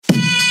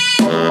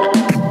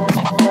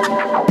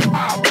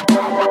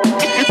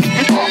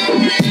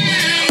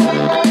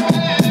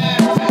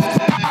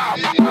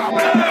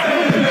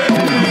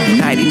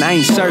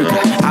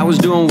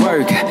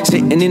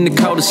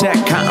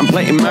cul-de-sac,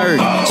 contemplating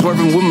murder.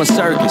 Swerving with my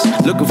circus,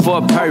 looking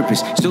for a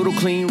purpose. Pseudo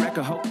clean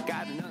record, hope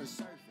got another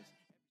surface.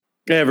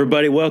 Hey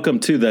everybody, welcome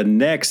to the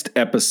next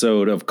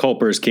episode of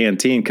Culper's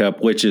Canteen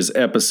Cup, which is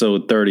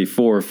episode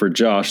 34 for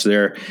Josh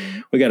there.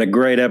 We got a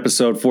great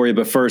episode for you,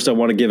 but first I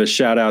want to give a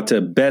shout out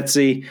to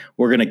Betsy.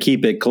 We're going to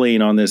keep it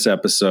clean on this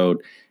episode.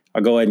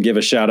 I'll go ahead and give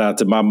a shout out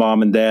to my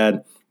mom and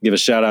dad, give a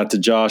shout out to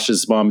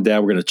Josh's mom and dad.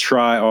 We're going to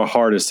try our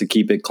hardest to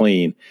keep it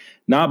clean.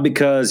 Not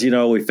because,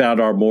 we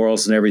found our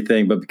morals and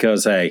everything, but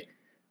because, hey,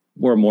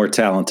 we're more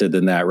talented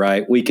than that,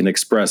 right? We can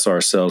express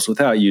ourselves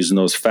without using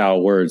those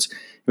foul words.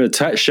 I'm going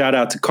to shout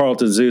out to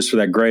Carlton Zeus for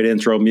that great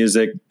intro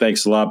music.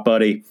 Thanks a lot,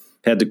 buddy.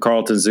 Head to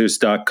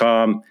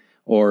carltonzeus.com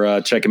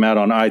or check him out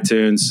on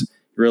iTunes. You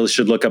really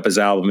should look up his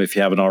album if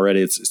you haven't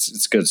already.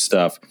 It's good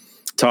stuff.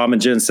 Tom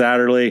and Jen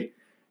Satterley,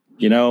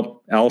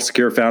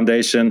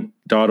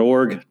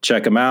 allsecurefoundation.org.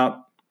 Check them out.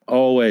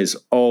 Always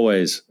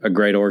a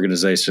great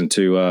organization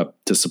to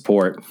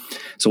support.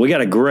 So we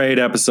got a great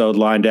episode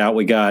lined out.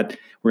 We're going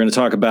to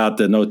talk about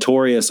the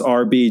notorious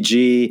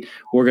RBG.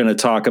 We're going to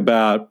talk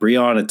about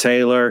Breonna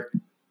Taylor.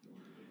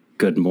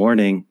 Good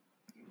morning.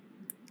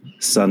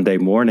 Sunday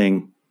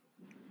morning.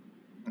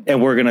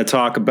 And we're going to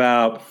talk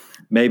about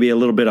maybe a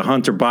little bit of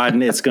Hunter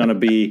Biden. It's going to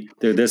be,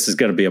 this is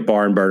going to be a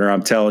barn burner,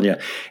 I'm telling you.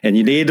 And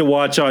you need to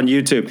watch on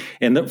YouTube.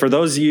 And for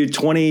those of you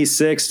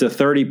 26 to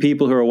 30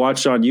 people who are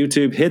watching on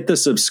YouTube, hit the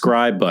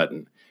subscribe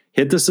button.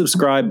 Hit the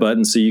subscribe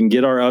button so you can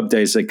get our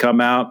updates that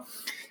come out.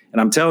 And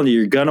I'm telling you,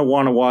 you're going to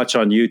want to watch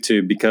on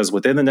YouTube because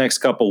within the next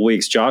couple of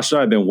weeks, Josh and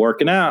I have been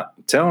working out.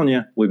 I'm telling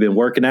you, we've been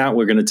working out.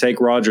 We're going to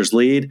take Roger's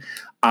lead.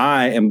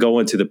 I am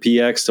going to the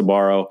PX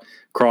tomorrow,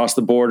 cross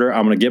the border.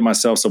 I'm going to get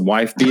myself some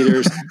wife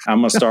beaters. I'm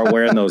going to start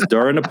wearing those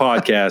during the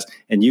podcast,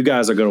 and you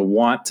guys are going to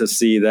want to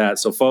see that.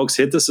 So, folks,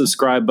 hit the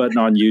subscribe button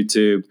on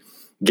YouTube.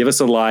 Give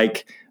us a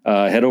like.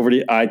 Head over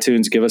to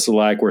iTunes. Give us a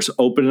like. We're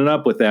opening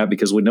up with that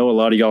because we know a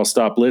lot of y'all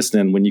stopped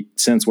listening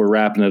since we're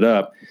wrapping it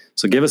up.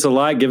 So give us a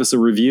like, give us a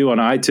review on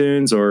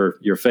iTunes or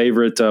your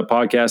favorite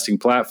podcasting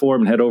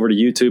platform, and head over to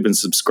YouTube and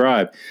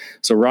subscribe.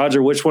 So,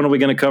 Roger, which one are we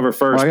going to cover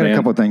first, I got a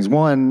couple of things.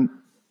 One,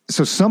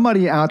 so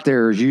somebody out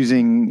there is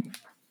using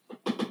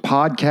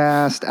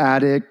Podcast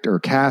Addict or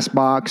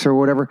Castbox or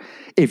whatever.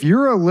 If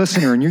you're a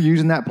listener and you're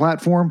using that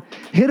platform,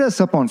 hit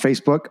us up on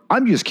Facebook.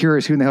 I'm just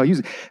curious who in the hell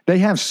uses it. They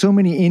have so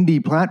many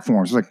indie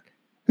platforms. Like,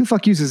 who the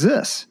fuck uses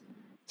this?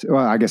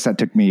 Well, I guess that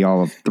took me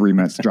all of 3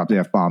 minutes to drop the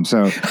F-bomb. So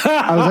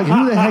I was like,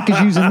 who the heck is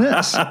using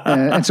this?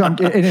 And so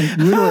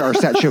literally our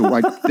stat show,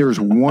 like there's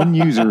one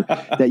user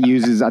that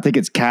uses, I think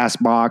it's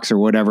Castbox or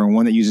whatever, and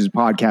one that uses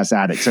Podcast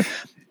Addict. So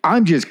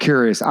I'm just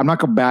curious. I'm not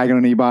going to bag on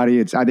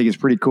anybody. I think it's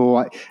pretty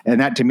cool.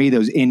 And that to me,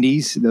 those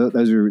indies,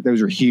 those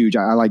are huge.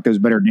 I like those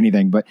better than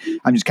anything, but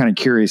I'm just kind of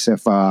curious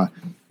if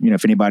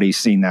anybody's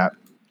seen that.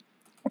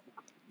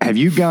 Have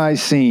you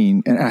guys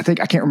seen, and I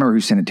can't remember who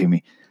sent it to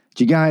me.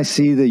 Did you guys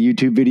see the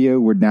YouTube video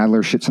where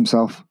Nadler shits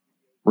himself,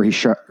 where he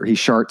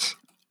sharts?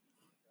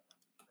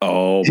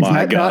 Oh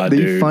my God,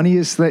 the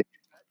funniest thing.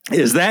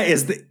 Is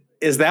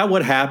that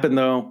what happened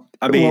though?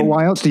 I mean, well,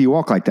 why else do you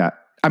walk like that?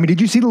 I mean,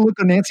 did you see the look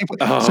on Nancy?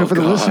 So for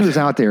the listeners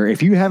out there,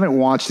 if you haven't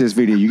watched this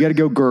video, you got to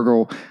go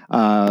Google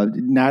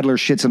Nadler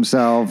shits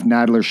himself,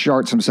 Nadler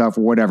sharts himself,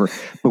 or whatever.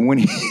 But when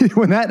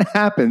that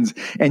happens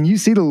and you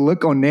see the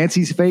look on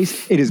Nancy's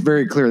face, it is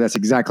very clear that's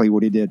exactly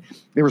what he did.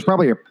 There was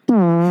probably a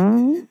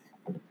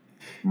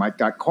Mike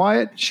got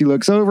quiet. She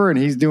looks over and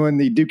he's doing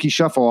the Dookie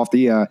shuffle off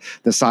the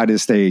side of the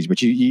stage.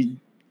 But you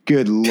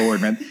good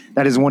Lord, man,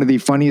 that is one of the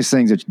funniest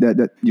things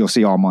that you'll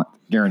see all month.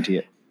 Guarantee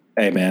it.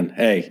 Hey man,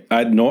 hey,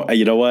 I know.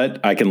 You know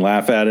what? I can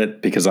laugh at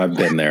it because I've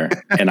been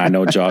there, and I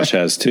know Josh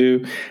has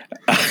too.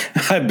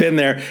 I've been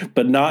there,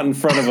 but not in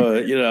front of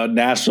a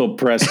national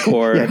press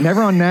corps. Yeah,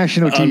 never on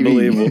national TV.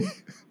 Unbelievable.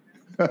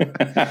 So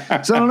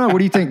I don't know. What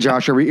do you think,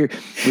 Josh? We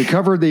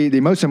covered the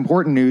most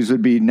important news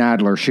would be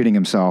Nadler shitting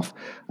himself.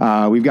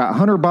 We've got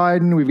Hunter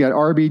Biden. We've got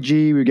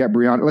RBG. We've got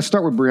Breonna. Let's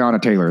start with Breonna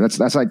Taylor.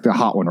 That's like the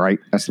hot one, right?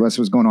 That's what's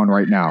going on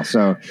right now.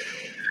 So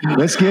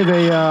let's give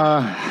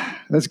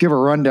a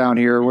rundown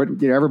here.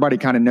 Everybody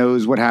kind of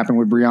knows what happened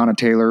with Breonna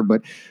Taylor,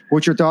 but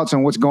what's your thoughts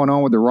on what's going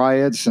on with the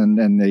riots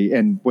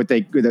and what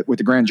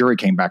the grand jury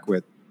came back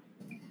with?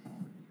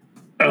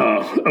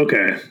 Oh,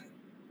 okay.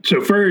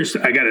 So first,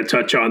 I got to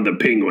touch on the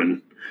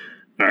penguin.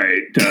 All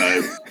right,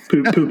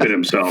 pooping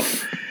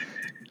himself.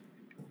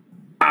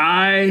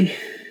 I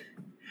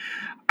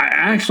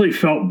actually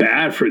felt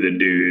bad for the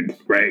dude,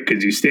 right?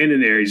 Because he's standing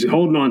there, he's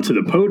holding on to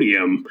the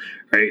podium,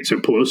 right? So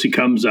Pelosi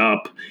comes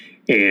up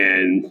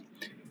and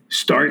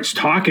starts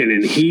talking,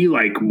 and he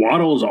like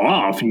waddles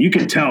off, and you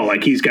can tell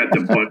like he's got the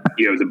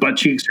butt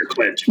cheeks are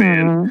clenched,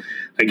 man.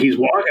 Like he's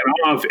walking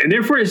off, and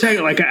there for a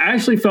second, like I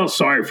actually felt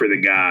sorry for the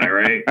guy,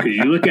 right? Because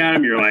you look at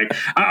him, you're like,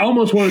 I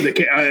almost wanted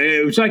to.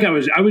 It was like I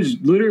was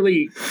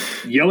literally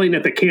yelling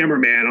at the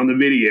cameraman on the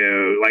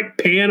video, like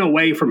pan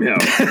away from him,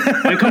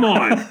 like come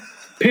on,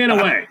 pan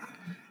away.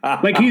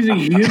 Like he's a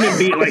human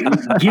being. Like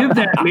give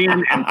that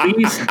man at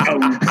least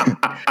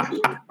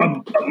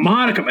a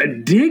modicum, a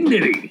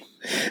dignity.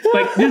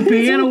 Like just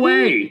pan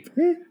away.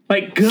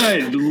 Like,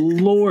 good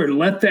Lord,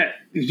 let that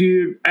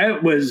dude.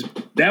 That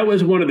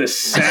was one of the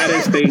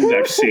saddest things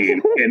I've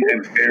seen in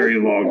a very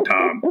long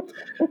time.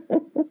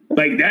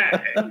 Like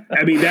that,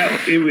 I mean,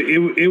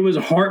 it was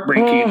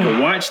heartbreaking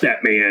to watch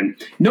that man,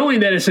 knowing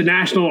that it's a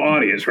national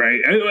audience,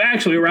 right?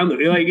 Actually,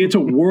 it's a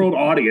world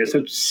audience.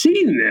 I've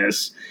seen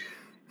this.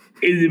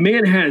 The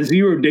man has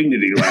zero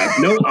dignity left,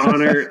 no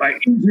honor,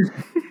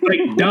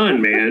 like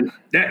done, man.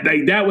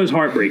 That was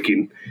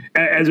heartbreaking.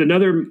 As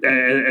another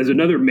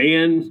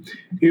man,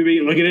 you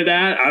be looking at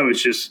that, I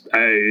was just,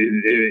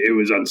 it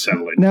was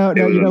unsettling. No,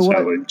 it was you know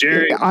unsettling. what?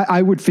 Jerry,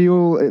 I would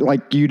feel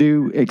like you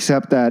do,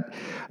 except that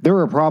there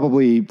are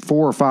probably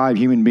 4 or 5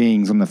 human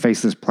beings on the face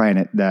of this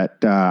planet that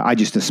I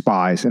just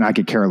despise, and I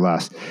could care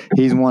less.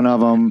 He's one of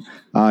them.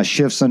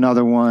 Schiff's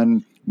another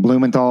one.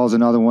 Blumenthal's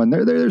another one.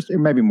 There's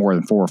maybe more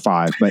than 4 or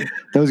 5, but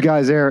those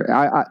guys there,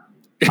 I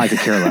could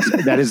care less.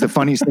 That is the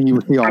funniest thing you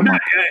would see all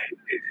month.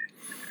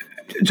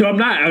 So I'm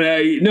not.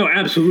 No,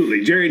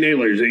 absolutely. Jerry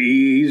Naylor's.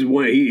 He's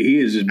one. He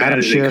is as bad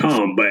as they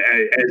come. But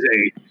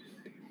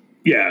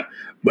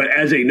but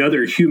as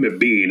another human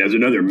being, as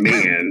another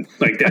man,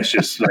 like that's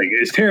just like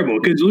it's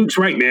terrible. Because Luke's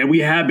right, man. We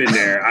have been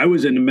there. I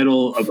was in the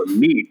middle of a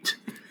meet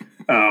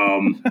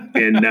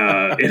in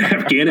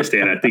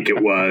Afghanistan, I think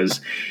it was,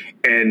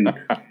 and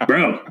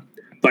bro,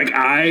 like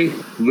I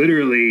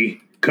literally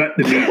cut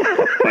the meat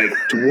like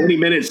 20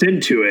 minutes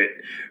into it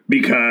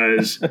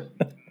because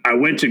I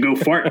went to go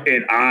fart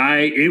and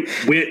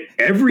it went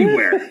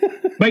everywhere.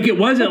 Like it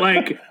wasn't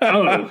like,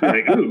 oh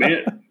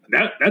man,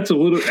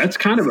 that's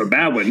kind of a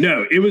bad one.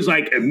 No, it was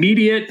like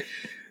immediate.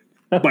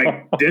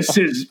 Like this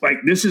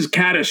is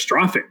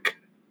catastrophic.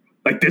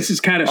 Like this is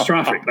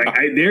catastrophic. Like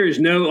there is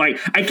no, like,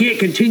 I can't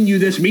continue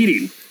this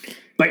meeting.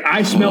 Like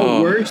I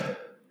smell worse.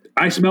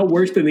 I smell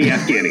worse than the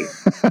Afghani.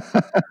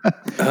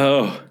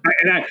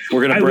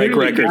 We're going to break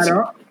records.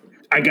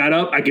 I got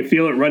up. I could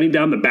feel it running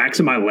down the backs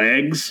of my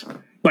legs.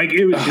 Like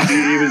it was not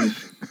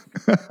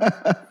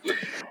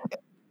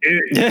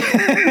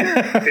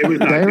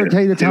Did I ever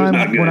tell you the time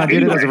when I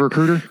did it as a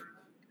recruiter?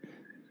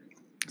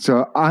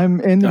 So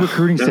I'm in the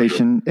recruiting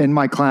station in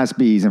my Class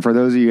Bs. And for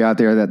those of you out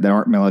there that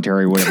aren't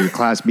military, whatever, your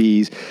Class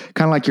Bs,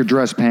 kind of like your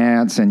dress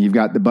pants, and you've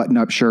got the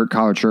button-up shirt,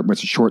 collared shirt, but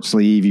it's a short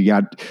sleeve. You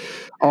got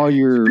all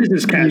your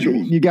business casual.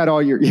 You got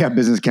all your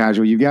business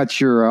casual. You got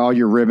your all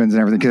your ribbons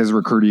and everything. Because as a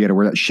recruiter, you got to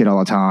wear that shit all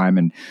the time,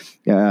 and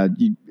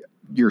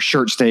your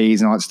shirt stays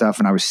and all that stuff.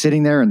 And I was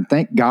sitting there, and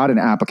thank God an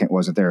applicant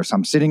wasn't there. So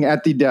I'm sitting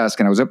at the desk,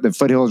 and I was up at the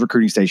Foothills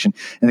recruiting station.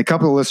 And a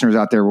couple of listeners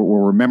out there will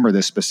remember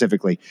this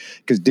specifically,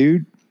 because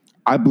dude,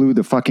 I blew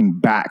the fucking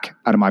back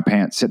out of my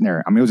pants sitting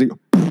there. I mean, it was like,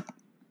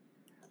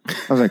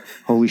 I was like,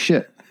 holy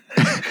shit.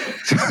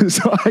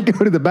 so I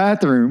go to the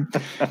bathroom.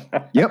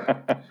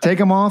 Yep. Take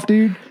them off,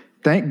 dude.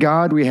 Thank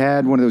God we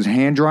had one of those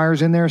hand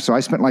dryers in there. So I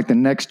spent like the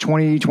next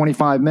 20,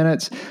 25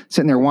 minutes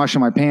sitting there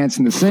washing my pants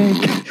in the sink.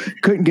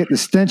 Couldn't get the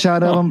stench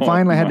out of them.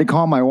 Finally, I had to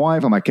call my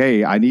wife. I'm like,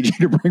 hey, I need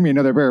you to bring me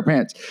another pair of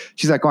pants.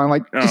 She's like, well, I'm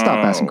like, just stop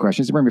asking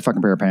questions. Bring me a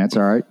fucking pair of pants.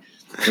 All right.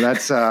 So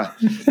that's,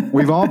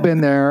 we've all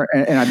been there.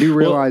 And I do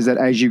realize that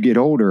as you get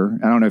older,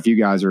 I don't know if you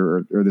guys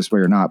are this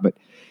way or not, but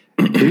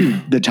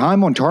dude, the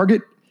time on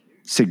target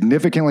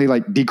significantly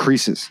like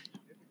decreases.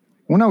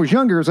 When I was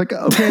younger, it's like,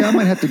 okay, I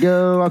might have to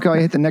go. Okay, I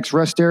hit the next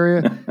rest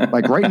area.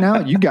 Like right now,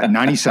 you got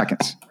 90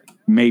 seconds,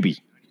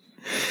 maybe.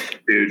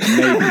 Dude,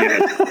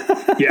 maybe.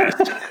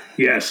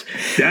 Yes.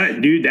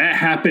 That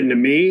happened to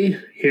me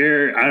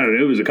here. I don't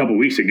know. It was a couple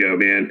weeks ago,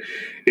 man.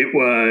 It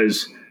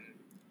was,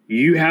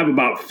 you have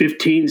about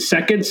 15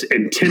 seconds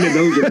and 10 of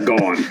those are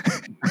gone.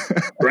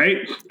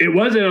 Right? It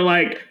wasn't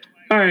like,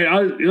 all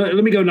right,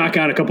 let me go knock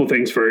out a couple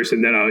things first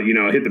and then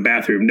I'll hit the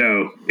bathroom.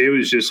 No, it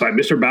was just like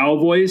Mr. Bowell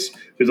voice.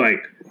 It was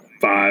like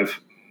 5,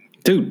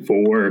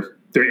 4,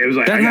 3. It was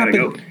like, I gotta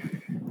go.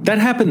 That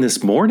happened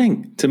this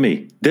morning to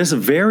me, this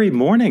very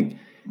morning.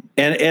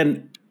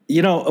 And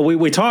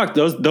we talked,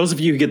 those of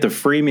you who get the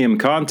freemium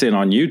content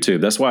on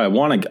YouTube, that's why I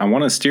want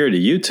to steer to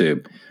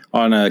YouTube.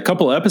 On a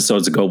couple of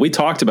episodes ago, we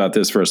talked about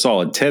this for a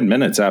solid 10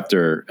 minutes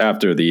after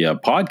the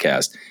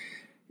podcast.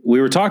 We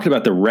were talking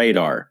about the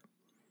radar.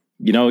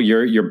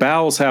 Your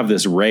bowels have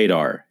this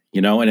radar,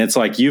 and it's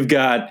like you've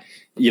got,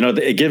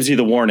 it gives you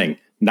the warning,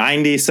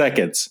 90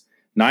 seconds.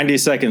 90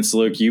 seconds,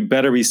 Luke. You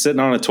better be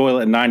sitting on a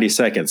toilet in 90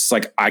 seconds. It's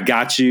like, I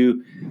got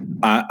you.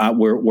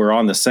 We're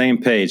on the same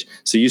page.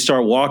 So you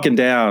start walking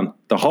down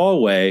the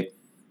hallway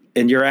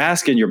and you're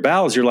asking your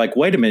bowels, you're like,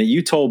 wait a minute,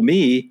 you told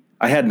me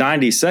I had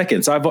 90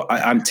 seconds.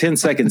 I'm 10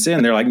 seconds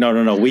in. They're like,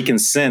 no. We can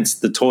sense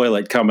the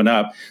toilet coming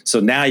up. So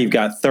now you've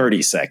got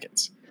 30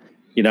 seconds.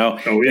 Oh,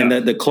 yeah. And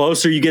the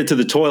closer you get to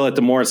the toilet,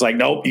 the more it's like,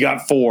 nope, you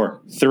got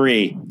 4,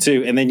 3,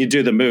 2, and then you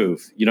do the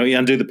move. You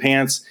undo the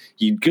pants,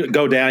 you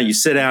go down, you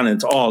sit down, and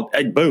it's all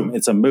boom,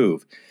 it's a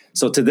move.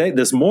 So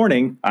this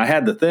morning, I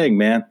had the thing,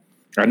 man.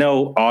 I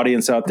know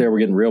audience out there, we're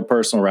getting real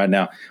personal right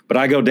now, but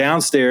I go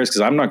downstairs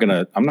because I'm not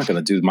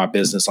gonna do my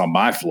business on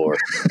my floor.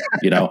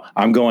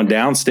 I'm going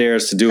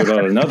downstairs to do it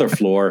on another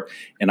floor,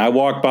 and I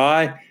walk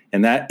by,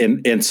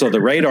 and so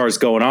the radar is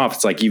going off.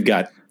 It's like you've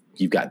got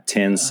you've got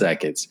 10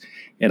 seconds.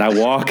 And I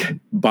walk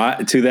by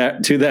to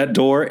that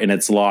door and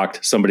it's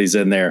locked. Somebody's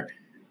in there.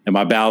 And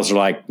my bowels are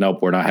like, nope,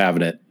 we're not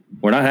having it.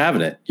 We're not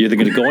having it. You're either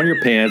going to go in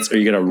your pants or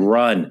you're going to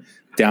run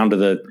down to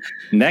the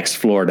next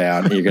floor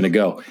down and you're going to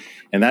go.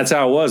 And that's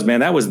how it was,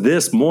 man. That was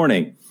this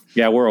morning.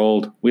 Yeah, we're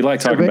old. We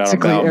like talking about our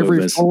bowel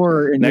movements.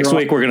 Next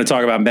week, we're going to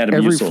talk about Metamucil.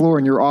 Every floor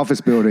in your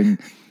office building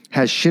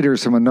has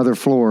shitters from another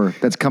floor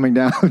that's coming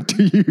down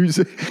to use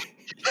it.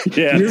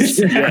 Yes.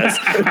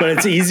 But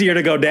it's easier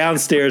to go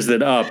downstairs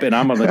than up, and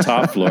I'm on the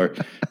top floor.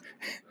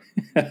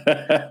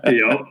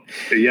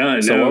 Yeah.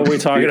 So what are we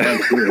talking about?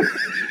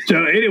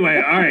 So anyway,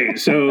 all right.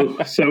 So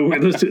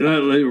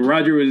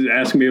Roger was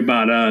asking me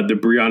about the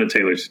Breonna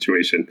Taylor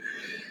situation.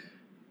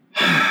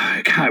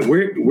 God,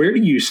 where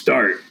do you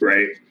start,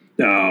 right?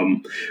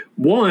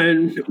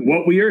 One,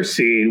 what we are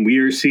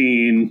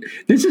seeing,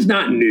 this is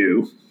not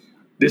new.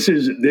 This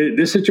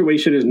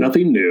situation is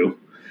nothing new.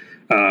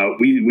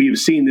 We've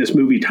seen this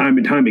movie time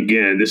and time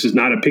again. This is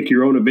not a pick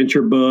your own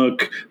adventure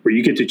book where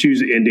you get to choose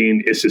the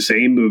ending. It's the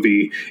same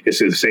movie. It's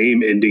the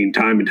same ending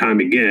time and time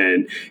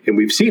again. And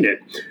we've seen it.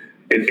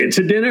 An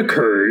incident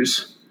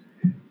occurs.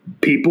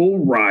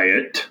 People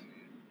riot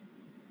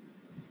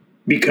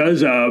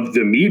because of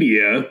the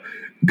media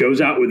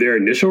goes out with their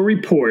initial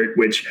report,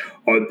 which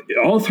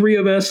all three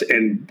of us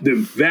and the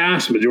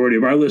vast majority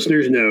of our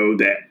listeners know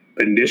that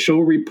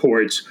initial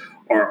reports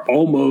are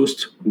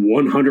almost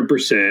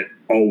 100%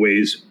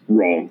 always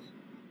wrong.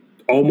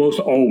 Almost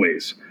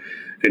always.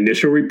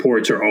 Initial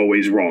reports are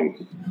always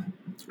wrong.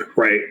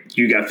 Right?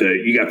 You got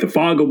the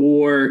fog of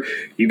war,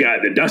 you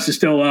got the dust is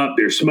still up,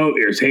 there's smoke,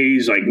 there's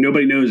haze, like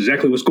nobody knows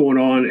exactly what's going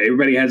on.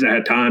 Everybody hasn't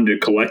had time to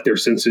collect their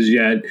senses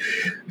yet.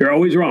 They're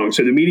always wrong.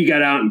 So the media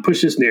got out and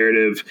pushed this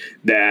narrative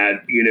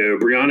that,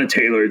 Breonna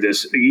Taylor,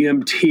 this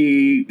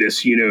EMT,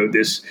 this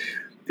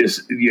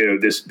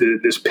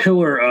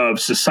pillar of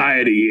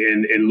society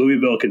in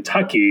Louisville,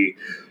 Kentucky,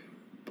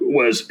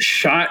 was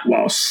shot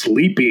while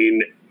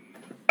sleeping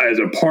as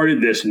a part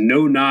of this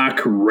no-knock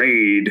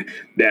raid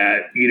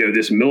that,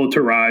 this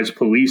militarized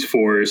police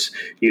force,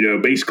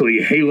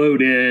 basically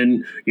haloed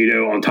in,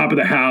 on top of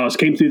the house,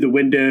 came through the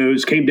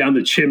windows, came down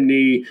the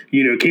chimney,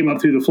 came up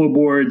through the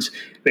floorboards,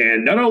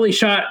 and not only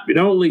shot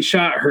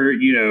her,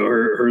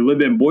 her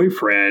live-in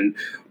boyfriend,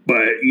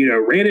 but,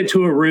 ran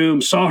into a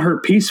room, saw her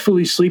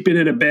peacefully sleeping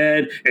in a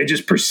bed, and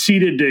just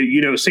proceeded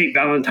to, St.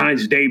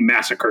 Valentine's Day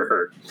massacre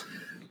her.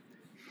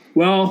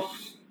 Well,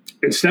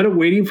 instead of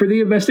waiting for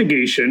the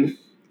investigation,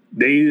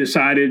 they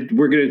decided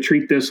we're going to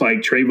treat this like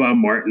Trayvon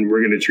Martin.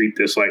 We're going to treat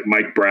this like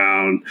Mike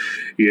Brown.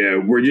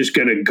 We're just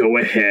going to go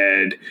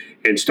ahead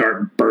and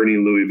start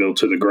burning Louisville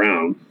to the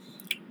ground.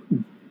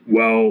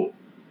 Well,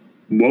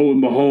 woe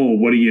and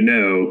behold, what do you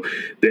know?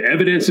 The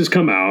evidence has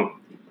come out.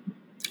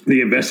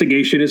 The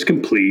investigation is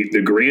complete.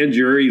 The grand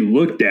jury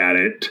looked at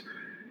it.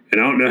 And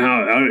I don't know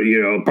how,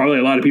 probably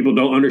a lot of people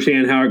don't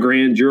understand how a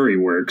grand jury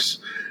works.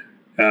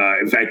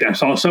 In fact, I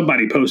saw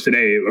somebody post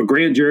today, a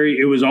grand jury,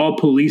 it was all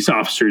police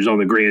officers on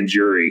the grand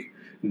jury.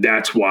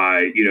 That's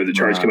why, the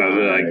charge came out.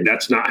 Like,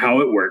 that's not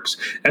how it works.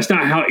 That's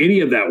not how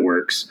any of that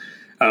works.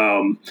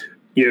 Come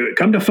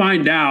to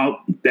find out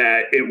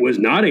that it was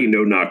not a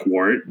no-knock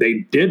warrant.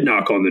 They did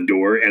knock on the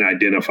door and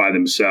identify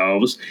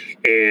themselves.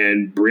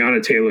 And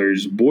Breonna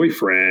Taylor's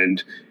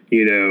boyfriend,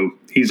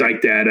 he's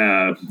like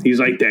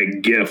that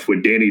GIF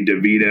with Danny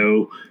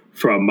DeVito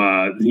from,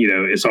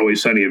 It's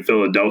Always Sunny in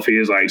Philadelphia.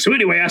 Is like, so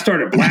anyway, I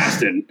started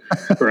blasting,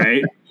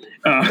 right?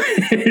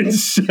 And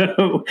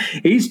so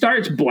he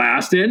starts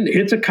blasting,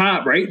 hits a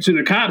cop, right? So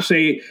the cops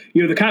say,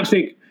 the cops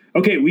think,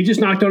 okay, we just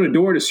knocked on a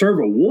door to serve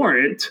a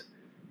warrant.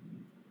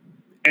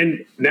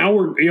 And now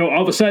we're,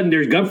 all of a sudden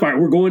there's gunfire.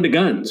 We're going to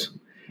guns,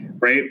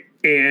 right?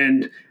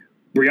 And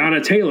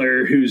Breonna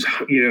Taylor, who's,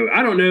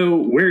 I don't know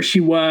where she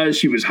was.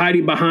 She was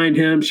hiding behind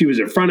him. She was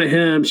in front of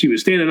him. She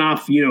was standing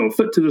off, a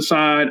foot to the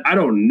side. I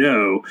don't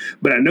know.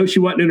 But I know she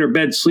wasn't in her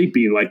bed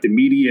sleeping like the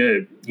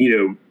media,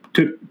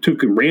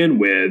 took and ran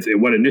with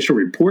and what initial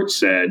reports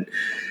said.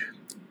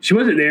 She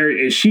wasn't there,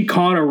 and she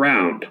caught a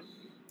round.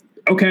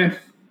 Okay.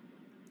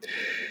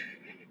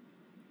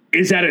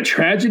 Is that a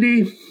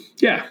tragedy?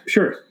 Yeah,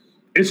 sure.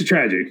 It's a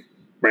tragedy,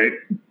 right?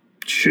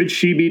 Should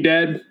she be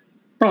dead?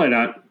 Probably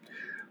not.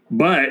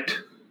 But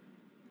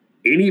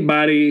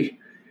anybody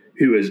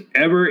who has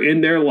ever in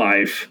their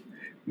life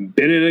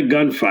been in a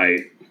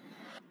gunfight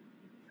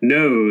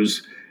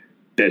knows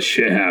that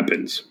shit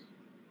happens.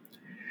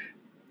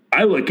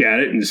 I look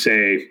at it and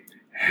say,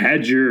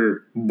 had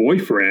your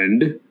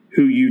boyfriend,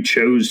 who you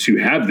chose to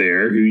have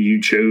there, who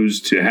you chose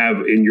to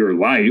have in your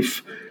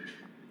life,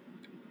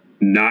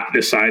 not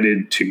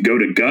decided to go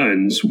to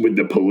guns with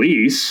the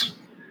police,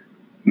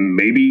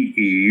 maybe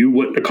you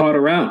wouldn't have caught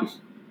around.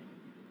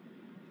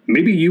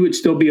 Maybe you would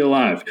still be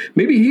alive.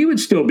 Maybe he would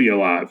still be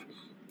alive.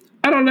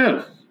 I don't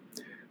know.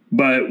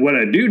 But what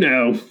I do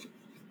know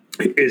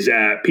is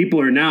that people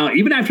are now,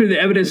 even after the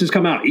evidence has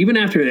come out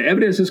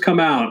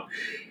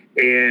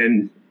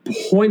and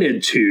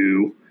pointed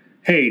to,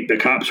 hey, the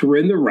cops were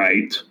in the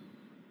right.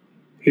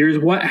 Here's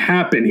what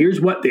happened. Here's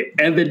what the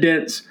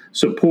evidence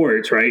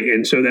supports, right?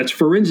 And so that's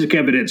forensic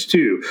evidence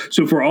too.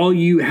 So for all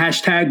you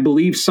hashtag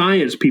believe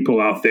science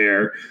people out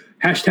there,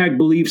 hashtag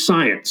believe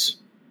science,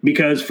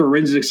 because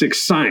forensics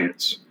is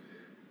science.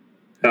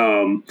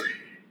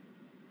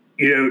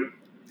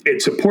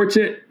 It supports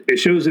it. It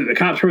shows that the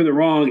cops were in the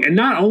wrong. And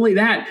not only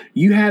that,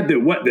 you had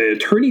the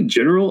Attorney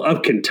General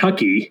of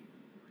Kentucky,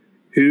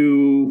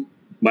 who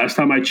last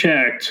time I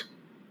checked,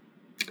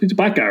 he's a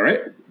black guy, right?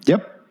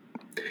 Yep.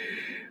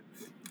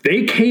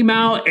 They came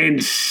out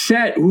and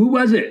said, who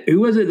was it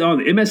on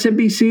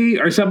MSNBC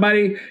or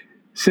somebody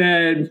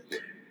said,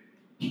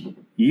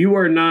 you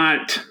are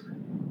not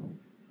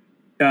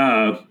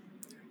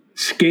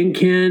skin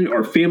kin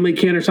or family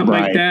kin or something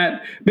like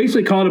that.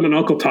 Basically called him an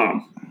Uncle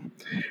Tom,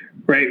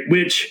 right?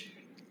 Which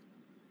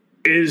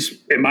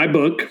is, in my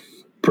book,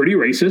 pretty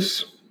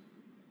racist.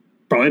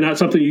 Probably not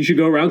something you should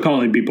go around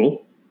calling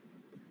people.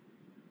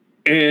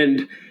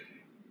 And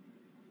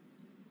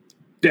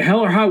the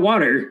hell or high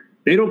water,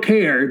 they don't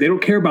care. They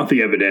don't care about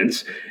the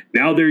evidence.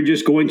 Now they're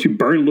just going to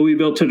burn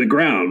Louisville to the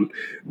ground,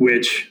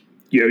 which,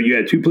 you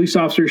had 2 police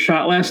officers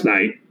shot last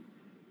night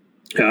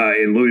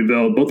in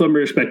Louisville. Both of them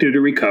are expected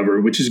to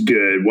recover, which is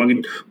good. One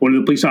of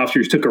the police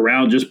officers took a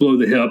round just below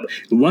the hip.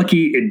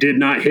 Lucky it did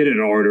not hit an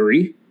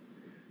artery,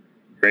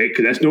 right?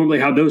 Because that's normally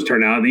how those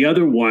turn out. And the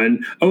other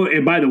one,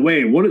 and by the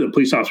way, one of the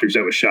police officers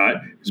that was shot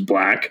is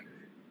black.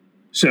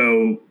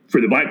 So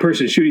for the black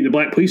person shooting the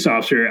black police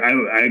officer,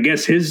 I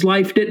guess his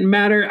life didn't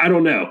matter. I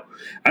don't know.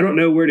 I don't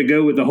know where to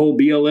go with the whole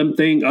BLM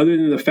thing other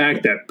than the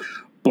fact that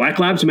Black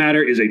Lives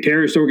Matter is a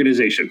terrorist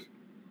organization.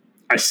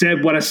 I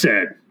said what I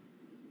said.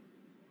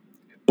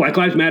 Black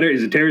Lives Matter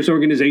is a terrorist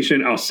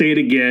organization. I'll say it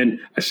again.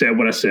 I said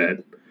what I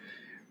said.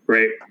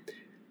 Right?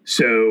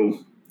 So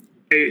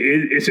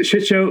it's a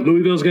shit show.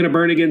 Louisville's going to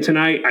burn again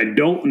tonight. I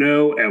don't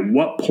know at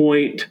what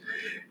point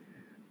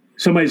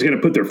somebody's going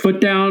to put their foot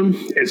down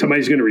and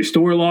somebody's going to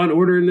restore law and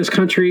order in this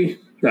country.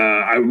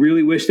 I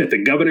really wish that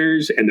the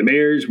governors and the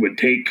mayors would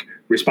take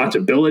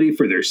responsibility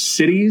for their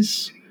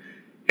cities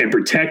and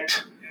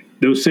protect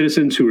those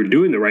citizens who are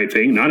doing the right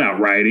thing, not out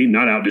rioting,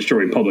 not out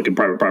destroying public and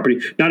private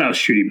property, not out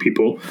shooting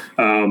people.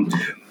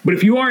 But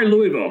if you are in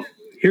Louisville,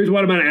 here's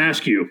what I'm going to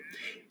ask you.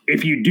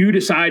 If you do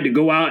decide to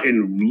go out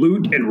and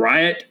loot and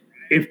riot,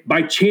 if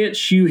by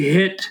chance you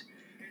hit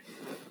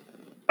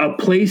a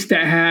place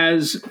that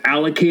has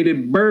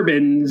allocated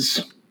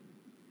bourbons,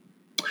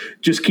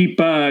 just keep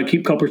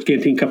Culper's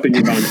Canteen cup in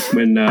your bun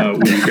when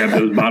you grab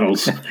those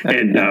bottles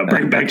and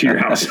bring back to your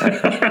house.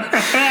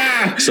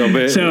 So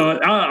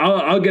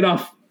I'll get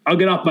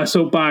off my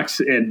soapbox,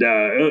 and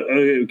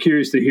I'm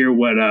curious to hear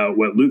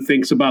what Luke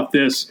thinks about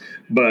this.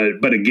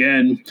 But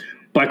again,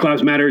 Black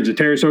Lives Matter is a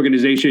terrorist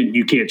organization.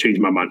 You can't change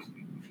my mind.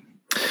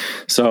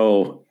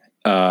 So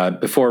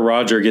before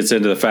Roger gets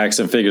into the facts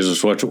and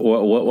figures,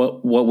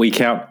 what we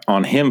count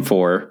on him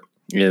for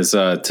is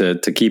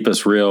to keep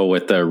us real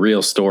with the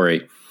real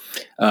story.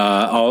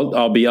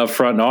 I'll be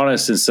upfront and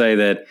honest and say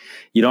that,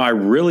 I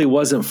really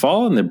wasn't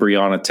following the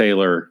Breonna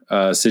Taylor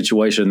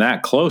situation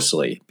that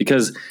closely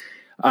because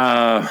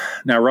now,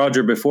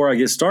 Roger, before I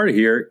get started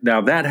here,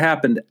 now that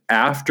happened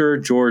after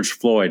George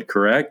Floyd,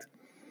 correct?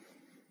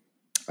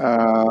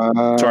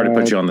 Sorry to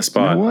put you on the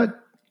spot. You know what?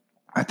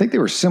 I think they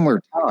were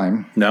similar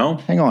time. No?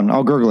 Hang on.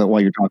 I'll Google it while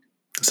you're talking.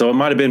 So it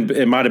might have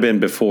been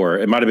before.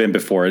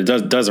 It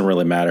doesn't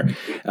really matter.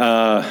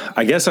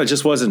 I guess I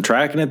just wasn't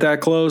tracking it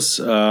that close.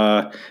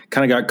 Kind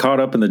of got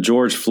caught up in the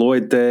George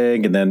Floyd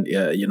thing, and then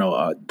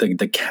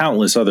the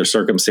countless other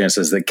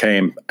circumstances that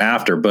came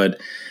after.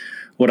 But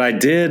what I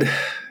did,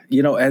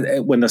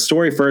 when the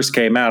story first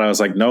came out, I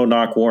was like, no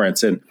knock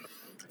warrants. And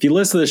if you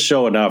listen to this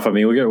show enough,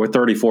 we're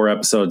 34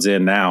 episodes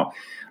in now.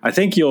 I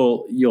think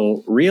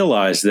you'll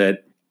realize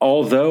that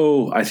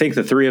although I think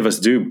the three of us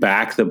do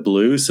back the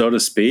blue, so to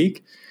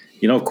speak,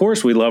 of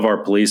course we love our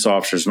police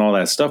officers and all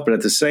that stuff, but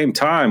at the same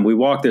time, we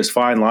walk this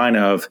fine line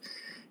of,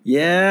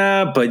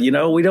 but we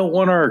don't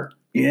want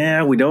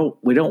we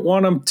don't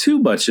want them too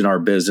much in our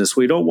business.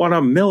 We don't want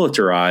them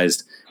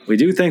militarized. We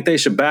do think they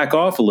should back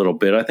off a little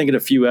bit. I think in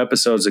a few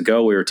episodes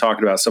ago, we were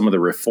talking about some of the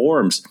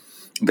reforms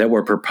that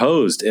were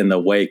proposed in the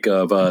wake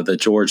of the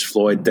George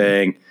Floyd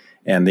thing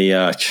and the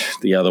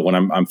other one.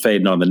 I'm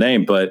fading on the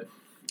name, but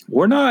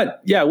we're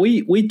not. Yeah,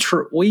 we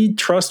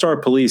trust our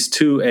police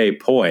to a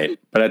point,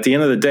 but at the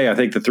end of the day, I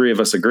think the three of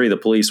us agree the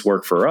police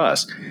work for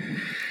us.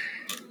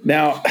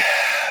 Now,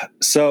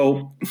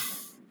 so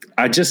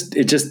it just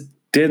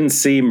didn't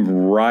seem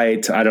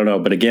right. I don't know,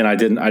 but again, I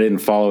didn't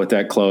follow it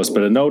that close.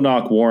 But a no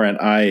knock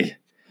warrant, I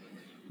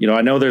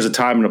know there's a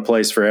time and a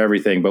place for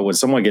everything, but when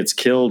someone gets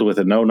killed with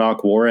a no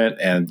knock warrant,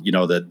 and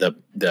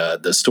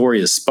the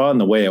story is spun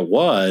the way it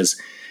was.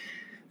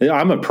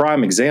 I'm a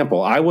prime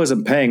example. I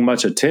wasn't paying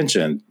much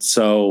attention.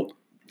 So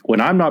when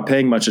I'm not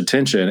paying much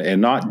attention and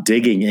not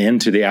digging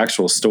into the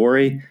actual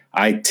story,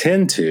 I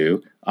tend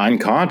to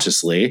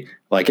unconsciously,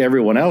 like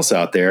everyone else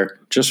out there,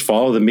 just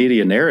follow the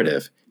media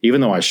narrative,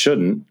 even though I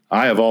shouldn't.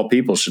 I, of all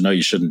people, should know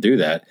you shouldn't do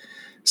that.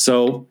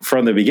 So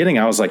from the beginning,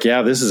 I was like,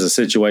 this is a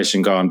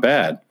situation gone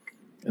bad.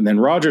 And then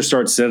Roger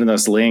starts sending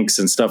us links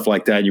and stuff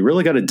like that. You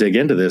really got to dig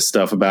into this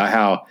stuff about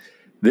how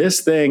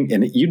this thing,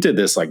 and you did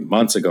this like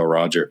months ago,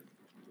 Roger,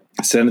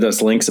 sending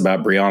us links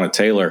about Breonna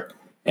Taylor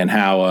and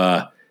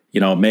how,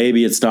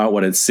 maybe it's not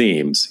what it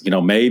seems.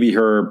 Maybe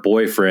her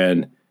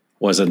boyfriend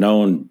was a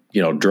known,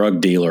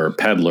 drug dealer or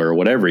peddler or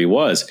whatever he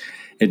was.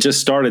 It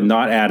just started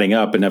not adding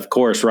up. And of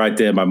course, right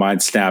then my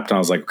mind snapped and I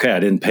was like, okay, I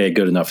didn't pay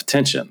good enough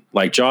attention.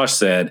 Like Josh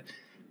said,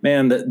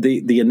 man,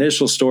 the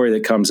initial story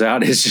that comes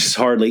out is just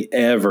hardly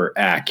ever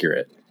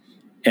accurate.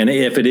 And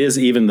if it is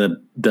even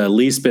the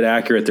least bit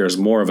accurate, there's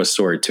more of a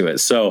story to it.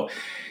 So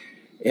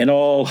in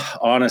all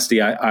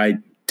honesty, I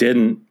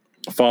didn't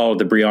follow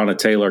the Breonna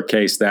Taylor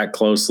case that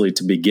closely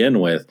to begin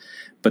with.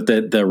 But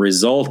the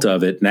result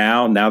of it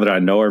now that I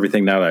know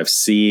everything, now that I've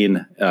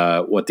seen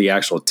what the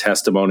actual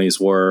testimonies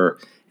were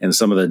and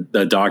some of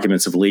the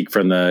documents have leaked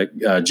from the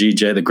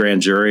GJ, the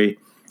grand jury,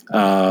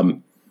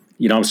 I'm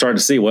starting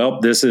to see,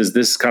 well, this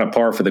is kind of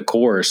par for the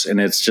course,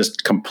 and it's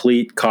just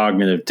complete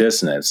cognitive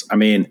dissonance. I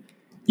mean,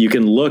 you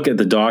can look at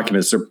the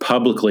documents, they're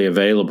publicly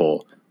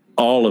available,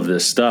 all of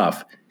this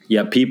stuff,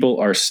 yet people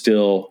are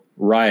still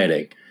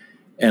rioting.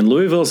 And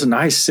Louisville's a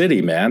nice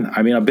city, man.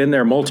 I mean, I've been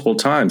there multiple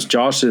times.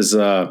 Josh's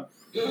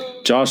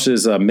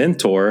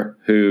mentor,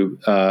 who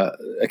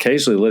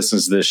occasionally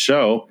listens to this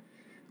show,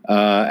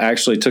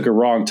 actually took a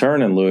wrong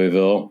turn in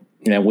Louisville,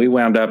 and we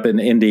wound up in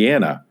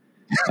Indiana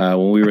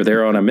when we were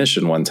there on a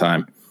mission one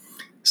time.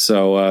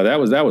 So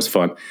that was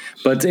fun.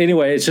 But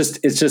anyway,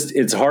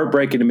 it's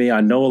heartbreaking to me. I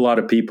know a lot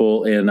of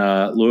people in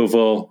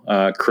Louisville.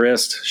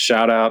 Chris,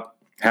 shout out,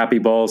 happy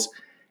balls.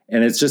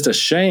 And it's just a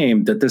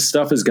shame that this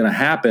stuff is going to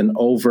happen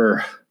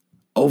over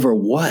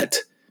what?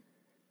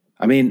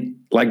 I mean,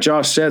 like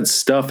Josh said,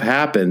 stuff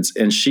happens,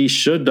 and she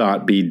should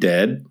not be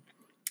dead.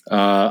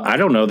 I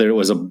don't know that it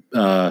was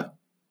the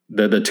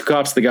two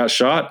cops that got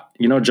shot.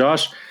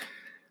 Josh,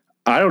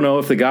 I don't know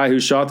if the guy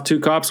who shot the two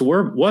cops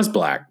was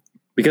black,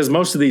 because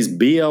most of these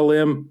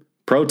BLM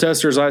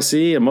protesters I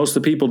see and most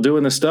of the people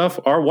doing this stuff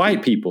are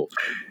white people.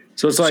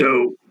 So it's like,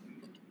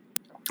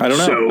 I don't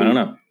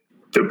know.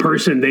 The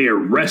person they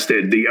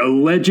arrested, the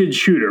alleged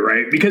shooter,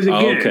 right? Because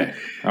again,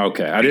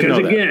 okay, I didn't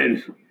know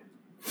that.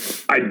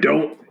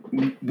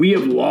 We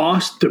have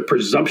lost the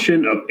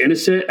presumption of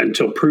innocent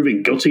until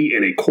proven guilty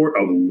in a court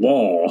of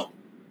law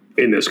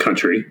in this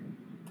country,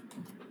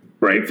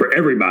 right? For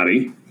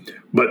everybody.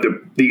 But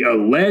the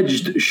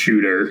alleged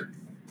shooter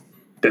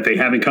that they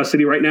have in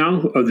custody right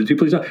now of the two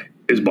police officers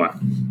is black.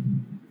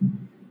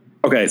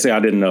 Okay, see, I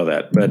didn't know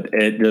that, but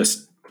it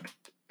just,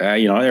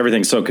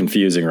 everything's so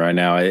confusing right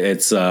now.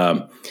 It's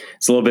a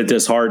little bit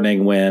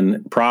disheartening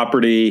when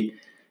property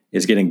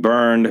is getting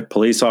burned,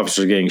 police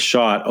officers are getting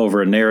shot over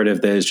a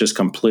narrative that is just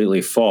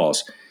completely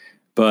false.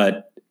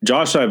 But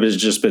Josh and I have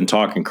just been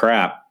talking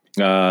crap.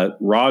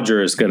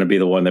 Roger is going to be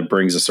the one that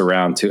brings us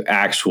around to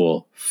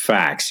actual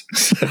facts.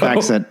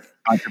 Facts that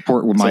I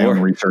support with my own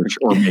research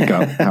or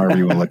makeup, however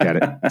you want to look at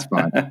it. It's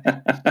fine.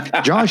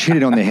 Josh hit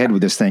it on the head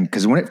with this thing,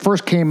 because when it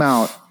first came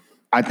out,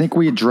 I think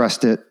we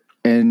addressed it,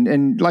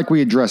 and like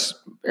we address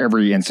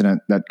every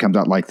incident that comes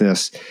out like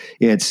this,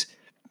 this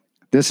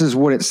is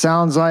what it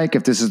sounds like.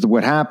 If this is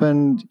what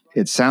happened,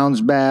 it sounds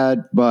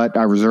bad, but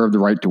I reserve the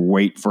right to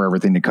wait for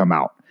everything to come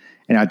out.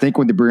 And I think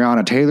when the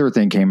Breonna Taylor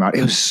thing came out,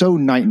 it was so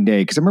night and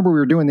day. Because I remember we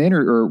were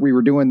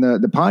doing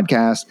the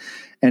podcast,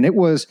 and it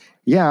was,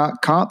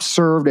 cops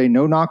served a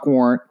no-knock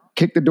warrant,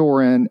 kicked the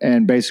door in,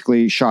 and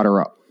basically shot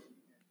her up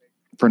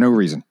for no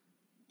reason.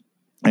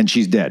 And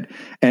she's dead.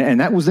 And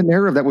that was the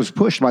narrative that was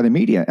pushed by the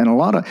media. And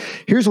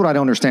here's what I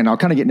don't understand. I'll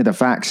kind of get into the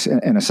facts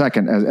in a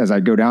second as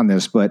I go down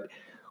this, but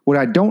what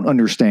I don't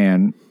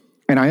understand,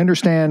 and I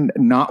understand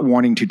not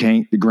wanting to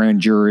taint the grand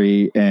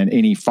jury and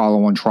any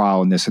follow-on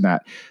trial and this and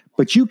that,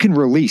 but you can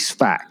release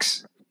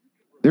facts.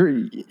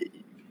 The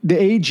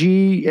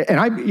AG,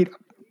 and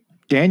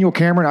Daniel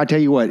Cameron, I tell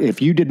you what,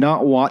 if you did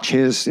not watch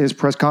his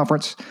press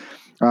conference,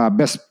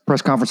 best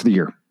press conference of the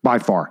year, by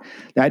far.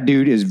 That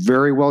dude is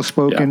very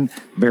well-spoken,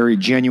 very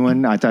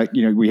genuine. I thought,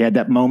 we had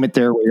that moment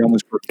there where we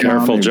almost broke down.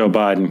 Careful, Joe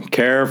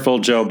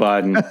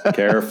Biden.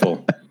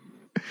 Careful.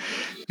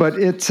 But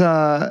it's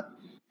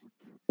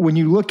when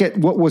you look at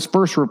what was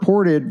first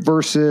reported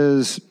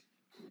versus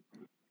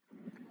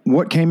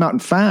what came out in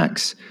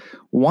facts,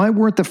 why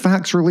weren't the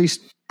facts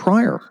released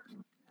prior?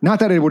 Not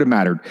that it would have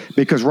mattered,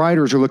 because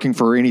writers are looking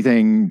for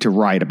anything to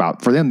write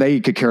about. For them, they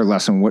could care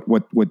less on what.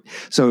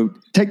 So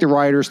take the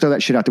writers, throw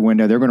that shit out the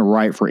window. They're going to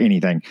write for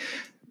anything.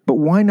 But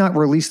why not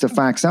release the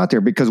facts out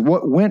there? Because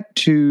what went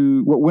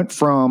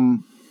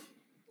from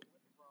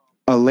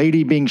a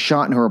lady being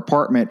shot in her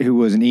apartment who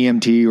was an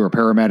EMT or a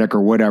paramedic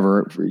or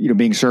whatever,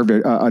 being served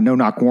a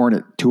no-knock warrant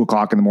at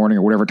 2:00 in the morning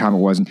or whatever time it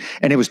was.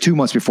 And it was 2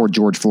 months before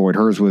George Floyd.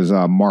 Hers was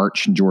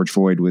March and George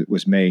Floyd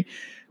was May.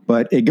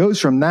 But it goes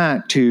from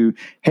that to,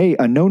 hey,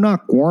 a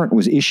no-knock warrant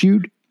was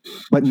issued,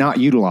 but not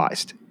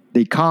utilized.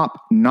 The cop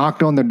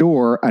knocked on the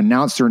door,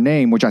 announced their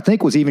name, which I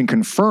think was even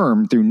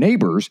confirmed through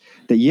neighbors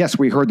that, yes,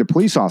 we heard the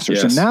police officer.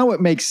 Yes. So now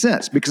it makes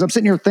sense, because I'm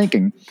sitting here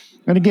thinking,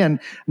 and again,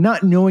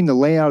 not knowing the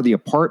layout of the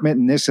apartment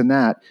and this and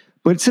that,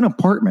 but it's an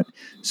apartment.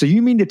 So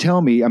you mean to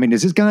tell me, I mean,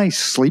 does this guy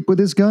sleep with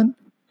his gun?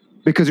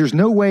 Because there's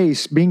no way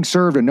being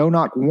served a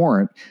no-knock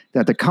warrant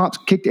that the cops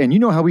kicked. And you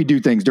know how we do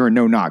things during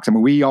no-knocks. I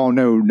mean, we all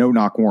know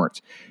no-knock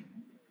warrants.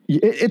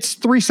 It's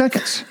 3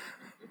 seconds.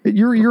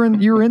 You're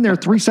in there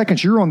 3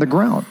 seconds. You're on the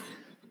ground.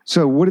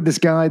 So what did this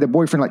guy, the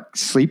boyfriend, like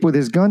sleep with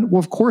his gun? Well,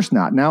 of course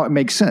not. Now it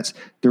makes sense.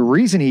 The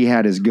reason he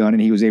had his gun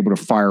and he was able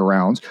to fire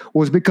rounds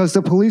was because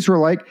the police were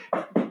like,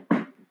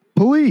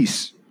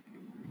 police.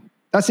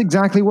 That's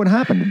exactly what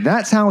happened.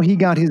 That's how he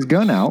got his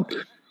gun out,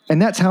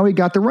 and that's how he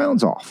got the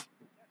rounds off.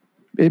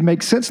 It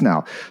makes sense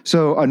now.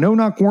 So a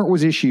no-knock warrant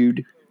was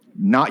issued,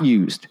 not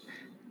used.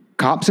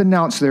 Cops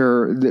announced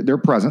their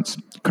presence,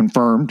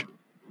 confirmed.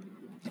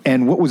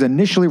 And what was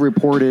initially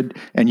reported,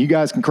 and you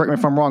guys can correct me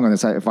if I'm wrong on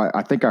this,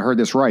 I think I heard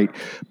this right,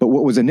 but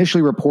what was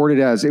initially reported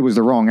as it was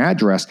the wrong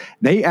address,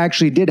 they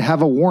actually did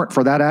have a warrant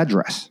for that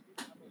address.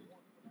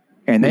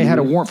 And they had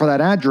a warrant for that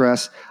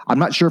address. I'm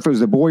not sure if it was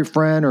the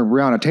boyfriend or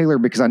Breonna Taylor,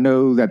 because I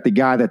know that the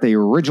guy that they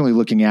were originally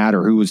looking at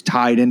or who was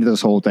tied into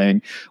this whole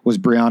thing was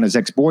Breonna's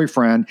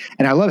ex-boyfriend.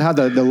 And I love how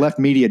the left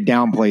media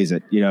downplays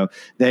it. You know,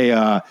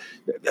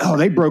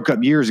 they broke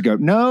up years ago.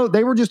 No,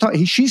 they were just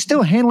talking. She's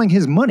still handling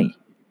his money.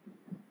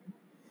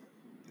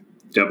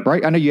 Yep.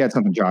 Right? I know you had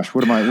something, Josh.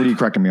 What are you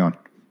correcting me on?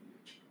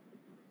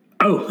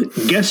 Oh,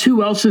 guess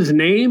who else's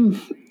name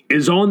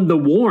is on the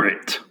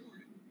warrant?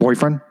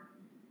 Boyfriend?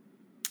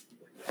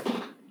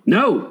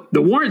 No,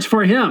 the warrant's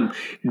for him.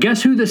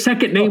 Guess who the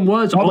second name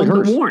was on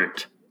the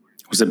warrant?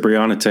 Was it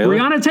Breonna Taylor?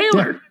 Breonna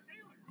Taylor.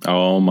 Yeah.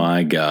 Oh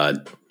my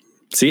God.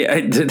 See,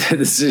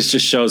 this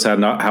just shows how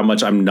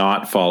much I'm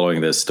not following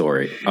this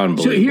story.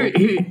 Unbelievable. So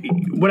here,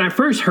 when I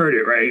first heard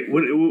it, right?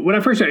 When I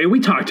first heard it,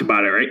 we talked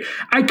about it, right?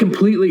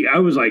 I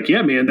was like,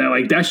 yeah,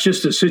 man, that's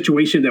just a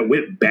situation that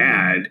went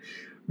bad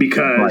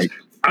because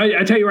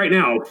I tell you right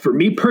now, for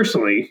me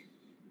personally,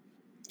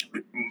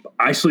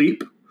 I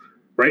sleep,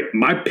 right?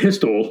 My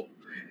pistol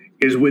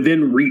is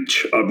within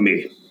reach of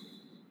me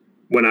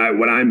when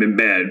I'm in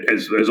bed,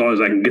 as long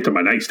as I can get to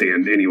my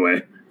nightstand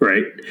anyway,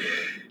 right?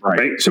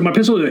 Right. So my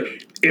pistol,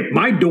 if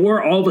my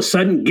door all of a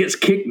sudden gets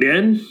kicked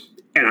in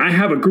and I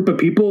have a group of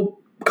people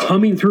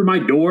coming through my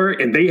door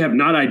and they have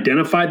not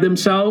identified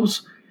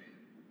themselves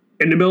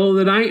in the middle of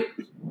the night,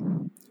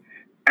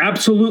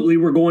 absolutely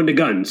we're going to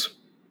guns.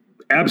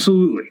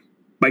 Absolutely.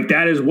 Like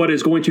that is what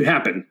is going to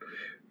happen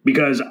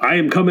because I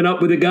am coming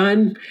up with a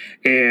gun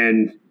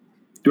and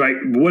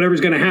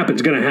whatever's going to happen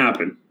is going to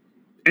happen.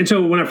 And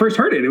so when I first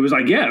heard it, it was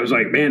like,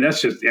 man,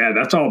 that's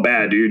all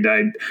bad, dude.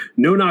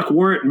 No knock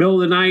warrant,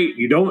 middle of the night.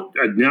 You don't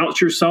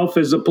announce yourself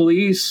as the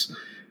police.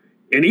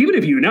 And even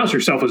if you announce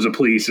yourself as the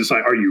police, it's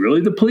like, are you really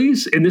the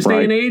police in this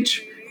day and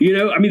age? You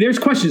know, I mean, there's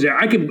questions there.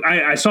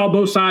 I saw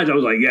both sides. I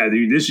was like, yeah,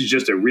 dude, this is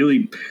just a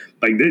really,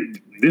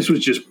 this was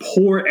just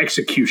poor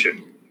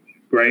execution,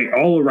 right?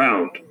 All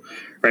around,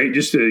 right?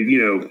 Just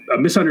a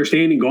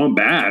misunderstanding gone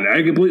bad.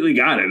 I completely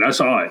got it. I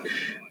saw it.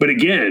 But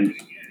again,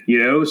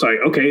 it's like,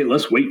 okay,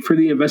 let's wait for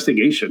the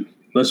investigation.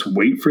 Let's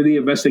wait for the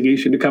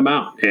investigation to come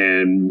out.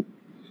 And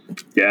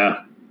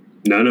yeah,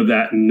 none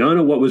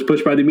of what was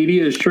pushed by the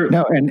media is true.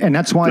 No, and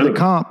that's why the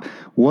cop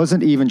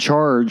wasn't even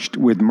charged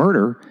with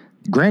murder.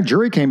 Grand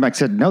jury came back and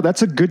said, no,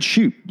 that's a good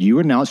shoot. You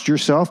announced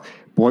yourself.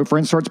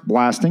 Boyfriend starts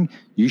blasting.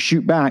 You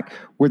shoot back.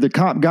 Where the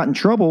cop got in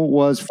trouble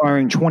was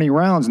firing 20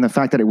 rounds, and the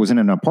fact that it was in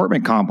an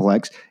apartment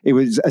complex, it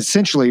was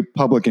essentially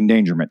public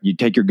endangerment. You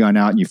take your gun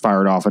out and you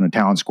fire it off in a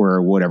town square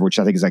or whatever, which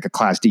I think is like a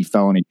Class D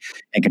felony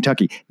in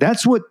Kentucky.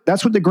 That's what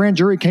the grand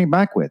jury came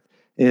back with,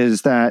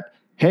 is that,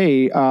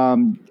 hey,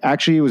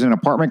 actually it was an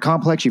apartment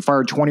complex. You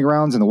fired 20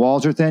 rounds and the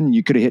walls are thin, and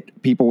you could have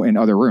hit people in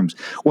other rooms.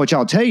 Which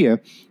I'll tell you,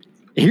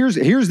 here's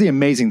the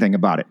amazing thing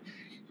about it.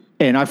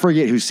 And I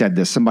forget who said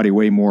this, somebody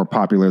way more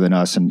popular than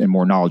us and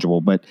more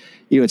knowledgeable. But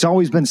it's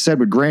always been said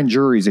with grand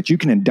juries that you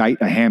can indict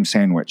a ham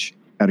sandwich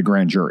at a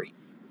grand jury.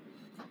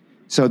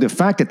 So the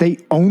fact that they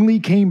only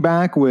came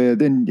back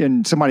with,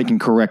 and somebody can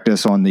correct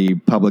us on the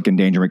public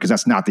endangerment because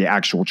that's not the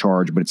actual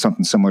charge, but it's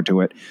something similar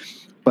to it.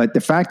 But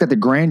the fact that the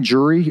grand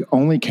jury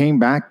only came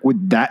back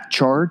with that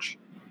charge,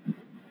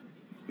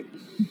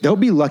 they'll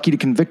be lucky to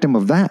convict him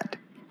of that.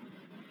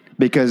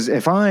 Because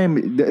if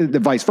I'm the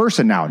vice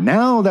versa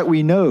now that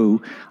we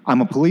know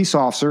I'm a police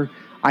officer,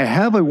 I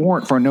have a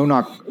warrant for a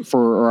no-knock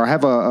or I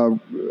have a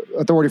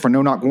authority for a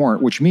no-knock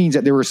warrant, which means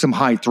that there was some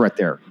high threat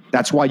there.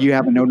 That's why you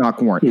have a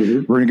no-knock warrant.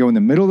 Mm-hmm. We're going to go in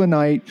the middle of the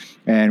night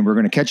and we're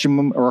going to catch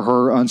him or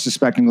her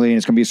unsuspectingly, and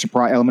it's going to be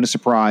a element of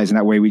surprise. And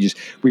that way we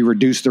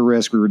reduce the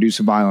risk, we reduce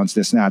the violence,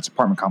 this and that. It's an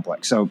apartment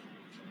complex. So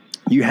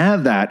you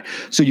have that.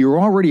 So you're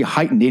already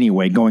heightened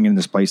anyway going into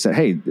this place that,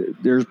 hey,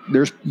 there's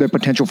the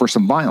potential for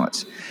some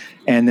violence.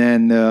 And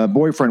then the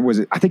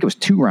boyfriend I think it was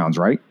 2 rounds,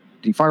 right?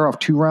 Did he fire off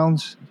 2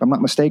 rounds, if I'm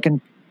not mistaken?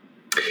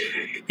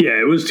 Yeah,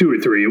 it was 2 or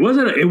 3. It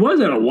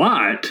wasn't a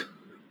lot,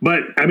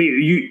 but I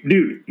mean,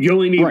 you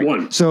only need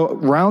one. So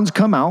rounds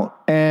come out,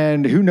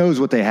 and who knows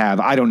what they have?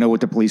 I don't know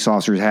what the police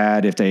officers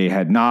had, if they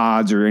had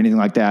nods or anything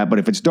like that. But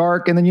if it's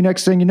dark, and then the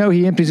next thing you know,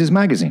 he empties his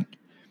magazine.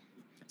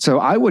 So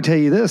I would tell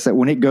you this: that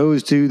when it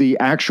goes to the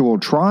actual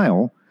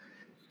trial,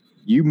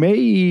 you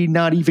may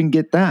not even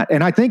get that.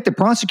 And I think the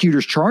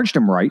prosecutors charged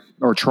him right,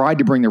 or tried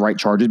to bring the right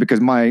charges, because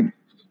I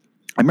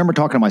remember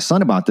talking to my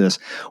son about this.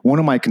 One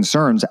of my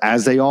concerns,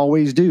 as they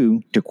always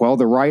do, to quell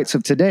the riots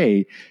of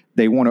today,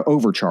 they want to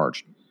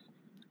overcharge.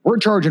 We're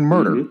charging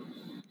murder,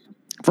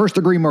 first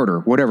degree murder,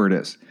 whatever it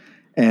is.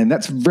 And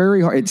that's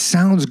very hard. It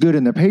sounds good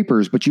in the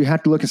papers, but you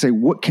have to look and say,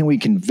 what can we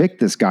convict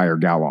this guy or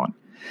gal on?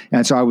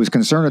 And so I was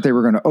concerned that they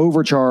were going to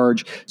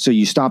overcharge. So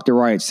you stop the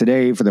riots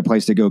today for the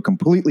place to go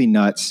completely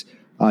nuts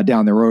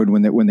down the road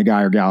when the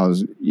guy or gal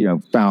is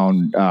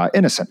found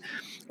innocent.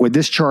 With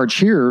this charge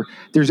here,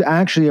 there's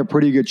actually a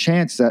pretty good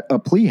chance that a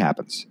plea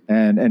happens.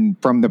 And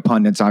from the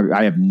pundits,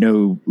 I have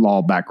no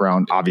law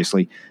background,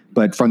 obviously,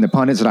 but from the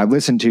pundits that I've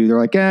listened to, they're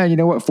like, you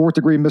know what, 4th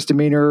degree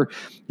misdemeanor,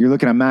 you're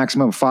looking at a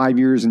maximum of 5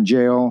 years in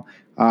jail.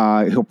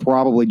 He'll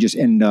probably just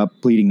end up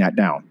pleading that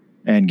down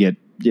and get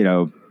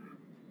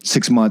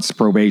 6 months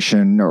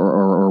probation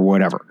or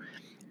whatever.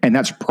 And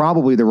that's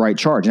probably the right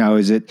charge. Now,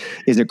 is it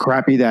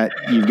crappy that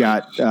you've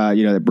got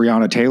that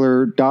Breonna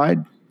Taylor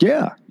died?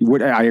 Yeah,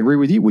 I agree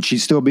with you. Would she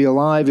still be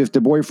alive if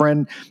the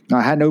boyfriend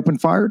hadn't opened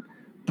fire?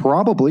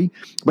 Probably.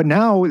 But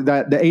now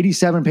that the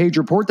 87-page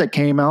report that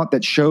came out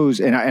that shows,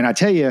 and I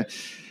tell you,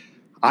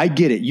 I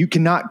get it. You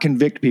cannot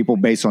convict people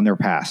based on their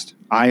past.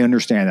 I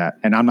understand that,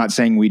 and I'm not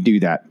saying we do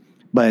that.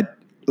 But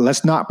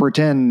let's not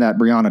pretend that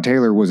Breonna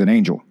Taylor was an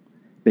angel,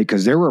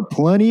 because there were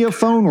plenty of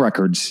phone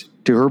records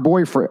to her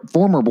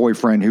former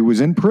boyfriend, who was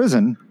in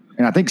prison,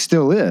 and I think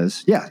still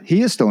is. Yeah,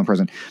 he is still in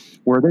prison,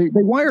 where they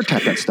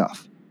wiretapped that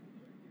stuff.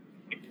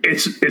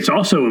 It's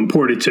also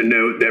important to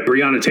note that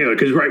Breonna Taylor,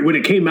 because when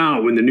it came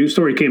out, when the news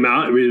story came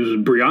out, it was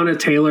Breonna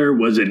Taylor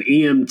was an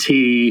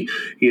EMT,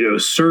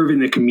 serving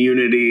the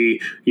community,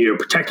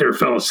 protecting her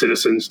fellow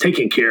citizens,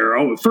 taking care,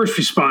 first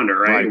responder,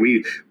 right?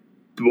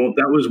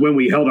 That was when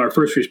we held our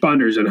first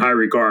responders in high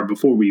regard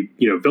before we,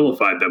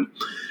 vilified them.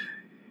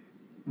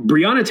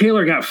 Breonna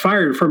Taylor got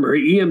fired from her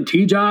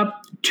EMT job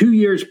 2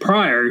 years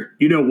prior.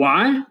 You know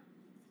why?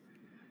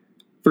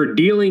 For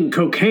dealing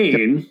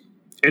cocaine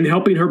and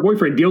helping her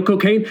boyfriend deal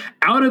cocaine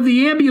out of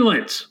the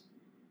ambulance.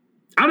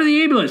 Out of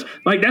the ambulance.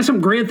 Like, that's some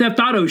Grand Theft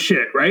Auto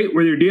shit, right?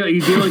 Where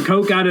he's dealing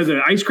coke out of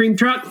the ice cream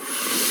truck.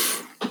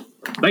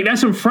 Like,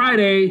 that's some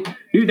Friday.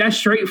 Dude, that's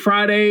straight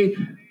Friday.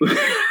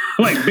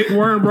 Like, Big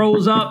Worm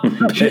rolls up. Well,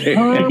 and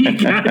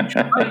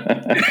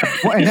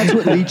that's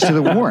what leads to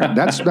the warrant.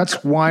 That's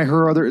why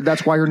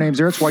her name's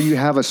there. That's why you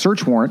have a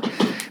search warrant,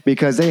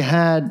 because they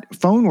had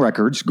phone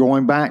records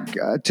going back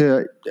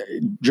to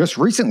just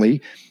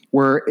recently,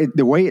 where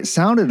the way it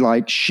sounded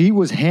like she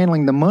was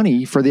handling the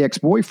money for the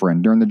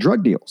ex-boyfriend during the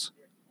drug deals.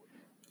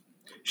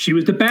 She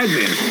was the bag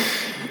man.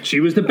 So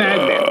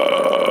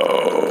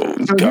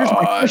here's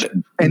my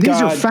question. And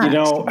these are facts.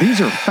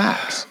 These are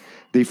facts.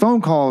 The phone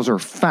calls are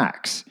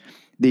facts.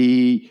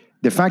 The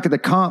fact that the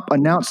cop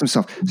announced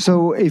himself.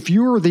 So if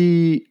you're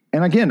and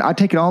again, I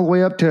take it all the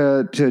way up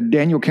to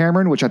Daniel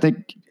Cameron, which I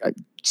think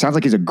sounds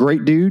like he's a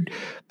great dude,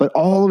 but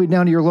all the way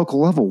down to your local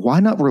level,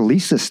 why not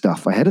release this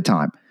stuff ahead of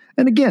time?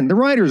 And again, the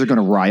rioters are going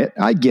to riot.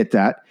 I get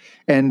that.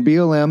 And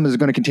BLM is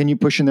going to continue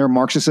pushing their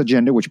Marxist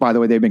agenda, which, by the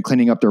way, they've been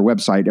cleaning up their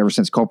website ever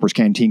since Culper's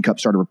Canteen Cup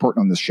started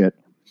reporting on this shit.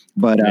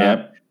 But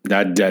damn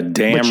but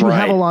you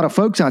have a lot of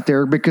folks out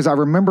there, because I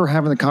remember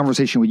having the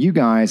conversation with you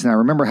guys, and I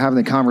remember having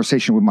the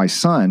conversation with my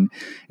son. And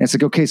it's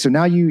like, okay, so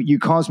now you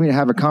caused me to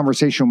have a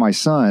conversation with my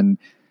son,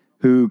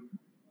 who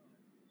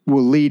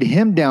will lead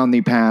him down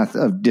the path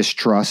of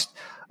distrust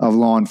of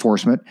law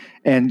enforcement.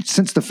 And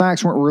since the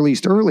facts weren't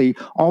released early,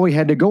 all we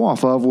had to go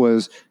off of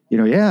was,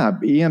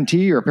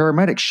 EMT or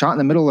paramedic shot in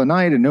the middle of the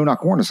night and no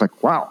knock warrant. It's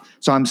like, wow.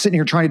 So I'm sitting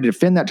here trying to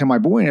defend that to my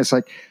boy, and it's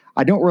like,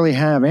 I don't really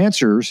have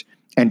answers.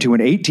 And to an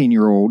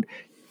 18-year-old,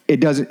 it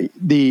doesn't,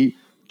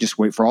 just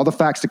wait for all the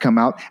facts to come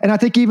out. And I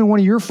think even one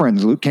of your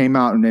friends, Luke, came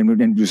out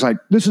and was like,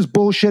 this is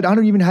bullshit. I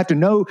don't even have to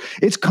know.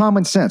 It's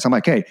common sense. I'm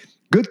like, hey,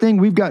 good thing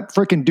we've got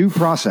freaking due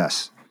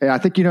process. And I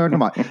think,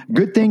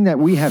 good thing that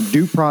we have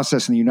due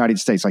process in the United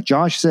States. Like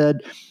Josh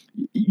said,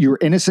 you're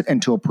innocent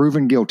until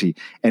proven guilty.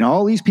 And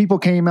all these people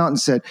came out and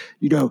said,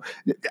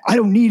 I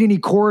don't need any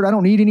court. I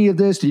don't need any of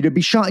this. To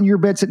be shot in your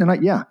bed sitting at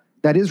night. Yeah,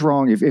 that is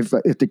wrong. If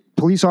the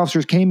police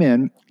officers came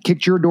in,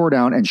 kicked your door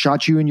down, and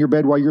shot you in your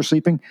bed while you're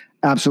sleeping,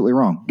 absolutely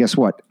wrong. Guess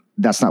what?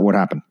 That's not what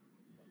happened.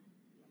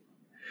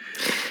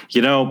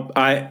 Was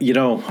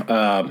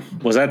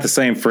that the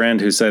same friend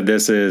who said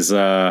this is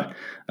a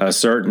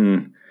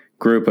certain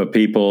group of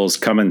people's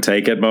come and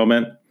take it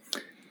moment?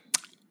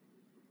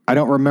 I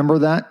don't remember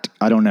that.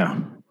 I don't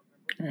know.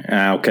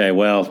 Okay,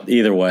 well,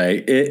 either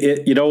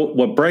way,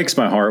 what breaks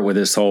my heart with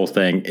this whole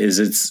thing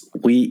is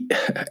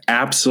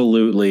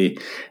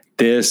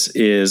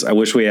I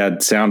wish we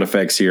had sound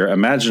effects here.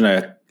 Imagine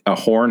a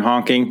horn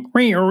honking.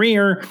 We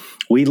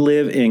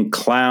live in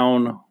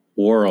clown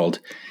world.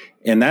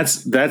 And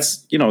that's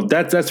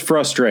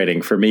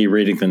frustrating for me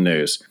reading the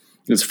news.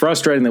 It's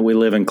frustrating that we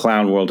live in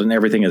clown world and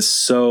everything is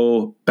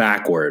so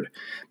backward.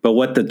 But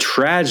what the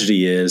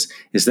tragedy is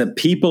that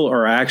people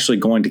are actually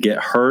going to get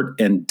hurt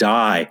and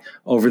die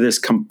over this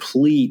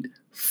complete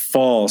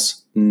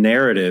false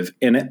narrative.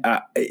 And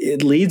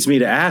it leads me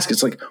to ask,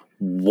 it's like,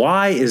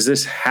 why is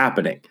this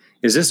happening?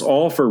 Is this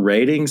all for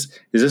ratings?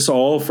 Is this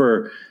all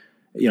for,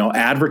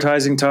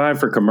 advertising time,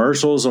 for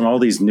commercials on all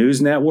these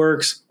news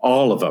networks?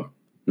 All of them,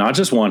 not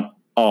just one,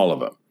 all of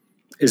them.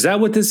 Is that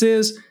what this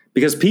is?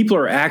 Because people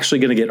are actually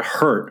going to get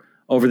hurt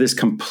over this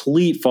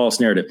complete false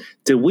narrative.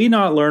 Did we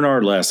not learn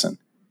our lesson?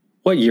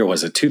 What year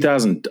was it?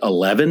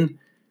 2011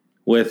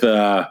 with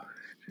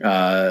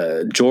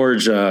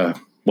George,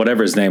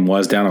 whatever his name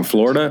was, down in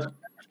Florida,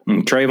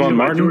 Trayvon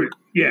Martin.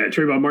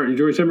 Trayvon Martin,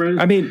 George Zimmerman.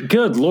 I mean,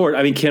 good Lord.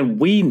 I mean, can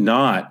we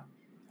not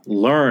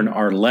learn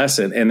our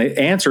lesson? And the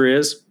answer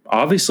is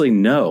obviously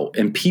no.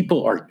 And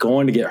people are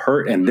going to get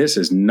hurt, and this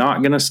is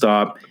not going to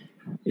stop.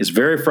 It's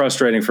very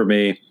frustrating for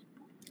me.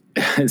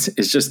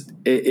 It's just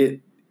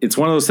it's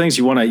one of those things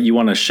you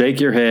want to shake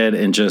your head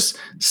and just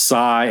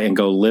sigh and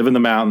go live in the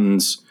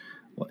mountains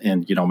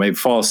and maybe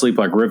fall asleep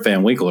like Rip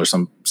Van Winkle or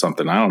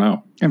something. I don't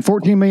know. And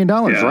 $14 million,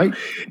 right?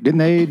 Didn't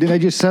they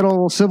just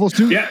settle a civil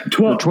suit? Yeah,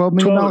 $12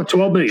 million.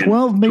 $12 million.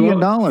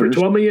 For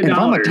 $12 million. And if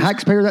I'm a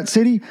taxpayer of that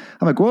city,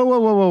 I'm like,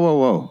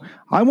 whoa.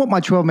 I want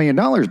my $12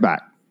 million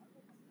back.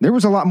 There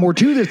was a lot more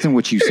to this than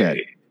what you said.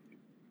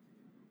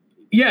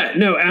 Yeah,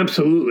 no,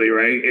 absolutely,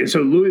 right. And so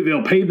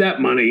Louisville paid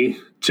that money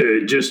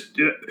to just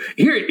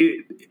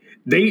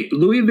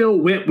Louisville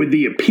went with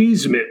the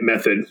appeasement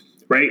method,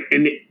 right?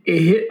 And it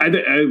hit.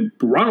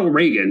 Ronald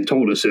Reagan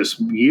told us this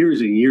years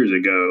and years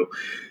ago.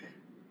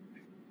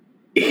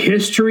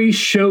 History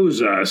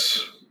shows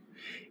us,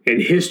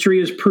 and history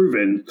has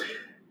proven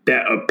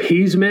that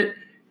appeasement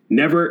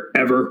never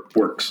ever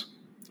works,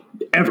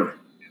 ever.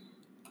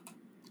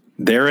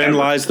 Therein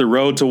lies the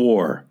road to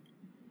war.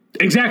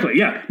 Exactly.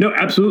 Yeah. No,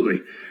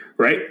 absolutely.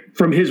 Right.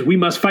 From his "We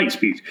must fight"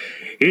 speech.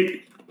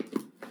 It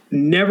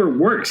never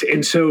works.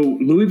 And so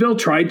Louisville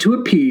tried to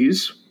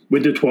appease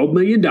with the $12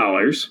 million,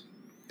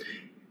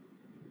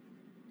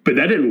 but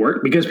that didn't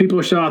work because people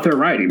are still out there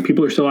rioting.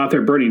 People are still out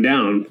there burning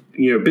down,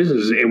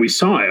 businesses. And we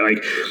saw it.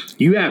 Like,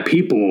 you have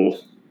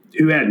people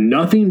who had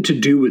nothing to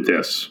do with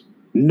this,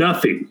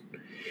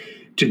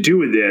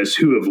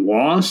 who have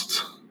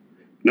lost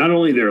not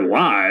only their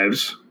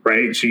lives,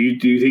 right? So you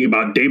think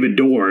about David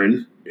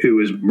Dorn, who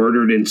was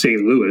murdered in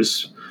St.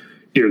 Louis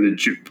during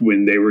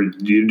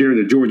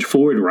the George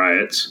Floyd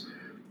riots.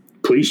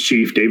 Police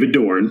Chief David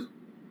Dorn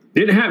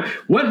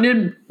wasn't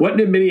in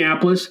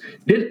Minneapolis.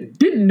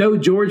 Didn't know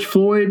George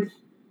Floyd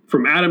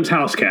from Adam's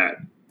house cat.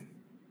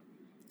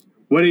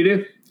 What did he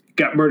do?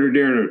 Got murdered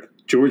during a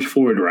George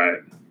Floyd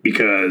riot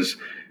because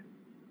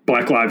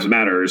Black Lives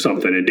Matter or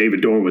something, and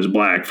David Dorn was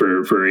black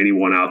for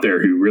anyone out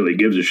there who really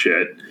gives a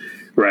shit,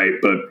 right?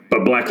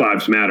 But Black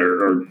Lives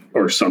Matter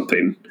or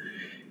something.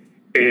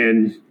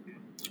 And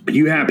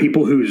you have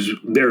people whose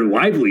their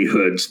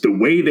livelihoods, the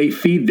way they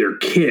feed their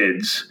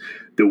kids,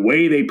 the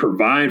way they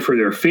provide for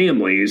their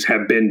families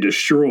have been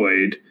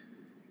destroyed.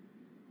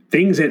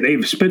 Things that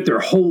they've spent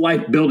their whole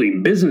life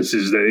building,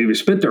 businesses that they've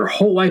spent their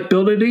whole life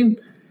building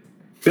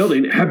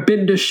have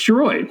been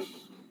destroyed.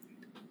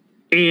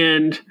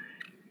 And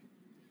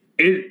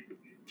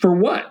for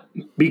what?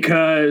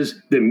 Because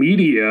the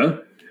media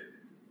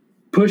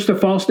pushed a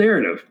false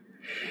narrative.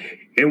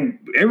 And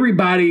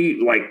everybody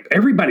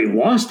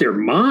lost their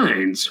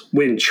minds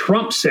when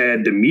Trump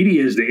said the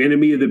media is the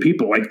enemy of the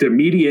people. Like, the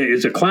media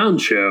is a clown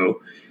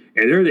show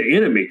and they're the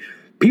enemy.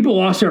 People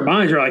lost their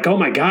minds. They're like, oh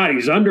my God,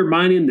 he's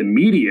undermining the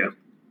media.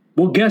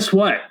 Well, guess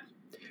what?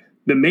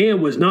 The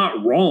man was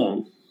not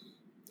wrong.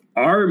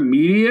 Our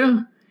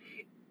media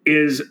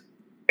is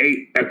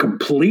a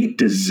complete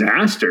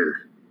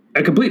disaster.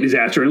 A complete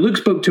disaster. And Luke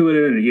spoke to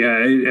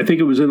it I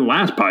think it was in the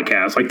last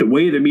podcast. Like, the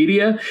way the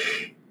media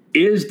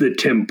is the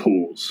Tim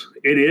Pools.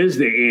 It is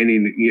the Andy,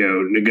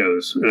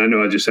 Negos. And I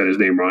know I just said his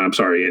name wrong. I'm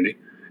sorry, Andy.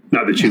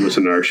 Not that you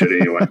listen to our shit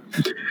anyway.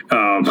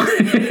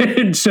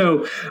 And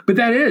so, but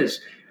that is,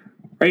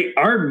 right?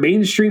 Our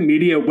mainstream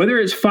media, whether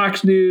it's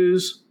Fox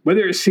News,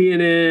 whether it's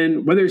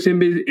CNN, whether it's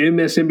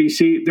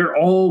MSNBC, they're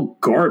all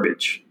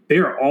garbage. They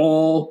are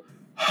all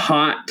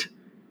hot,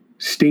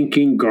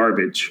 stinking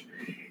garbage.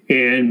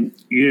 And,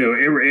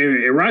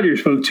 and Roger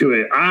spoke to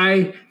it.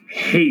 I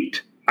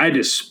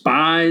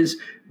despise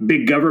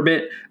big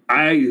government.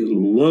 I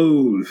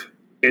loathe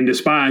and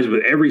despise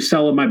with every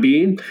cell of my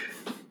being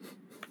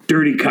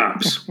dirty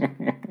cops.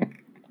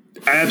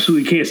 I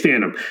absolutely can't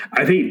stand them.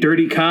 I think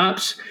dirty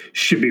cops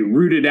should be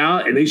rooted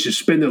out, and they should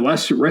spend the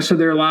rest of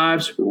their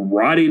lives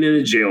rotting in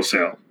a jail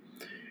cell,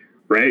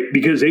 right?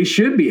 Because they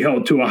should be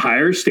held to a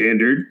higher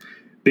standard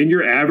than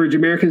your average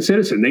American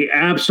citizen. They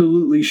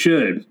absolutely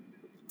should.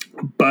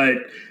 But,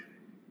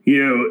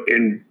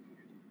 and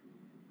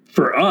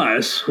for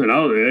us, and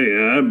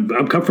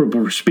I'm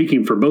comfortable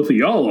speaking for both of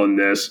y'all on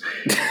this,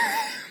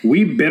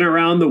 we've been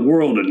around the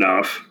world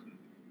enough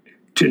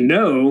to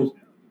know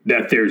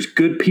that there's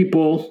good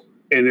people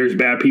and there's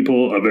bad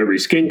people of every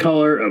skin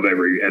color, of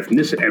every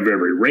ethnicity, of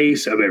every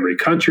race, of every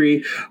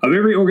country, of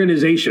every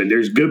organization.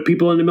 There's good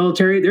people in the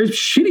military. There's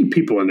shitty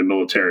people in the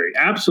military.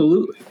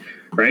 Absolutely.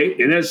 right?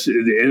 And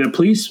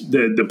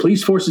the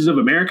police forces of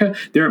America,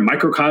 they're a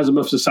microcosm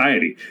of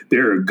society.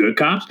 There are good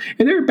cops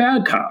and there are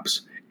bad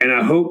cops. And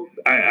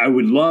I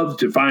would love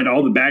to find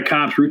all the bad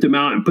cops, root them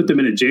out, and put them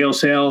in a jail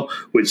cell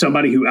with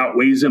somebody who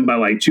outweighs them by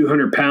like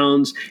 200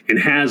 pounds and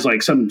has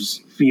like some,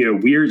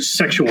 weird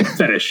sexual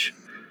fetish.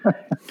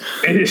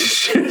 And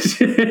it's just,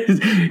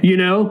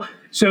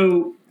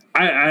 so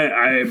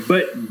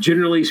but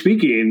generally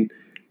speaking,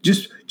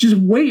 just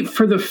wait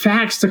for the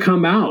facts to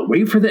come out.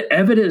 Wait for the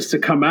evidence to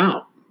come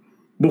out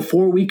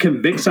before we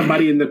convict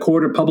somebody in the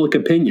court of public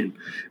opinion,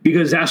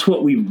 because that's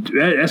what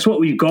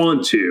we've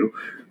gone to,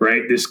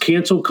 right? This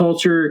cancel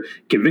culture,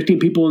 convicting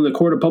people in the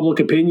court of public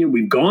opinion.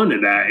 We've gone to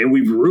that, and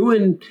we've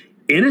ruined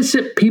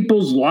innocent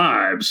people's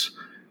lives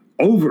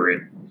over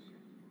it.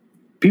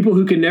 People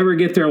who can never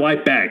get their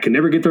life back, can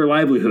never get their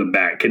livelihood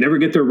back, can never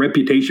get their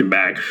reputation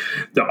back.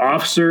 The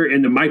officer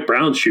in the Mike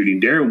Brown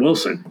shooting, Darren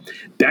Wilson,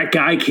 that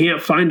guy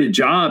can't find a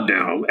job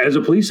now as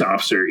a police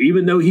officer,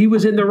 even though he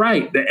was in the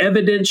right. The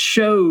evidence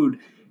showed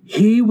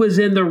he was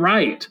in the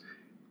right.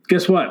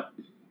 Guess what?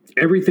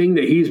 Everything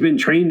that he's been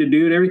trained to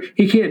do,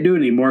 he can't do it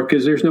anymore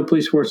because there's no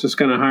police force that's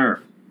going to hire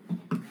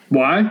him.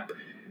 Why?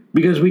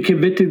 Because we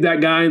convicted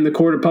that guy in the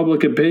court of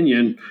public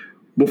opinion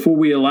before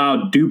we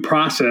allowed due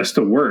process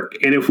to work.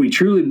 And if we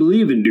truly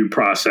believe in due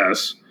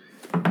process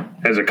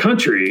as a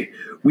country,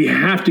 we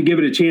have to give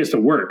it a chance to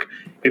work.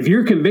 If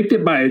you're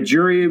convicted by a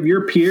jury of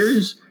your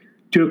peers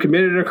to have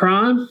committed a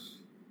crime,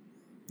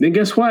 then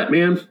guess what,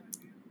 man?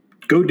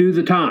 Go do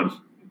the time.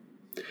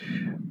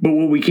 But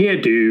what we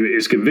can't do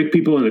is convict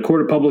people in the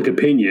court of public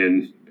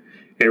opinion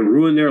and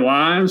ruin their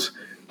lives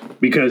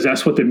because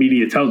that's what the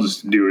media tells us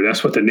to do, or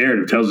that's what the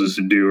narrative tells us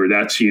to do, or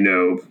that's,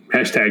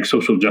 hashtag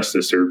social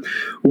justice or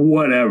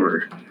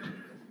whatever.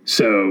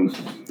 So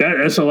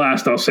that's the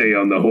last I'll say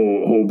on the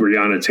whole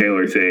Breonna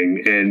Taylor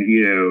thing. And,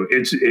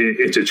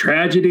 it's a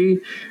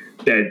tragedy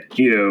that,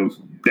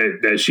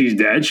 that she's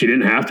dead. She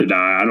didn't have to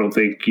die. I don't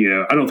think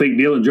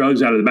dealing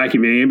drugs out of the back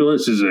of an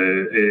ambulance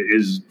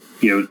is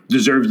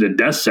deserves the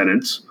death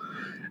sentence.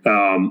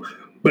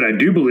 But I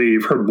do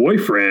believe her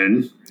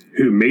boyfriend,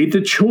 who made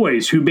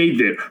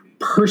the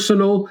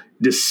personal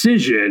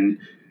decision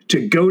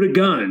to go to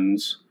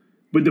guns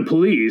with the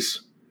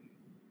police,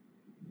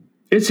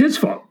 it's his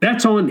fault.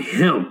 That's on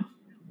him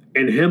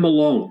and him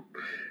alone.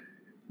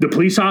 The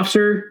police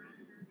officer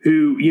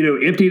who,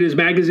 emptied his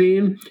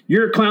magazine,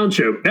 you're a clown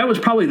show. That was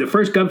probably the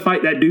first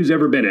gunfight that dude's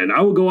ever been in.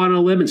 I will go out on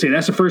a limb and say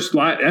that's the first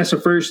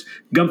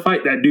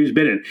gunfight that dude's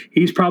been in.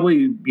 He's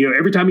probably,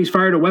 every time he's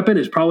fired a weapon,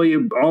 it's probably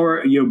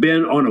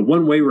been on a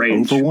one-way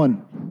range. 0 for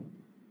 1.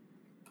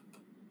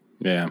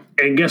 Yeah.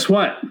 And guess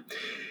what?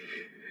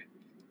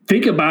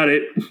 Think about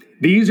it.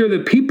 These are the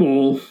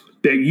people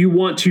that you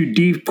want to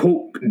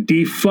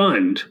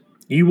defund.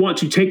 You want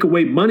to take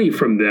away money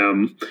from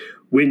them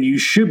when you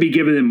should be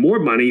giving them more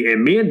money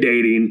and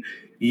mandating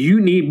you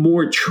need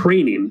more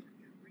training.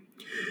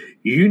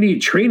 You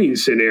need training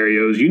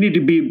scenarios. You need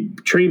to be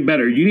trained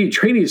better. You need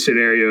training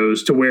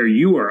scenarios to where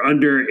you are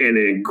under an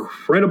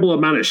incredible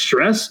amount of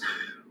stress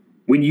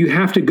when you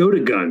have to go to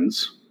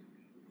guns,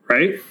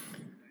 right?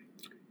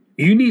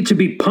 You need to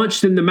be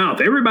punched in the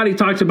mouth. Everybody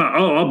talks about,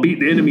 I'll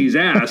beat the enemy's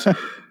ass.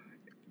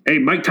 Hey,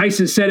 Mike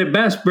Tyson said it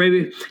best,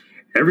 baby.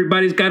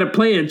 Everybody's got a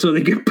plan so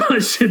they get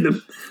punched in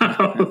the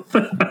mouth.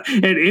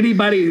 And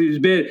anybody who's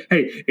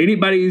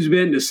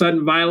been to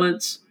sudden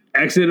violence,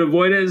 accident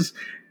avoidance,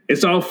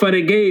 it's all fun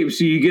and games.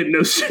 So you get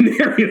no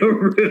scenario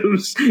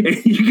rooms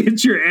and you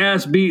get your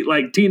ass beat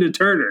like Tina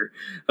Turner.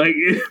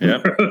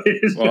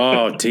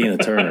 Yep. Tina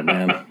Turner,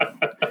 man.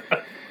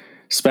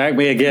 Smack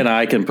me again,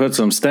 I can put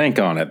some stank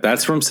on it.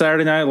 That's from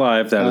Saturday Night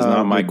Live. That is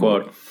not my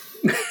quote.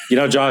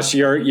 Josh,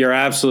 you're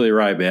absolutely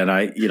right, man.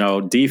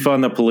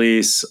 Defund the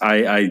police.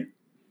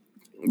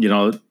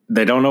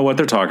 They don't know what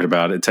they're talking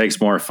about. It takes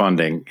more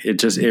funding.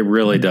 It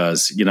really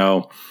does. You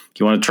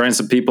want to train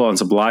some people on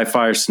some live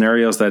fire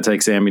scenarios, that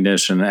takes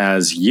ammunition.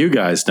 As you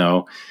guys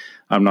know,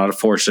 I'm not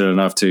fortunate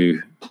enough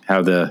to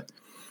have the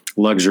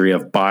luxury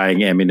of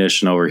buying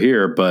ammunition over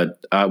here,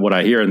 but what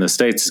I hear in the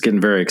States is getting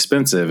very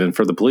expensive. And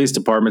for the police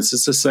departments,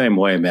 it's the same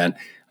way, man.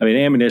 I mean,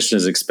 ammunition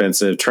is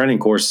expensive. Training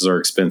courses are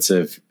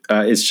expensive.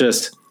 It's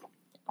just,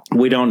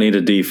 we don't need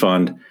a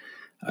defund.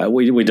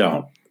 We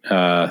don't.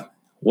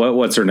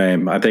 What's her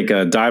name? I think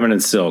Diamond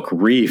and Silk,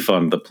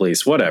 refund the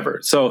police, whatever.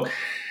 So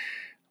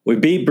we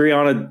beat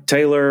Breonna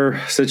Taylor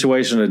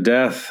situation to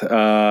death.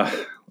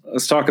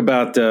 Let's talk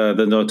about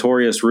the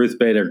notorious Ruth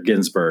Bader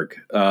Ginsburg.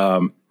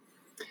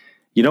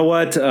 You know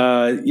what?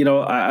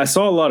 I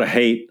saw a lot of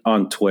hate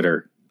on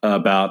Twitter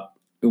about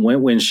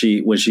when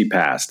she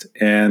passed,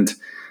 and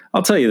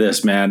I'll tell you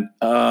this, man.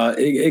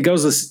 It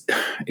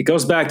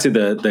goes back to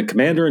the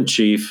commander in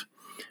chief,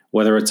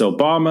 whether it's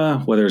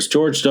Obama, whether it's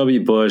George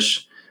W.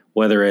 Bush,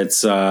 whether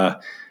it's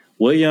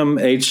William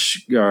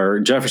H. or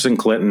Jefferson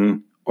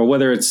Clinton, or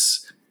whether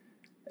it's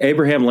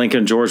Abraham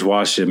Lincoln, George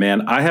Washington.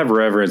 Man, I have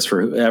reverence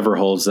for whoever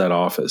holds that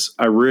office.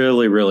 I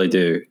really, really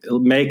do.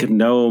 Make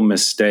no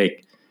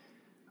mistake.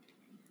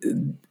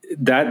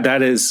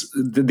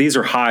 These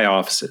are high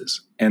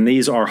offices, And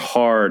these are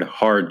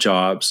hard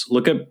jobs.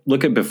 Look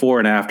at before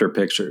and after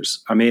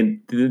pictures. I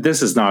mean,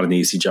 this is not an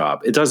easy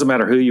job. It doesn't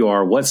matter who you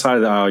are, what side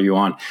of the aisle you're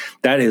on.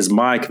 That is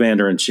my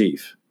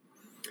commander-in-chief.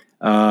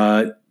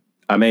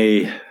 I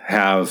may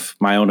have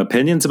my own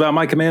opinions about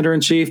my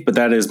commander-in-chief, but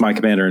that is my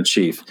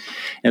commander-in-chief.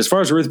 And as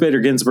far as Ruth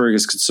Bader Ginsburg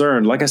is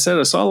concerned, like I said,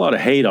 I saw a lot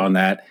of hate on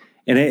that,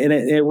 and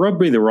it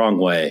rubbed me the wrong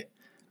way.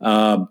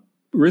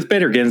 Ruth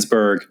Bader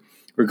Ginsburg,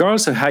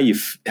 regardless of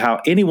how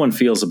anyone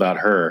feels about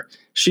her,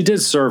 she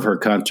did serve her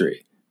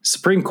country.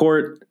 Supreme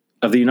Court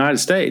of the United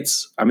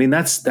States. I mean,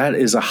 that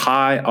is a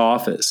high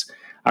office.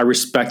 I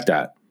respect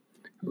that.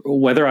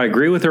 Whether I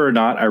agree with her or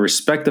not, I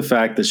respect the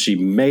fact that she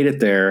made it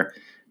there.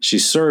 She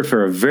served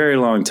for a very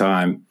long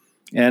time,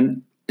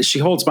 and she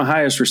holds my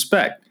highest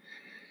respect.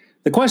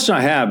 The question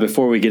I have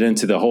before we get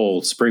into the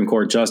whole Supreme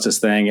Court justice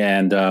thing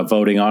and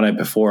voting on it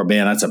before,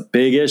 man, that's a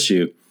big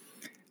issue.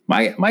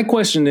 My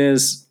question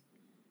is,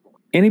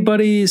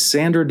 anybody,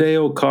 Sandra Day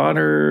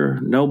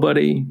O'Connor,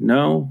 nobody?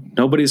 No?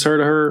 Nobody's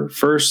heard of her?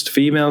 First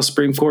female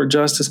Supreme Court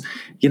justice?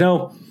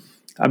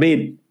 I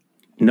mean,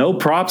 no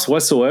props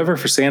whatsoever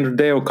for Sandra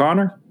Day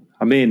O'Connor?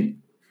 I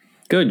mean,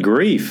 good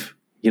grief.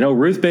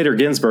 Ruth Bader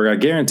Ginsburg, I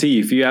guarantee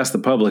you, if you ask the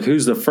public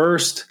who's the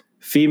first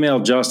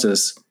female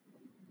justice,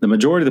 the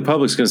majority of the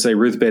public is going to say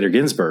Ruth Bader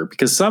Ginsburg,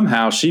 because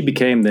somehow she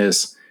became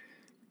this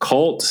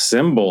cult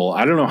symbol.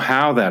 I don't know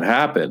how that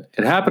happened.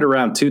 It happened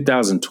around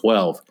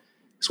 2012.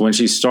 It's when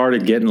she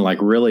started getting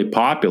really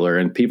popular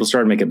and people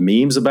started making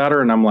memes about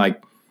her. And I'm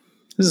like,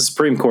 this is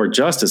Supreme Court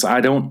justice. I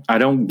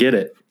don't get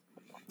it.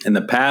 And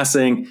the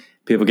passing,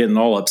 people getting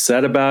all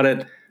upset about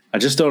it. I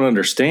just don't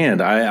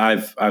understand.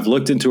 I've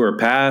looked into her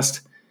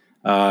past.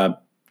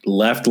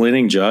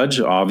 Left-leaning judge,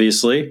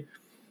 obviously.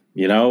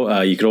 You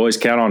could always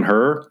count on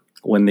her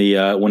when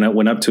it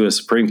went up to a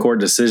Supreme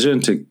Court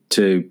decision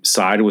to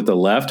side with the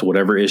left,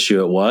 whatever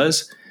issue it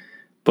was.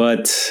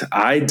 But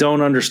I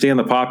don't understand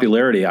the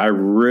popularity. I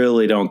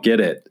really don't get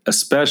it,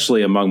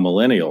 especially among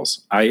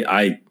millennials.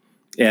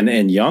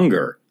 And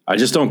younger. I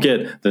just don't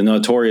get the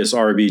notorious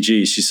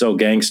RBG. She's so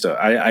gangsta.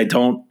 I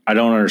don't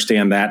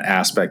understand that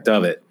aspect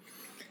of it.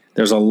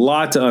 There's a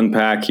lot to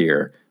unpack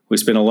here. We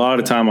spent a lot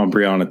of time on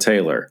Breonna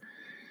Taylor.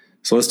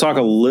 So let's talk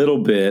a little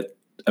bit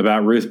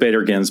about Ruth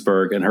Bader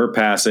Ginsburg and her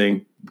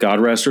passing.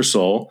 God rest her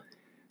soul.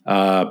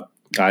 I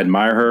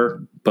admire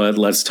her, but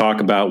let's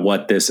talk about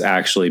what this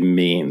actually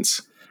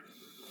means.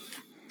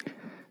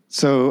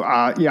 So,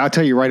 I'll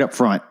tell you right up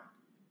front.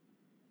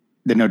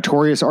 The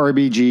notorious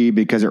RBG,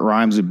 because it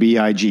rhymes with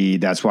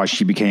BIG, that's why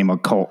she became a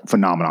cult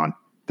phenomenon.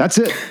 That's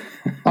it.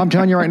 I'm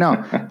telling you right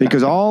now,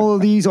 because all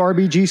of these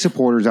RBG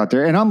supporters out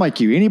there, and I'm like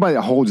you, anybody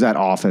that holds that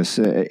office,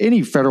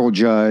 any federal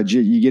judge,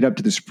 you get up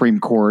to the Supreme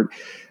Court,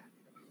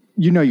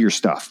 you know your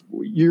stuff.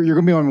 You're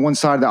going to be on one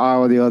side of the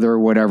aisle or the other or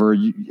whatever.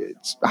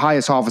 It's the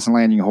highest office in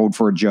land you can hold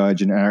for a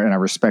judge, and I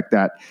respect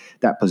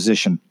that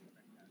position.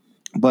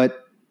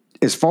 But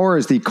as far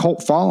as the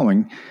cult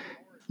following,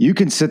 you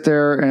can sit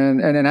there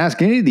and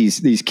ask any of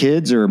these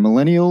kids or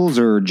millennials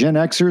or Gen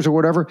Xers or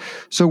whatever.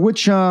 So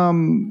which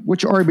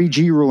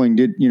RBG ruling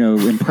did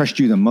impressed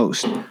you the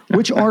most?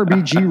 Which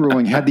RBG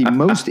ruling had the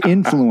most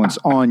influence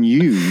on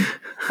you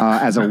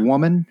as a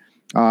woman,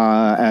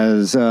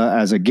 as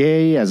a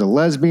gay, as a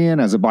lesbian,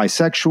 as a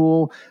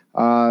bisexual?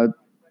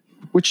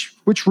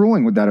 Which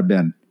ruling would that have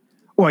been?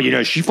 Well,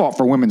 she fought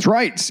for women's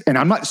rights, and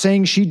I'm not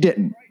saying she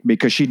didn't,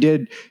 because she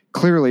did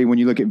clearly. When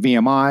you look at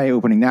VMI,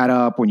 opening that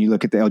up, when you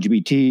look at the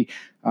LGBT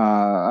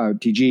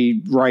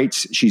TG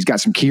rights, she's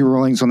got some key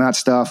rulings on that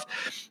stuff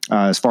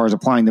as far as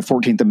applying the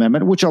 14th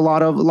Amendment, which a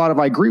lot of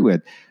I agree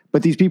with.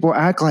 But these people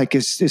act like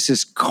it's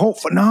this cult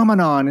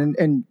phenomenon,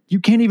 and you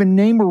can't even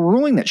name a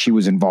ruling that she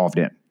was involved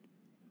in.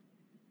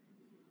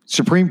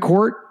 Supreme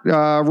Court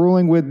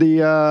ruling with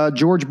the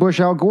George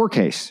Bush Al Gore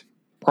case.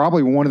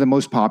 Probably one of the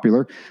most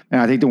popular. And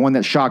I think the one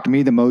that shocked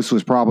me the most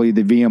was probably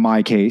the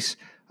VMI case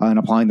and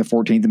applying the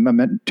 14th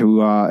Amendment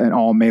to an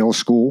all-male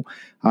school.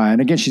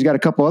 And again, she's got a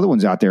couple other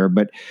ones out there.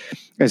 But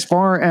as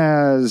far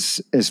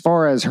as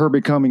her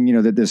becoming,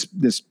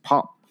 this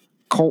pop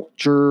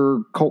culture,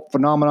 cult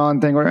phenomenon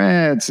thing,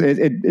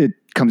 it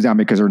comes down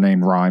because her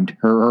name rhymed.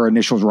 Her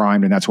initials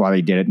rhymed, and that's why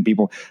they did it. And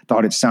people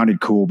thought it sounded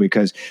cool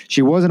because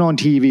she wasn't on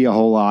TV a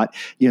whole lot.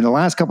 The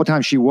last couple of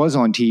times she was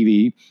on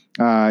TV,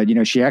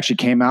 she actually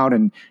came out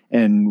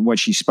and what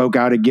she spoke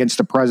out against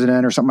the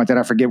president or something like that.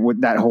 I forget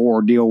what that whole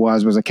ordeal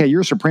was like, hey,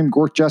 you're a Supreme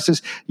Court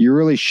justice. You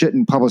really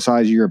shouldn't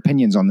publicize your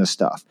opinions on this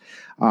stuff.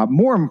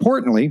 More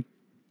importantly,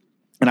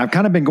 and I've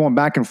kind of been going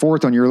back and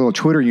forth on your little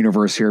Twitter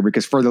universe here,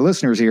 because for the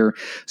listeners here,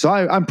 so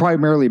I'm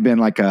primarily been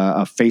like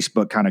a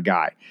Facebook kind of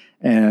guy.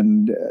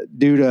 And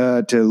due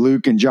to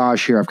Luke and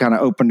Josh here, I've kind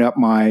of opened up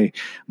my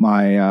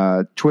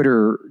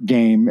Twitter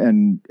game.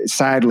 And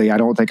sadly, I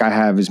don't think I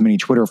have as many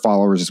Twitter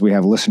followers as we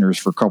have listeners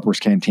for Culper's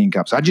Canteen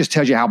Cups. I just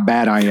tells you how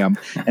bad I am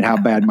and how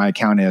bad my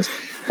account is.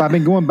 But I've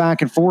been going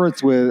back and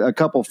forth with a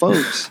couple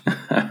folks,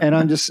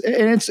 and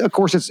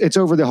it's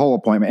over the whole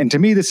appointment. And to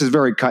me, this is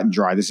very cut and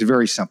dry. This is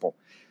very simple.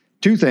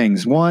 Two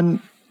things.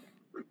 One,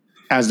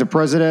 as the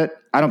president,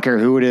 I don't care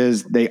who it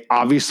is. They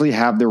obviously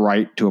have the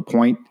right to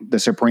appoint the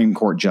Supreme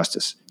Court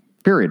justice,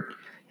 period.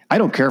 I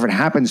don't care if it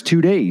happens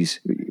 2 days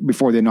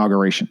before the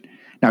inauguration.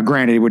 Now,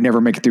 granted, it would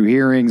never make it through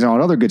hearings and all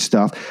that other good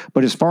stuff.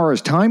 But as far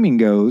as timing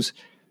goes,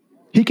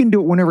 he can do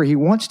it whenever he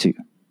wants to.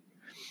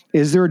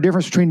 Is there a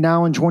difference between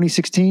now and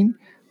 2016?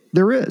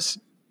 There is.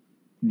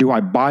 Do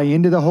I buy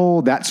into the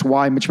whole, that's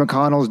why Mitch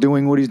McConnell is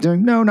doing what he's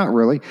doing? No, not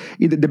really.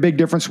 The big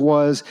difference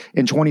was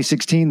in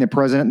 2016, the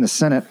president and the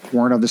Senate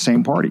weren't of the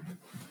same party,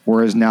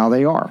 whereas now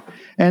they are.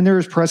 And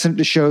there's precedent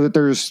to show that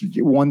there's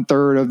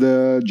 1/3 of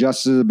the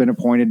justices have been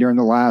appointed during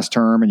the last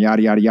term and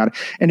yada, yada, yada.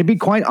 And to be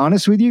quite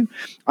honest with you,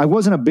 I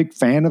wasn't a big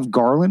fan of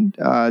Garland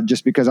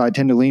just because I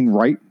tend to lean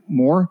right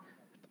more.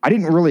 I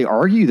didn't really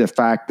argue the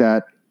fact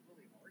that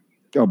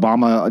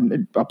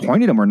Obama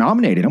appointed him or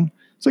nominated him.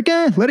 It's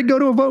like, let it go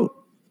to a vote.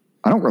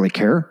 I don't really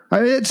care.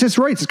 It's his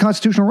right. It's his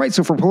constitutional right.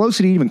 So for Pelosi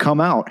to even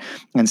come out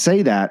and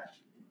say that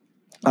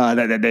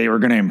they were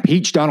going to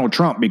impeach Donald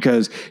Trump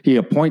because he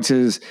appoints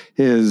his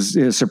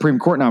Supreme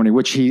Court nominee,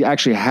 which he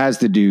actually has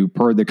to do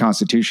per the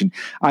Constitution,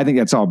 I think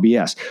that's all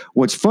BS.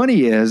 What's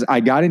funny is I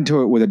got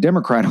into it with a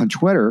Democrat on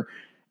Twitter,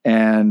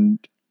 and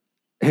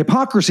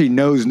hypocrisy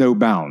knows no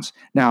bounds.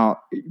 Now,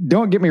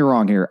 don't get me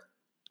wrong here.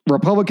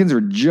 Republicans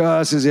are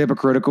just as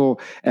hypocritical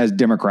as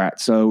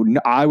Democrats. So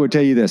I would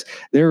tell you this,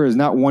 there is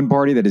not one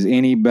party that is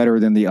any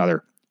better than the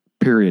other,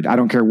 period. I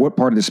don't care what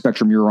part of the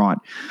spectrum you're on.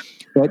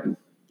 But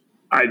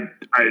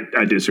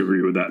I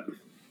disagree with that.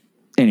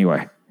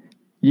 Anyway,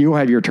 you'll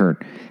have your turn.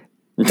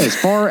 As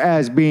far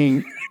as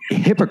being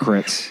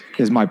hypocrites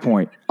is my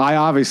point. I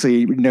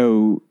obviously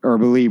know or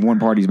believe one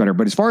party is better,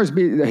 but as far as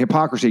the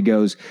hypocrisy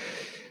goes,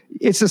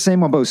 it's the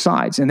same on both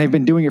sides, and they've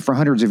been doing it for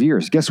hundreds of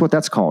years. Guess what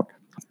that's called?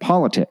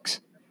 Politics.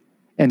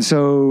 And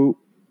so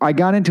I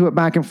got into it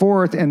back and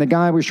forth, and the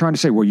guy was trying to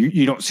say, well,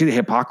 you don't see the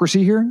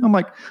hypocrisy here? I'm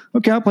like,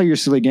 okay, I'll play your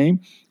silly game.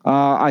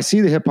 I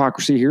see the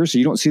hypocrisy here, so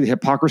you don't see the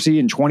hypocrisy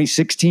in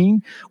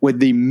 2016 with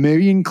the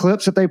million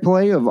clips that they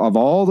play of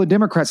all the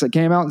Democrats that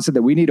came out and said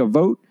that we need a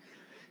vote?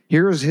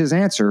 Here's his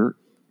answer.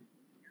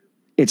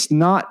 It's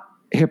not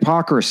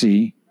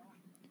hypocrisy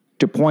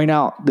to point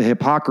out the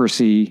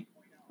hypocrisy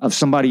of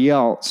somebody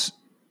else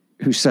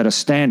who set a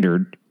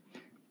standard.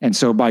 And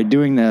so by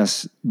doing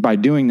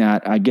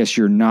that, I guess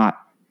you're not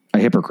a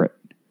hypocrite.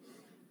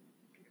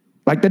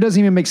 Like, that doesn't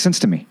even make sense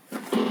to me.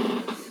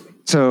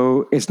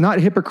 So it's not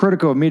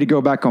hypocritical of me to go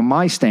back on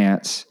my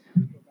stance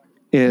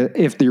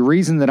if the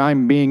reason that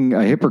I'm being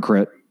a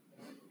hypocrite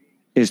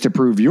is to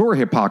prove your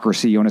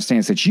hypocrisy on a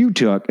stance that you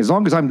took. As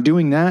long as I'm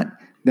doing that,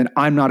 then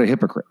I'm not a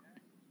hypocrite.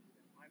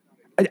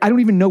 I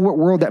don't even know what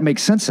world that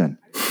makes sense in.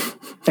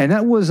 And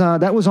that was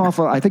off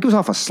I think it was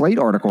off a Slate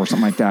article or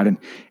something like that. And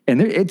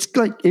it's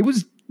like, it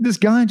was this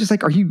guy just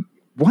like, are you,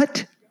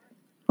 what?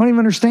 I don't even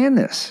understand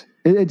this.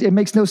 It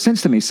makes no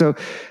sense to me. So,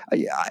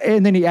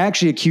 and then he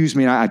actually accused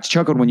me, and I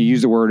chuckled when you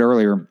used the word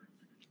earlier.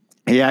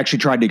 He actually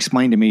tried to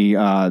explain to me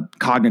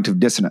cognitive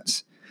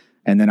dissonance.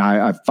 And then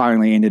I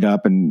finally ended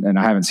up, and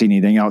I haven't seen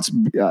anything else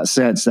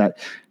since, that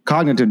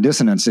cognitive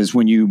dissonance is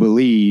when you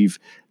believe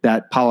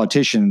that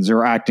politicians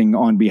are acting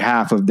on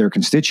behalf of their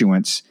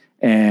constituents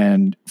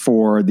and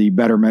for the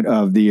betterment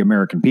of the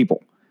American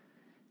people.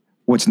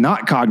 What's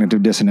not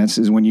cognitive dissonance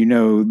is when you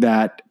know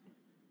that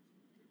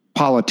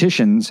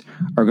politicians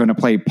are going to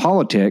play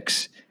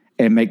politics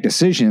and make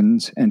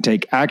decisions and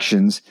take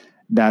actions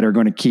that are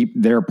going to keep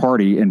their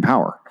party in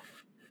power.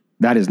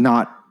 That is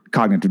not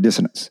cognitive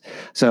dissonance.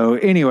 So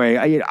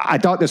anyway, I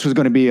thought this was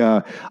going to be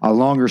a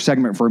longer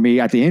segment for me.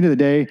 At the end of the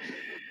day,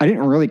 I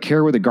didn't really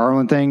care with the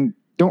Garland thing.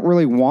 Don't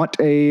really want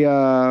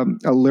a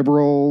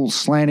liberal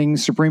slanting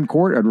Supreme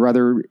Court. I'd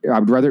rather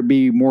it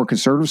be more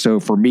conservative.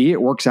 So for me,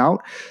 it works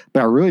out.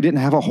 But I really didn't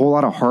have a whole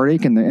lot of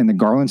heartache in the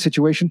Garland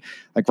situation.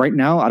 Like right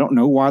now, I don't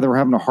know why they're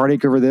having a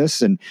heartache over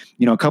this. And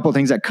a couple of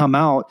things that come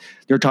out,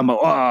 they're talking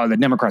about the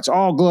Democrats,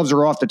 all gloves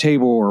are off the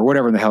table, or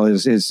whatever the hell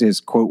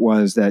his quote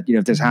was, that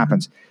if this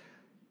happens.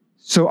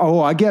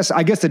 So I guess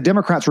the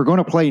Democrats were going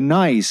to play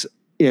nice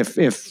if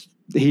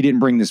he didn't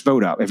bring this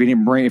vote up, if he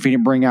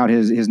didn't bring out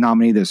his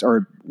nominee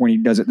or when he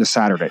does it this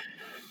Saturday.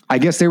 I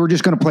guess they were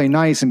just going to play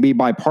nice and be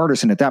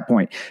bipartisan at that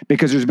point,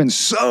 because there's been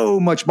so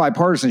much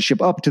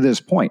bipartisanship up to this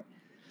point.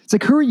 It's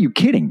like, who are you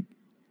kidding?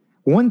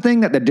 One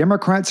thing that the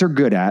Democrats are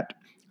good at,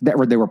 that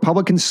the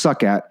Republicans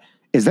suck at,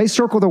 is they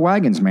circle the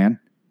wagons, man.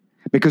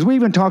 Because we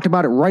even talked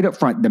about it right up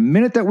front. The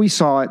minute that we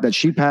saw it, that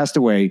she passed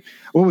away,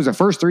 what was the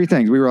first three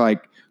things? We were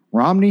like,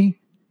 Romney,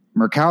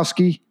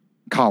 Murkowski,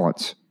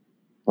 Collins,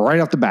 right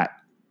off the bat.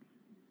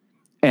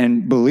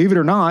 And believe it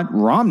or not,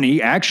 Romney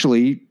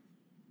actually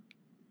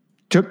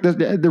took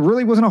there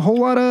really wasn't a whole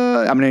lot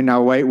of,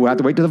 now we'll have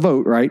to wait to the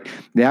vote, right?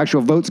 The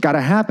actual vote's got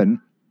to happen.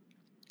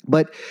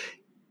 But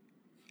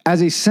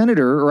as a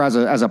senator or as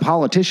a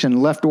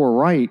politician, left or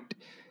right,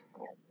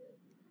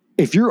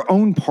 if your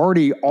own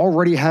party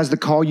already has to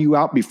call you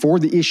out before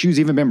the issue's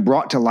even been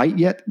brought to light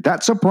yet,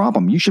 that's a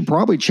problem. You should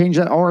probably change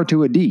that R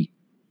to a D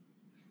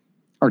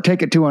or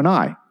take it to an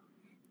I.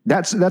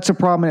 That's a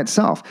problem in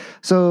itself.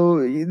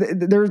 So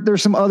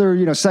there's some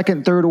other,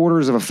 second, third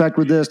orders of effect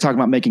with this, talking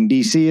about making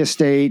DC a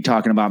state,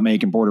 talking about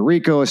making Puerto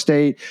Rico a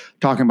state,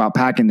 talking about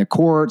packing the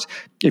courts.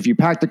 If you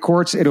pack the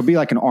courts, it'll be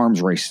like an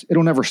arms race.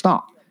 It'll never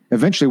stop.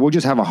 Eventually, we'll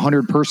just have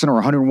 100-person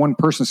or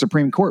 101-person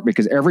Supreme Court,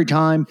 because every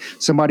time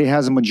somebody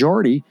has a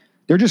majority,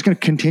 they're just going to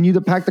continue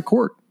to pack the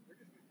court.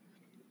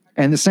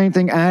 And the same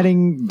thing,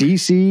 adding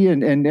D.C.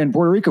 and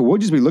Puerto Rico. We'll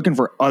just be looking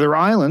for other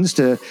islands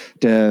to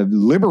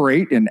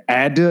liberate and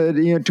add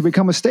to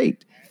become a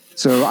state.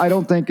 So I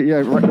don't think,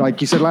 like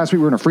you said last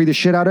week, we're going to free the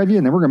shit out of you,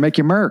 and then we're going to make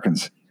you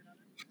Americans,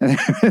 and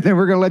then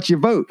we're going to let you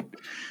vote.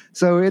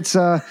 So it's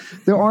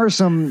there are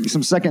some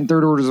second,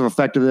 third orders of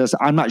effect of this.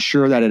 I'm not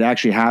sure that it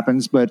actually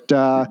happens, but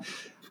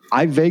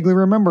I vaguely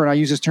remember, and I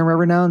use this term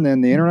every now and then,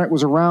 the internet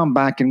was around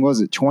back in,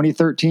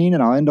 2013?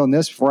 And I'll end on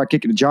this before I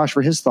kick it to Josh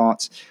for his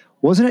thoughts.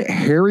 Wasn't it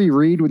Harry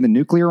Reid with the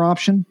nuclear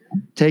option,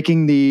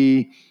 taking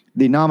the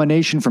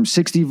nomination from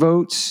 60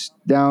 votes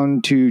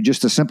down to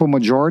just a simple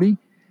majority?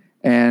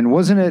 And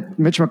wasn't it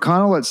Mitch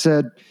McConnell that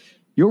said,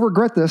 "You'll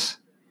regret this"?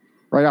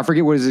 Right? I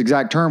forget what his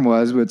exact term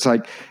was, but it's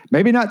like,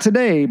 maybe not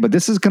today, but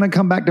this is going to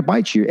come back to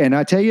bite you. And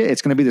I tell you,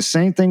 it's going to be the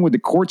same thing with the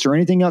courts or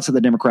anything else that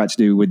the Democrats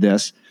do with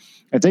this.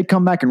 If they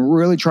come back and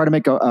really try to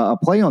make a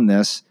play on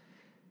this,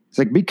 it's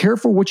like, be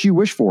careful what you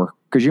wish for,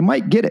 because you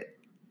might get it.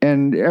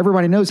 And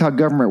everybody knows how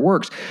government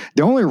works.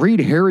 The only way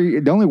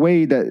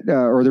that,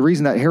 or the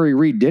reason that Harry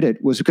Reid did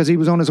it was because he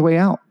was on his way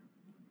out.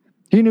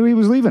 He knew he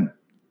was leaving.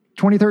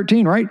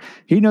 2013, right?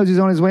 He knows he's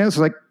on his way out.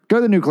 So like, go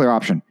to the nuclear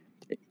option.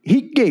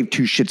 He gave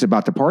two shits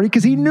about the party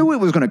because he knew it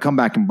was going to come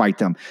back and bite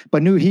them,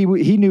 but he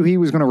knew he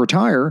was going to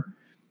retire,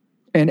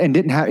 and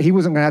he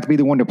wasn't going to have to be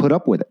the one to put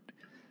up with it.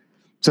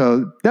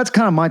 So that's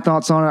kind of my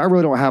thoughts on it. I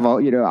really don't have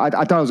I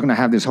thought I was going to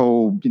have this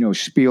whole,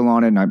 spiel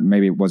on it. And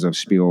maybe it was a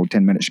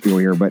 10-minute spiel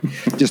here, but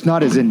just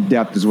not as in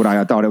depth as what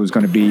I thought it was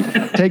going to be.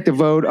 Take the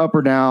vote up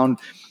or down,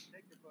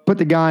 put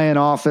the guy in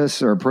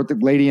office, or put the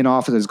lady in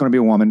office. It's going to be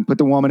a woman. Put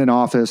the woman in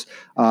office.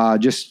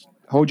 Just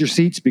hold your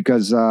seats,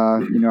 because,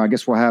 I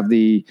guess we'll have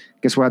the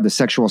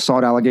sexual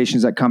assault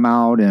allegations that come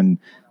out, and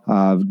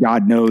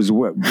God knows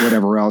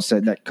whatever else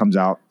that comes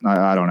out.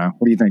 I don't know.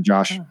 What do you think,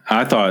 Josh?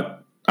 I thought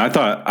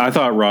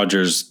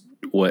Rogers.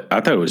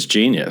 I thought it was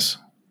genius.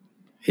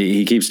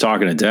 He keeps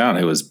talking it down.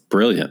 It was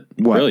brilliant.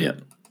 What?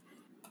 Brilliant.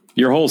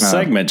 Your whole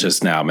segment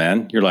just now,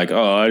 man. You're like,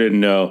 oh, I didn't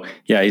know.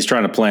 Yeah, he's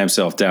trying to play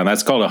himself down.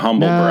 That's called a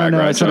humble brag, right?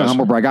 No, it's not a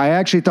humble brag. I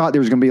actually thought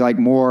there was going to be like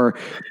more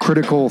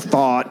critical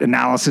thought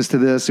analysis to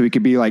this, so we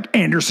could be like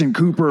Anderson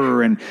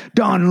Cooper and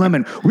Don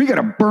Lemon. We got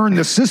to burn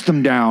the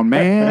system down,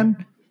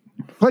 man.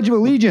 Pledge of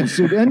Allegiance,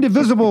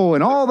 indivisible,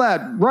 and all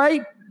that.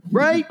 Right?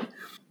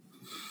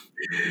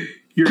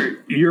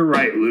 You're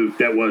right, Luke.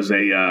 That was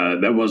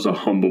a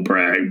humble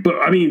brag.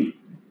 But I mean,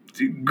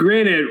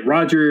 granted,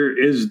 Roger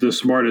is the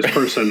smartest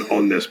person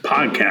on this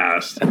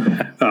podcast.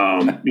 And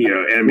I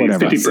mean,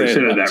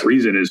 50% of that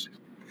reason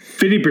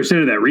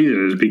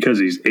is because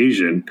he's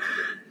Asian.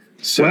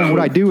 So what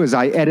I do is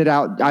I edit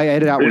out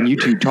when you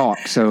two talk,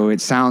 so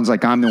it sounds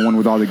like I'm the one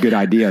with all the good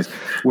ideas.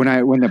 When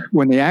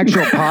the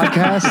actual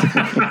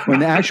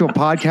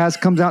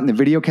podcast comes out and the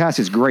video cast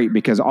is great,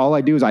 because all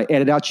I do is I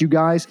edit out you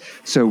guys,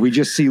 so we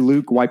just see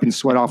Luke wiping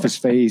sweat off his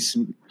face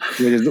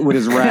with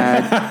his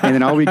rag, and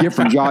then all we get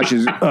from Josh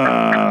is So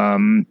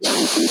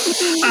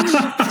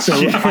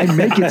I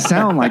make it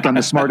sound like I'm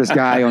the smartest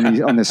guy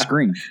on the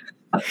screen.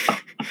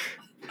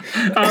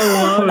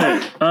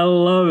 I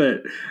love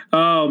it.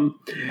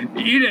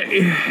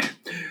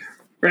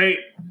 Right.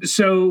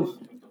 So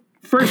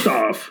first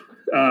off,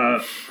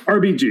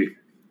 RBG,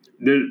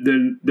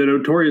 the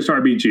notorious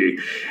RBG.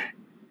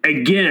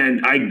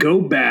 Again, I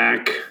go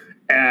back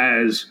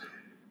as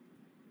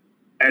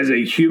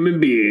a human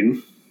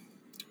being,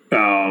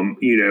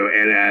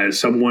 and as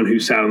someone who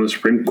sat on the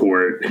Supreme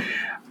Court.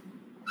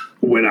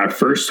 When I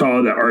first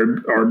saw that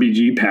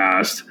RBG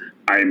passed,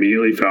 I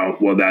immediately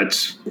felt, well,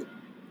 that's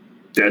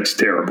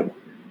terrible,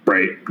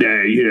 right?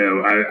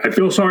 I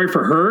feel sorry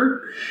for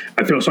her.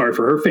 I feel sorry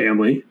for her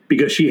family,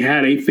 because she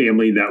had a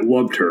family that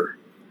loved her,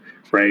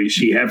 right?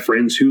 She had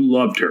friends who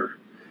loved her,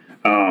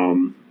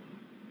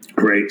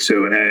 right?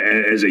 So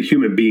as a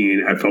human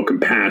being, I felt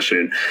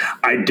compassion.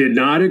 I did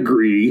not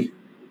agree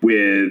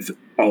with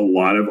a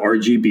lot of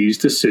RGB's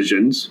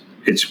decisions,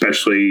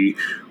 especially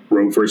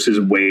Roe versus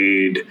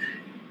Wade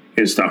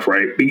and stuff,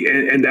 right?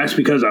 And that's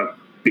because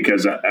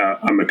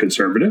I'm a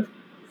conservative.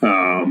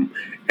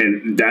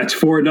 And that's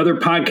for another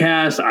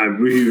podcast.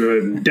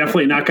 I'm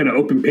definitely not going to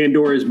open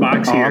Pandora's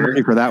box here. I'm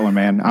ready for that one,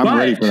 man. I'm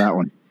ready for that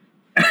one.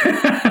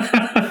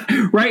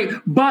 Right.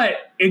 But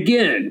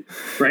again,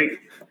 right,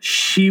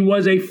 she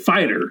was a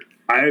fighter.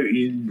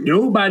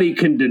 Nobody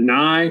can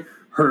deny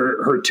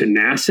her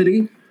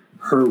tenacity,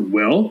 her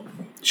will.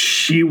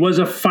 She was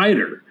a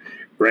fighter,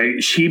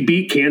 right? She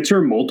beat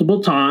cancer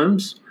multiple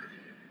times.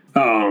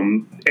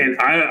 And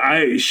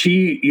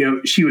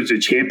she was a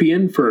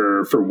champion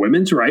for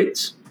women's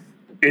rights.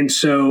 And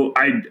so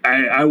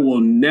I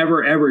will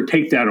never, ever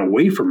take that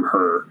away from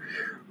her,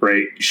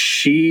 right?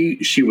 She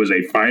was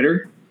a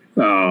fighter.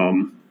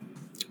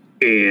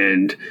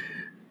 And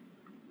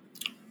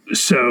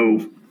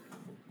so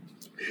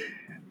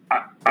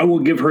I will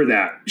give her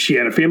that. She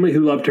had a family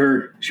who loved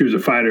her. She was a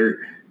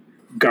fighter.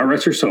 God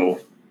rest her soul.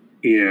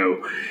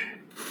 And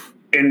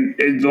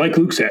like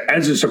Luke said,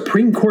 as a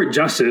Supreme Court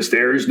justice,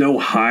 there is no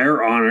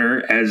higher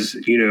honor as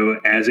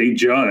a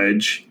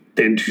judge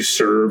than to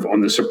serve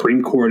on the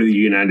Supreme Court of the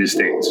United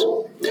States.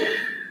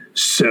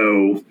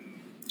 So,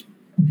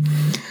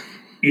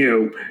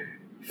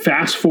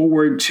 fast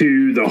forward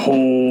to the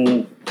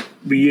whole,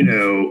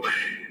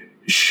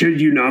 should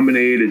you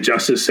nominate a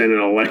justice in an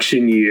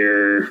election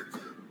year?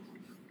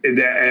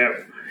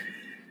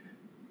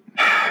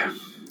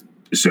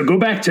 So go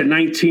back to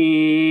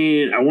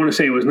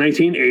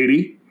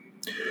 1980.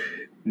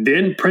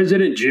 Then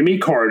President Jimmy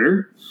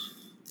Carter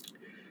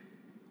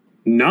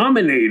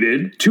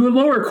nominated to a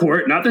lower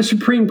court, not the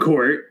Supreme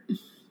Court,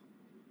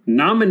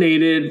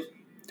 nominated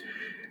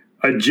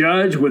a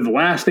judge with the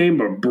last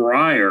name of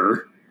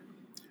Breyer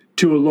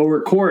to a lower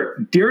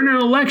court during an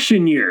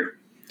election year.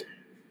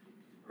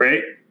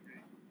 Right?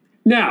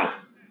 Now,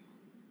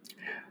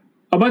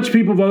 a bunch of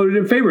people voted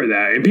in favor of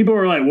that. And people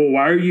were like, well,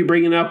 why are you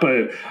bringing up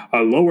a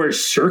lower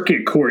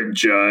circuit court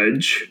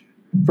judge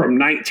from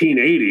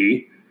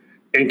 1980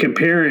 and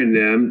comparing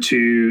them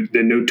to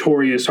the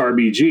notorious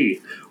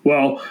RBG?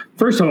 Well,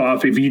 first of all,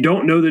 if you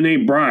don't know the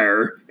name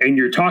Breyer and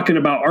you're talking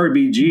about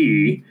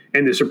RBG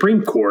and the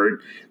Supreme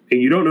Court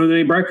and you don't know the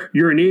name Breyer,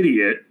 you're an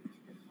idiot,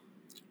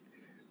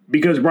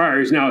 because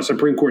Breyer is now a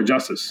Supreme Court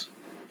justice,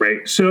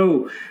 right?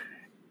 So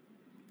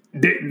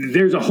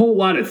there's a whole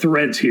lot of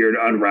threads here to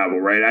unravel,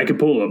 right? I could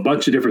pull a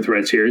bunch of different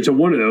threads here. And so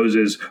one of those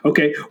is,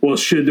 okay, well,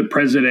 should the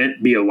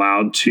president be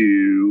allowed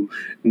to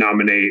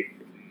nominate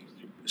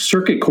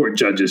circuit court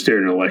judges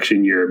during an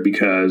election year?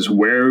 Because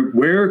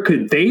where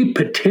could they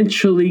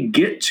potentially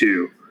get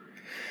to,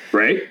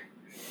 right,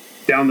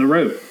 down the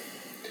road?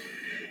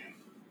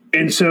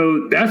 And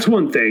so that's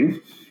one thing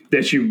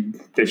that you need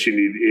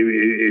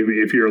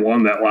if you're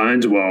along that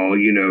lines. Well,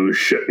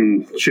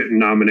 shouldn't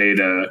nominate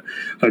a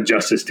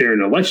justice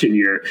during an election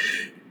year.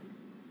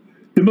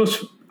 The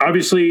most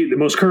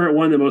current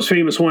one, the most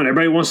famous one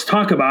everybody wants to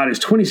talk about is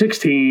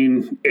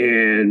 2016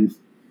 and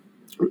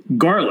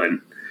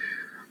Garland,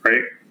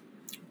 right?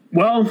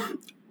 Well,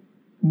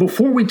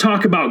 before we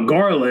talk about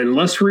Garland,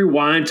 let's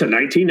rewind to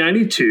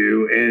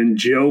 1992 and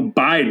Joe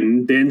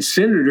Biden, then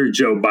Senator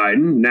Joe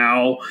Biden,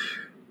 now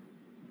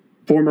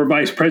former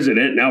vice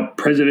president, now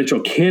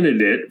presidential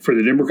candidate for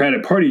the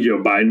Democratic Party,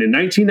 Joe Biden. In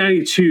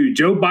 1992,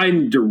 Joe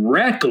Biden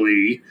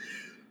directly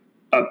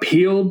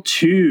appealed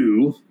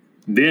to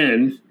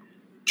then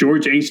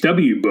George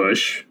H.W.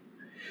 Bush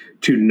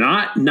to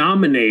not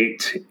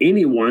nominate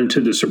anyone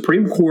to the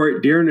Supreme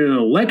Court during an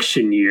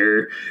election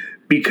year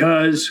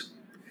because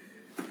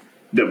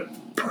the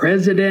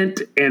president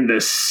and the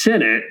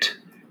Senate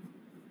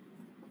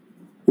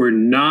were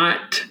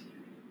not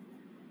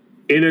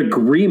in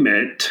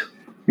agreement,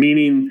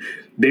 meaning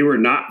they were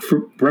not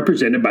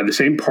represented by the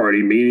same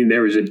party, meaning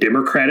there was a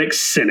Democratic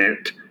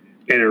Senate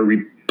and a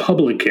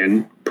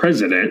Republican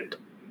president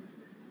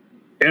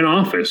in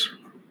office,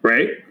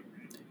 right?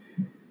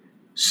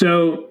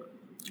 So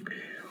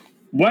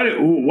why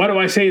do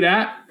I say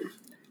that?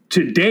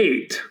 To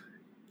date,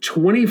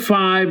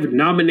 25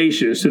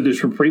 nominations to the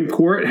Supreme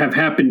Court have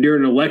happened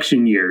during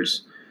election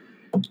years.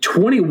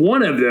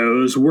 21 of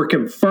those were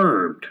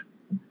confirmed.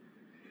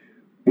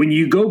 When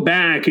you go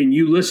back and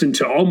you listen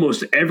to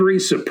almost every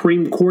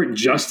Supreme Court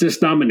justice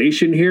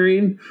nomination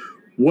hearing,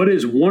 what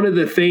is one of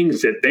the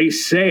things that they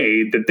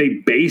say that they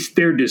base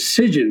their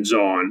decisions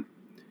on?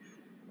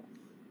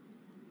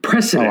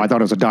 Precedent. Oh, I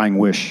thought it was a dying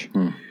wish.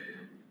 No.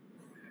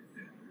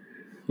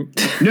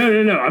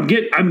 I'm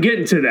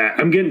getting to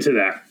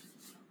that.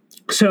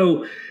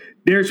 So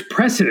there's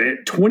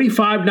precedent,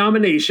 25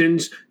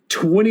 nominations,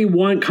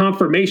 21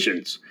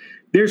 confirmations.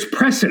 There's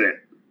precedent.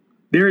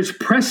 There's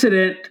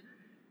precedent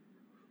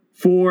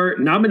for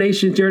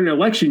nominations during an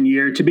election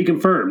year to be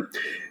confirmed.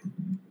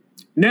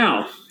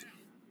 Now,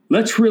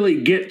 let's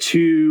really get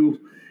to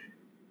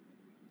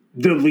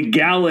the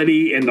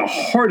legality and the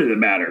heart of the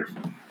matter.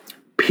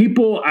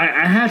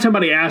 I had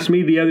somebody ask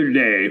me the other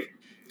day,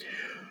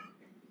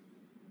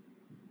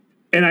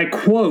 and I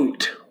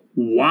quote,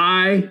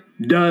 why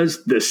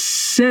does the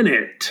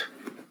Senate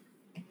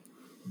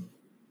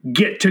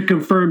get to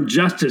confirm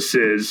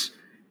justices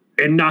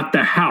and not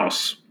the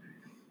House?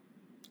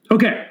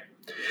 Okay.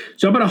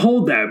 So I'm going to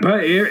hold that,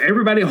 but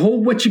everybody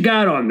hold what you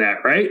got on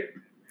that, right?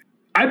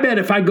 I bet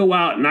if I go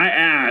out and I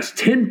ask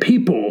 10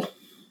 people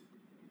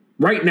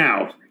right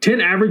now,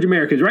 10 average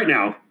Americans right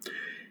now,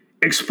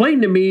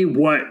 explain to me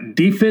what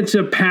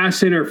defensive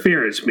pass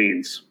interference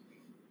means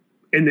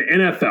in the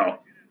NFL.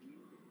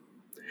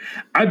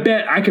 I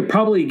bet I could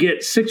probably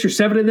get 6 or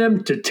 7 of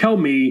them to tell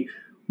me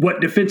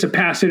what defensive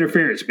pass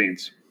interference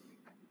means.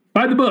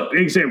 By the book,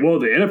 they can say, well,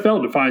 the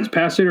NFL defines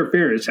pass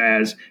interference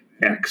as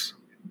X,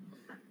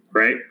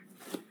 right?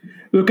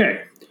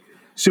 Okay,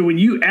 so when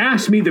you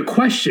ask me the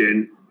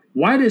question,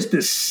 why does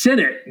the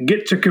Senate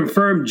get to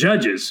confirm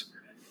judges?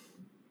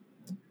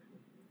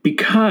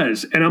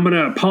 Because, and I'm going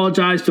to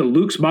apologize to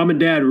Luke's mom and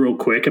dad real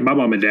quick, and my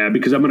mom and dad,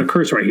 because I'm going to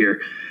curse right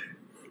here.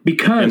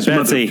 Because,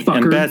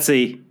 and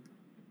Betsy.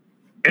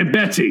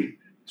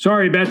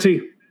 Sorry,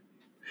 Betsy.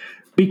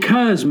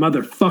 Because,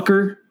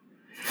 motherfucker,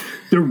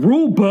 the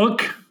rule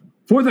book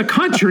for the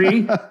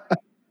country,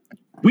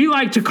 we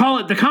like to call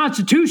it the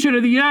Constitution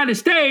of the United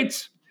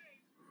States,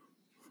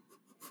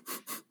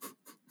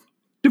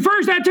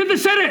 defers that to the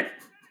Senate.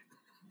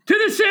 To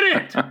the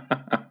Senate.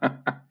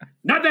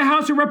 Not the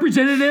House of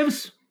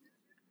Representatives.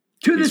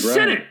 To the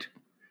Senate.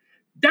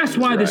 That's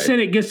why the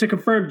Senate gets to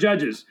confirm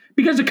judges.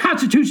 Because the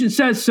Constitution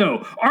says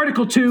so.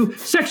 Article 2,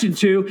 Section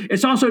 2.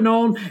 It's also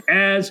known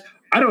as,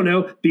 I don't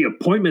know, the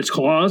Appointments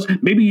Clause.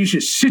 Maybe you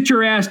should sit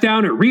your ass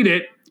down and read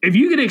it. If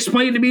you can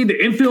explain to me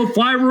the infield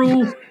fly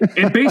rule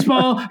in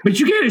baseball, but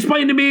you can't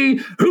explain to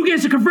me who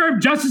gets to confirm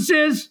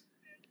justices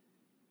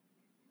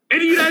in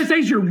the United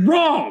States, you're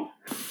wrong.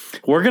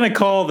 We're going to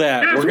call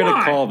that. That's we're going to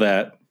why. call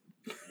that.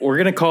 We're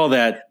going to call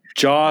that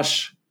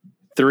Josh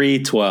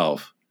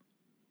 312.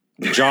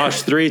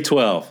 Josh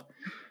 312.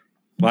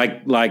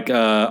 Like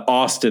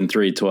Austin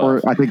 312. Or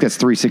I think that's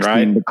 316,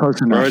 right? but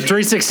close enough. Or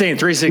 316.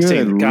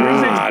 Good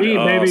God. 316,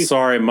 Oh, baby.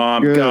 sorry,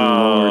 Mom. Good Oh,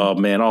 Lord.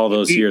 man. All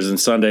those years in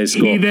Sunday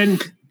school. Heathen.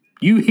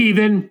 You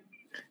heathen.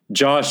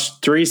 Josh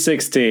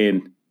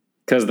 316,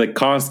 because the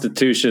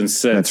Constitution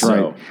said That's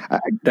so.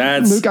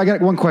 right. Luke, I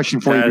got one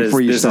question for you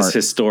before you start. This is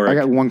historic. I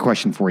got one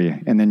question for you,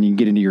 and then you can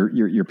get into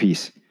your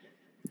piece.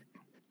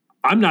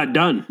 I'm not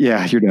done.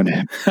 Yeah, you're done.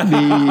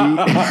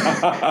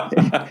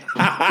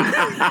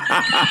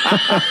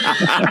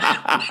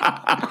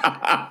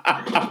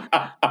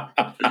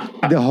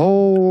 The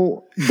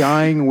whole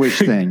dying wish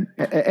thing,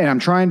 and I'm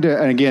trying to,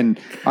 and again,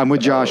 I'm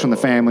with Josh on the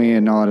family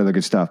and all that other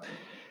good stuff.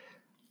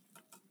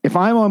 If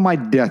I'm on my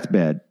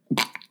deathbed,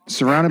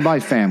 surrounded by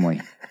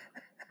family,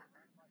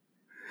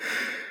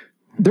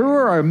 there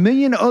are a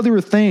million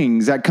other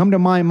things that come to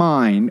my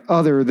mind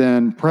other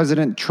than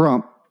President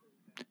Trump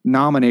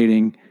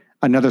nominating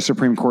another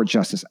Supreme Court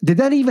justice. Did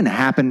that even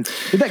happen?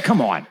 Come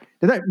on.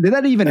 Did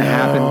that even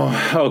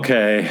happen?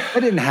 Okay.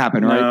 That didn't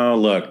happen, right? No,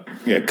 look.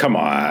 Yeah, come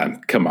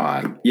on.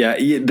 Yeah,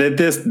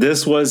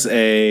 this was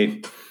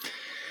a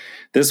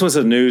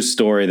news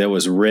story that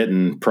was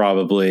written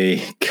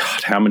probably,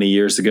 God, how many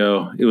years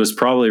ago? It was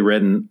probably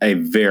written a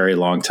very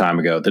long time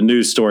ago. The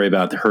news story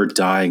about her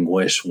dying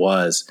wish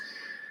was,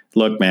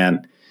 look,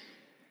 man,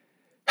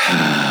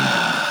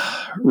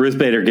 Ruth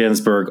Bader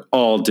Ginsburg,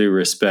 all due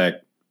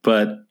respect,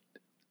 but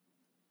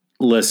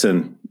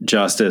listen,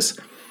 Justice,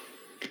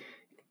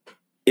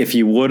 if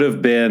you would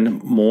have been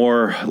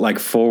more like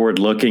forward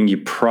looking, you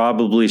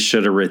probably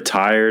should have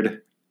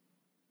retired,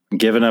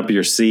 given up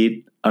your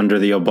seat under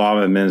the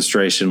Obama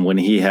administration when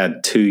he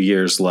had 2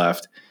 years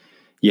left.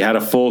 You had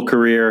a full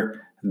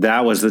career.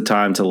 That was the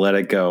time to let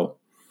it go.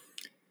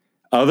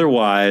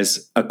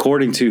 Otherwise,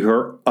 according to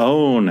her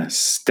own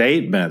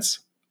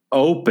statements,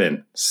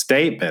 open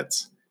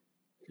statements,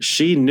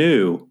 she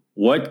knew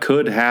what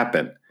could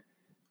happen,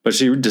 but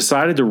she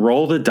decided to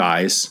roll the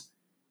dice.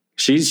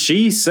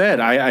 She said,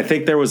 I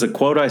think there was a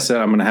quote I said,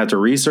 I'm going to have to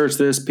research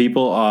this.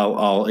 People,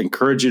 I'll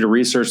encourage you to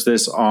research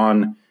this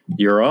on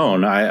your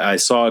own. I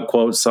saw a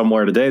quote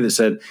somewhere today that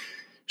said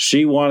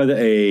she wanted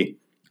a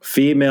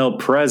female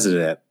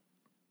president.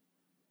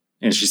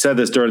 And she said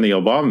this during the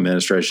Obama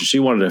administration. She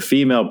wanted a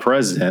female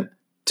president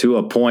to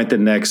appoint the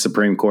next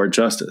Supreme Court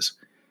justice.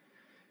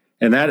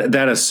 And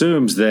that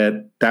assumes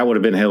that would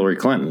have been Hillary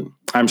Clinton.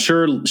 I'm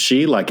sure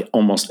she, like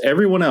almost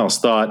everyone else,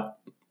 thought,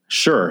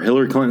 sure,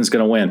 Hillary Clinton's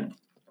going to win.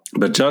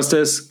 But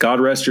Justice,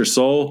 God rest your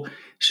soul,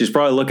 she's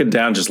probably looking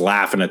down, just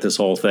laughing at this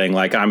whole thing,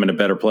 like, I'm in a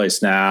better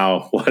place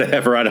now,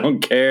 whatever, I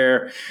don't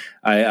care.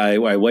 I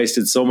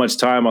wasted so much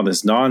time on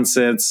this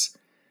nonsense.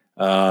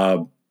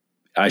 I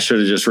should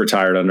have just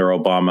retired under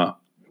Obama,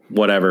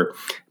 whatever.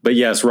 But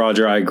yes,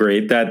 Roger, I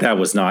agree. That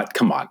was not,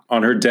 come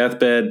on her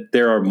deathbed,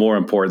 there are more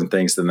important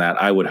things than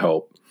that, I would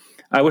hope.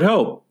 I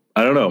don't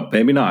know,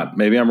 maybe not.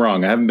 Maybe I'm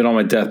wrong. I haven't been on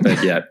my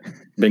deathbed yet.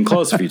 Been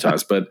close a few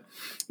times, but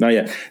not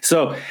yet.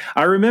 So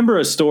I remember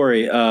a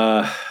story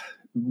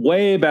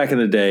way back in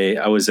the day.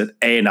 I was at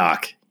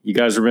ANOC. You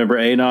guys remember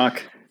ANOC?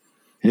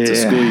 It's a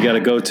school you got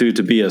to go to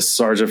be a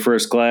sergeant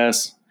first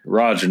class.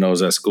 Roger knows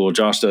that school.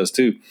 Josh does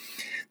too.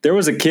 There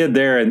was a kid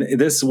there, and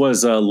this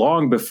was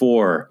long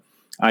before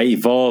I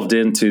evolved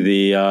into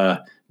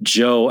the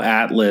Joe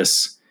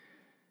Atlas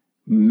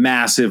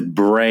massive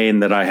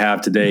brain that I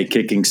have today,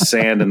 kicking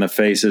sand in the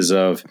faces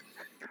of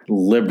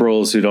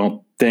liberals who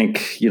don't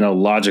think,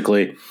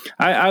 logically.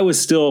 I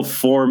was still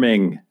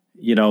forming,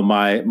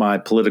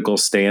 my political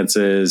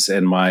stances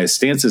and my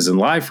stances in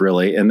life,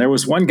 really. And there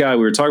was one guy,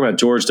 we were talking about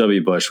George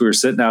W. Bush. We were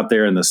sitting out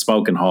there in the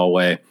smoking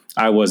hallway.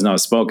 I was not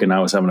smoking. I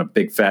was having a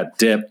big fat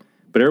dip,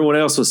 but everyone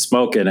else was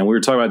smoking. And we were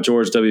talking about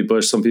George W.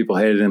 Bush. Some people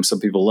hated him. Some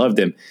people loved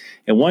him.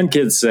 And one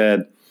kid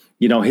said,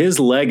 his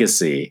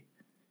legacy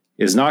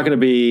is not going to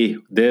be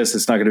this.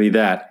 It's not going to be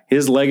that.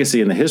 His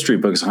legacy in the history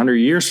books 100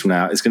 years from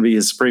now is going to be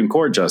his Supreme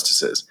Court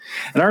justices.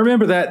 And I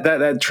remember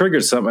that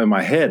triggered something in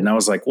my head. And I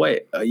was like,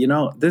 wait,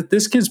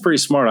 this kid's pretty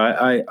smart.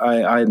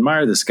 I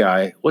admire this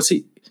guy. What's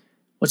he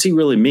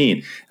really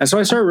mean? And so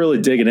I started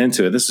really digging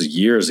into it. This is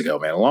years ago,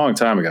 man, a long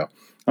time ago.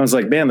 I was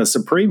like, man, the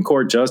Supreme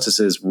Court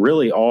justices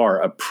really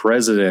are a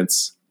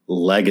president's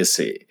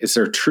legacy. It's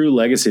their true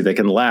legacy that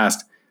can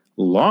last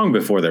long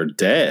before they're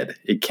dead.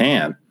 It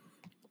can.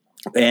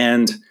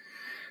 And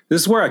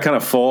this is where I kind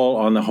of fall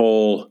on the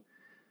whole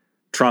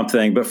Trump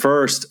thing. But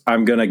first,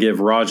 I'm going to give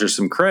Roger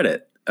some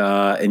credit.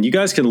 And you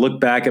guys can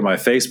look back at my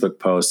Facebook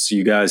posts.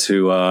 You guys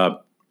who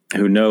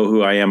know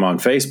who I am on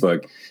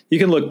Facebook, you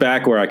can look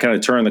back where I kind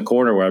of turned the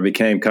corner, where I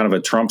became kind of a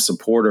Trump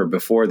supporter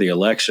before the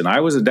election. I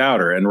was a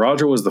doubter, and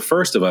Roger was the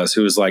first of us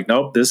who was like,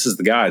 nope, this is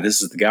the guy.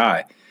 This is the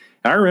guy.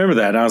 And I remember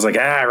that. And I was like,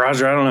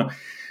 Roger, I don't know.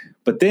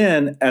 But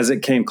then as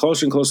it came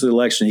closer and closer to the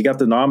election, he got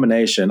the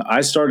nomination.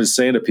 I started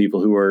saying to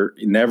people who were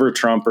never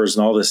Trumpers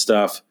and all this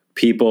stuff,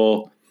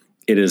 people,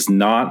 it is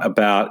not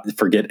about,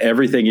 forget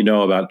everything you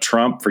know about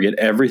Trump, forget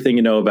everything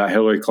you know about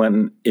Hillary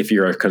Clinton. If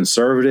you're a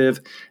conservative,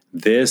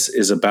 this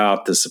is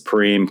about the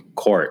Supreme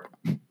Court,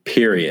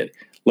 period.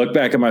 Look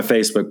back at my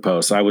Facebook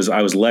posts. I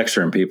was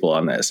lecturing people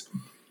on this.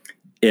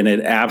 And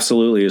it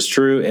absolutely is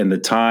true, and the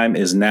time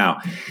is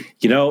now.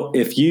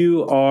 If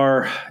you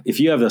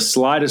have the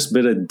slightest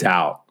bit of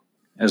doubt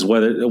as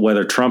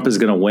whether Trump is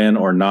going to win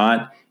or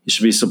not, you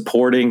should be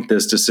supporting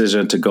this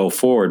decision to go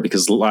forward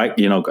because,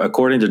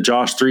 according to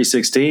Josh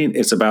 3:16,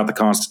 it's about the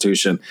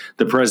Constitution.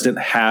 The president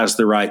has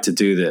the right to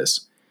do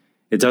this.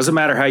 It doesn't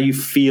matter how you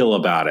feel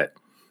about it.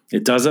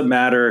 It doesn't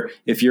matter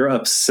if you're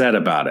upset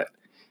about it.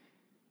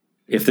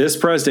 If this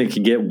president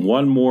can get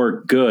one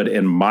more good,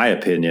 in my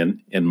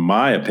opinion,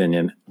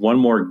 one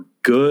more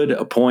good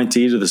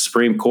appointee to the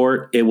Supreme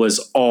Court, it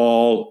was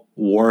all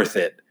worth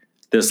it.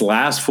 This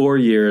last 4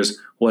 years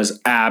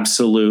was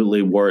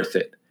absolutely worth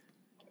it.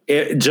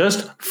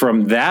 Just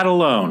from that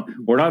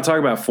alone, we're not talking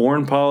about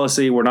foreign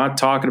policy. We're not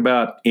talking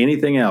about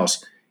anything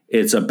else.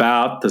 It's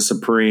about the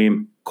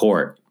Supreme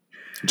Court.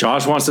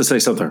 Josh wants to say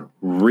something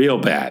real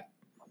bad.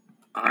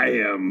 I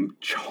am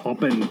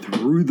chomping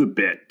through the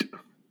bit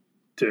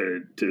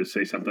to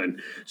say something.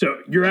 So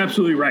you're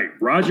absolutely right.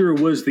 Roger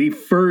was the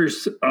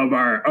first of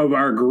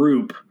our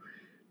group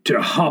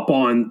to hop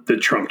on the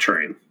Trump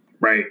train.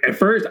 Right. At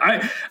first,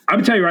 I'm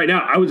gonna tell you right now,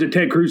 I was a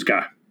Ted Cruz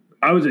guy.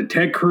 I was a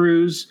Ted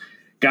Cruz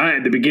guy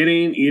at the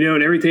beginning,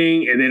 and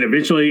everything. And then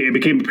eventually it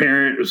became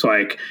apparent. It was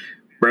like,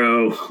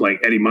 bro, like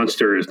Eddie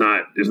Munster is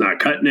not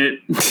cutting it.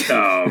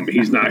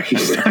 He's not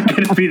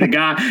going to be the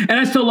guy. And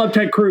I still love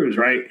Ted Cruz.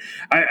 Right.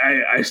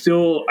 I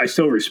still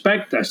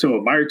respect, I still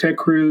admire Ted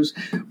Cruz.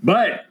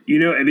 But, at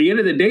the end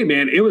of the day,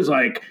 man, it was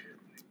like,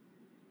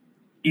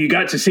 you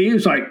got to see, it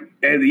was like,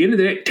 at the end of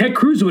the day, Ted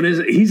Cruz,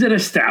 he's an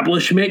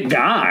establishment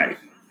guy.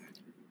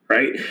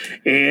 Right.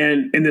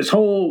 And in this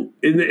whole,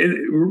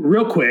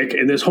 real quick,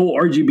 in this whole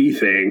RGB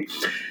thing,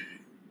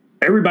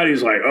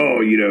 everybody's like,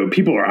 oh,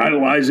 people are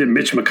idolizing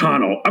Mitch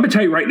McConnell. I'm going to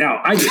tell you right now,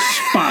 I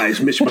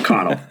despise Mitch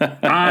McConnell.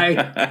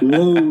 I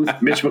loathe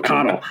Mitch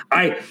McConnell.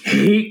 I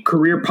hate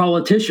career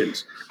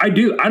politicians. I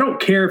do. I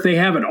don't care if they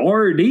have an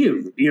R or D,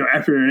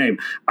 after their name.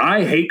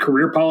 I hate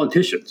career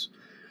politicians.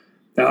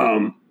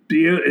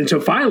 And so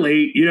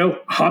finally,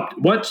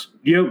 once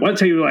he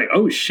was like,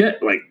 oh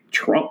shit, like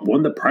Trump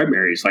won the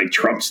primaries, like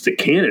Trump's the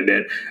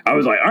candidate. I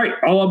was like, all right,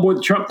 all on board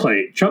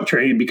the Trump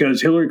train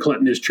because Hillary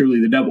Clinton is truly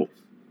the devil.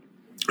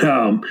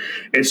 And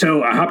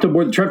so I hopped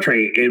aboard the Trump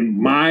train, and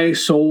my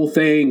sole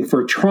thing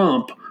for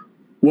Trump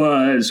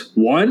was,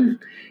 one,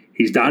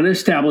 he's not an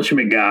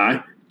establishment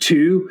guy.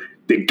 Two,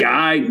 the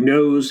guy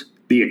knows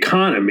the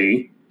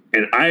economy.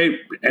 And I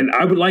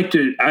would like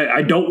to,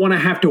 I don't want to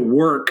have to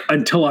work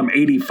until I'm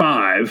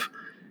 85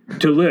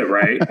 to live,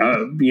 right?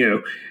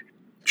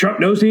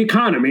 Trump knows the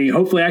economy.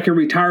 Hopefully I can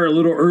retire a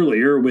little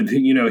earlier with,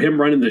 him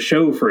running the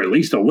show for at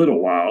least a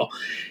little while.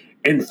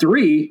 And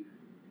three,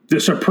 the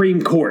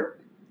Supreme Court.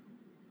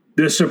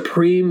 The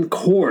Supreme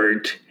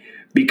Court,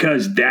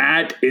 because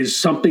that is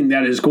something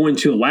that is going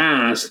to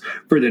last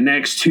for the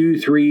next 2,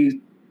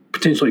 3,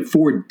 potentially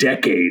 4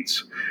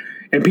 decades.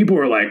 And people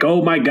were like,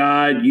 oh, my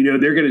God,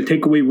 they're going to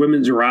take away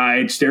women's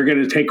rights. They're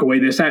going to take away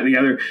this, that, and the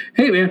other.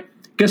 Hey, man,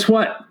 guess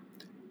what?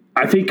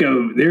 I think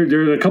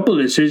there's a couple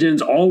of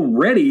decisions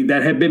already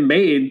that have been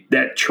made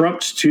that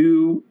Trump's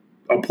two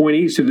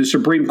appointees to the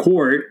Supreme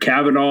Court,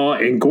 Kavanaugh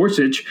and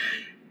Gorsuch,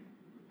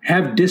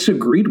 have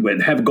disagreed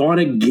with, have gone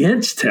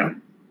against him.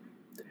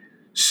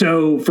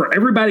 So for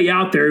everybody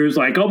out there who's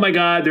like, oh, my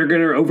God, they're going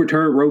to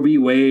overturn Roe v.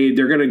 Wade.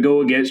 They're going to go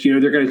against, they're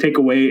going to take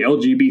away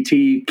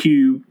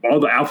LGBTQ,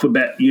 all the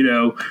alphabet,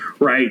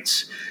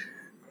 rights.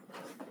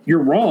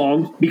 You're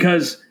wrong,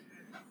 because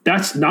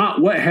that's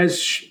not what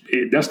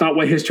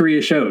history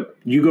has showed.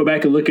 You go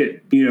back and look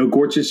at,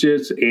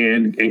 Gorsuch's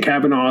and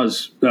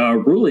Kavanaugh's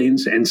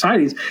rulings and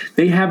sightings.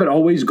 They haven't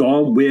always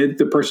gone with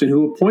the person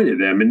who appointed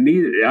them. And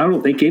I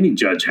don't think any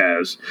judge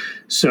has.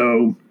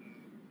 So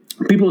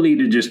people need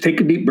to just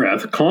take a deep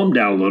breath, calm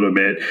down a little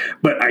bit.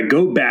 But I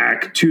go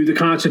back to the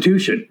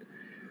Constitution,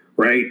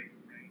 right?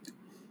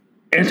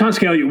 Anton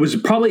Scalia was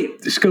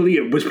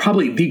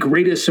probably the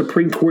greatest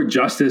Supreme Court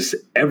justice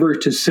ever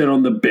to sit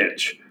on the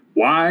bench.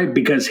 Why?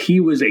 Because he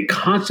was a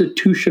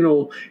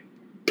constitutional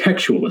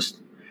textualist.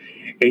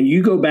 And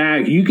you go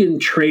back, you can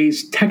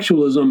trace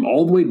textualism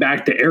all the way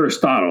back to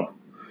Aristotle,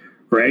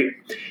 right?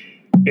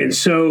 And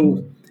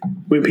so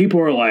when people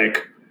are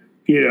like,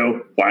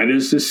 why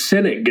does the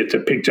Senate get to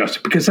pick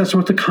justice? Because that's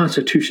what the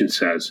Constitution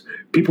says.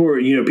 People are,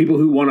 people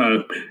who want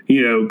to,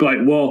 be like,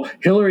 well,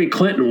 Hillary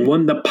Clinton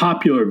won the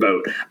popular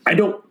vote. I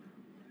don't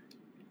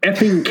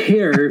effing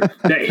care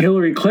that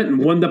Hillary Clinton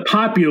won the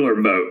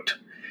popular vote.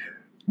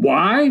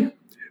 Why?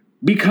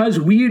 Because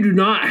we do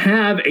not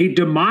have a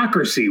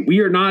democracy.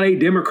 We are not a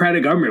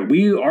democratic government.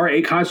 We are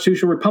a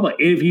constitutional republic.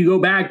 And if you go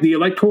back, the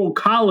Electoral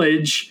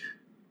College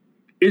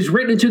is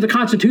written into the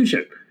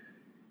Constitution.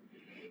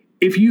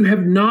 If you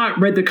have not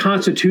read the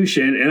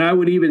Constitution, and I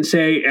would even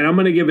say, and I'm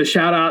going to give a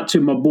shout out to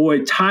my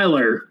boy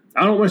Tyler.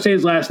 I don't want to say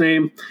his last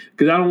name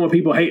because I don't want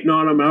people hating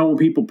on him. I don't want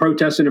people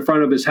protesting in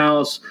front of his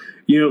house,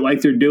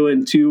 like they're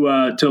doing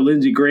to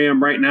Lindsey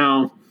Graham right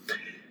now.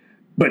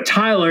 But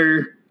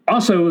Tyler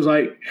also was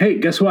like, hey,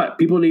 guess what?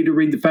 People need to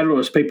read the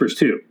Federalist Papers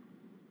too.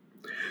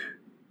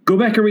 Go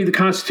back and read the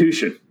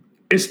Constitution.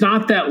 It's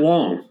not that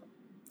long.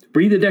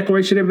 Read the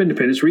Declaration of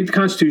Independence, read the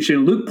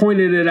Constitution. Luke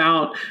pointed it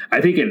out,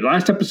 I think in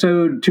last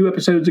episode, 2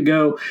 episodes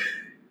ago.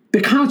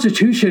 The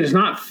Constitution is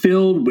not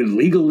filled with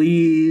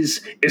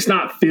legalese. It's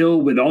not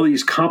filled with all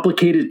these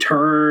complicated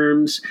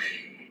terms.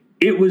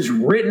 It was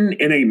written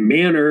in a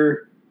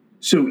manner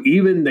so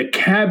even the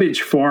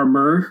cabbage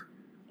farmer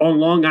on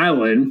Long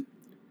Island,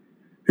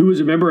 who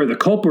was a member of the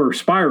Culper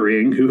spy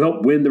ring, who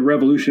helped win the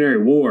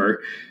Revolutionary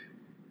War,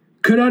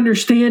 could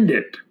understand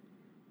it.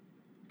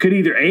 Could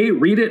either A,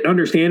 read it and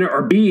understand it,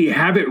 or B,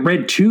 have it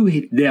read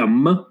to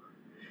them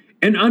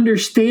and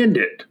understand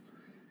it.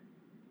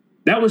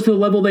 That was the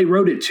level they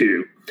wrote it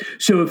to.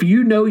 So if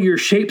you know your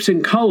shapes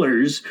and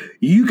colors,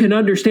 you can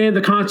understand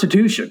the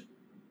Constitution.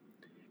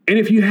 And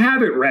if you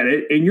haven't read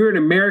it and you're an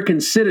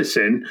American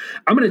citizen,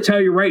 I'm going to tell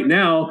you right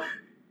now,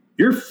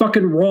 you're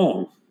fucking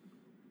wrong.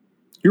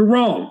 You're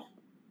wrong.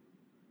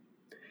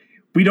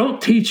 We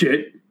don't teach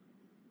it.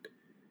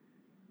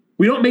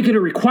 We don't make it a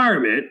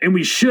requirement, and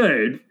we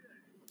should.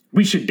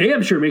 We should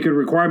damn sure make it a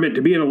requirement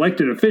to be an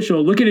elected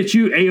official. Looking at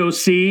you,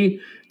 AOC,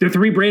 the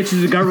 3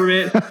 branches of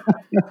government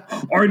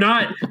are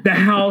not the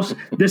House,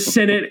 the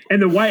Senate,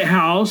 and the White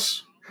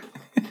House.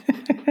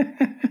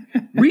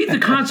 Read the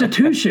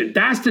Constitution.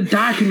 That's the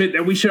document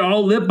that we should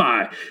all live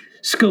by.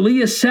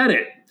 Scalia said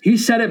it. He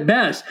said it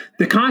best.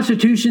 The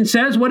Constitution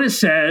says what it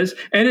says,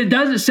 and it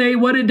doesn't say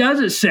what it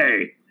doesn't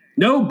say.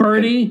 No,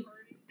 Bernie,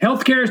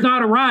 healthcare is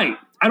not a right.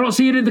 I don't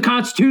see it in the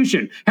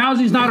Constitution.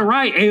 Housing's not a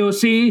right,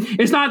 AOC.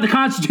 It's not in the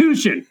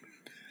Constitution.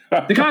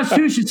 The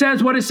Constitution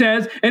says what it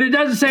says, and it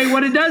doesn't say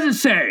what it doesn't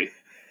say.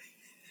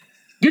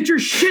 Get your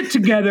shit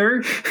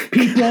together,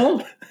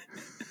 people.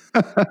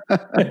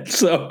 And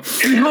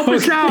help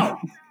us out.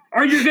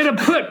 Or you're going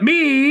to put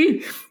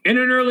me in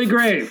an early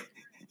grave.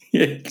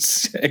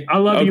 I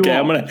love you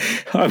all.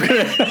 I'm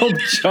gonna help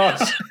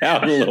Josh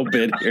out a little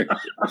bit here.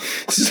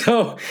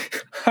 So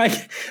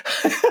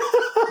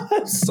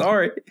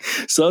sorry.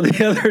 So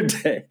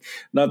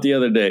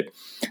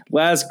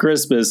last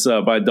Christmas,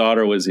 my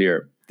daughter was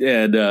here,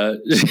 and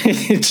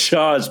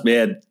Josh,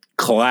 man,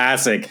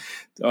 classic.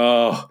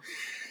 Oh.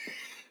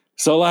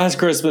 So last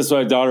Christmas,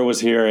 my daughter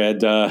was here,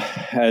 and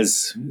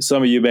as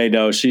some of you may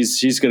know,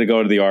 she's going to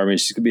go to the Army.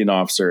 She's going to be an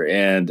officer.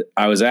 And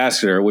I was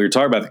asking her, we were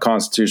talking about the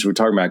Constitution. We were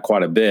talking about it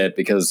quite a bit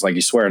because, like,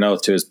 you swear an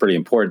oath to is pretty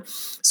important.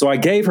 So I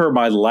gave her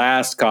my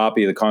last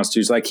copy of the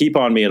Constitution. I keep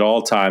on me at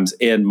all times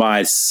in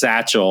my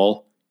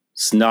satchel.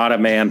 It's not a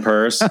man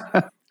purse.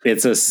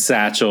 It's a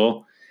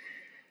satchel.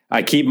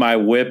 I keep my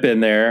whip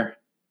in there.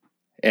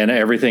 And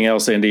everything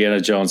else Indiana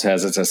Jones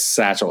has, it's a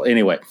satchel.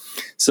 Anyway,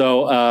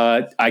 so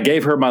I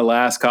gave her my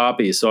last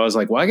copy. So I was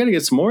like, well, I got to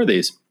get some more of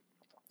these.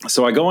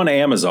 So I go on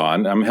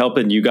Amazon. I'm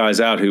helping you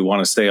guys out who want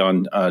to stay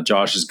on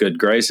Josh's good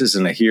graces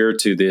and adhere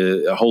to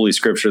the Holy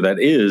Scripture that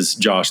is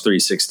Josh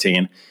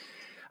 3:16.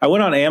 I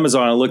went on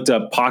Amazon and looked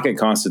up Pocket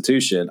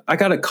Constitution. I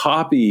got a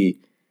copy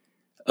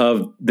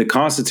of the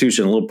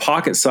Constitution, a little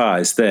pocket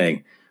size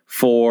thing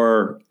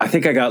for, I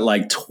think I got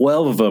like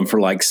 12 of them for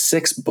like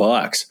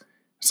 $6.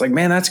 It's like,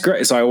 man, that's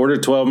great. So I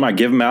ordered 12 of them. I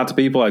give them out to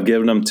people. I've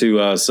given them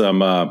to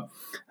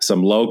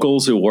some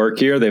locals who work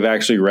here. They've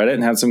actually read it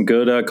and had some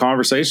good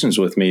conversations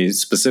with me,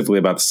 specifically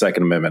about the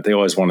Second Amendment. They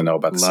always want to know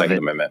about the Second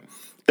Amendment.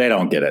 They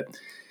don't get it.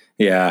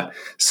 Yeah.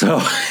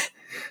 So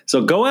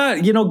go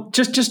out,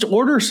 just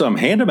order some,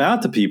 hand them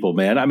out to people,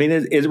 man. I mean,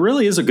 it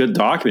really is a good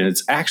document.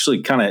 It's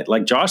actually kind of,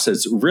 like Josh said,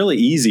 it's really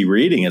easy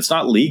reading. It's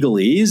not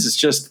legalese. It's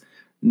just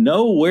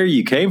know where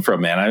you came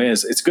from, man. I mean,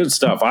 it's good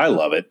stuff. I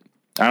love it.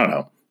 I don't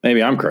know.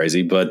 Maybe I'm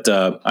crazy, but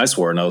I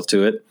swore an oath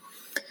to it.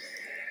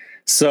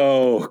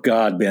 So,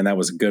 God, man, that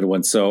was a good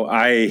one. So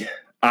I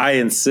I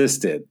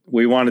insisted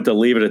we wanted to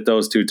leave it at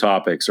those two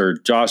topics, or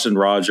Josh and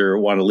Roger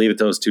want to leave it at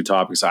those two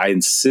topics. I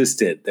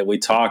insisted that we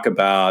talk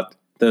about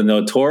the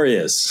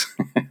notorious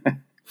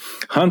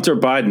Hunter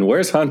Biden.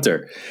 Where's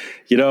Hunter?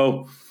 You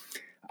know,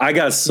 I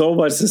got so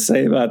much to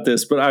say about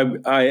this, but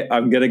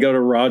I'm going to go to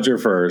Roger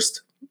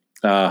first.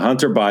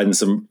 Hunter Biden,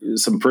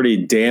 some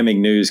pretty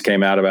damning news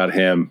came out about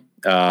him.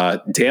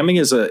 Damning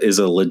is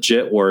a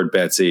legit word,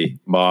 Betsy,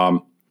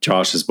 mom,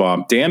 Josh's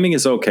mom. Damning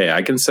is okay.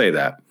 I can say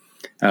that.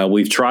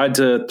 We've tried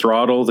to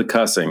throttle the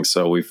cussing,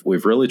 so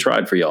we've really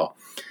tried for y'all.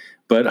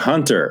 But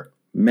Hunter,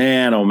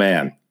 man, oh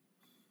man,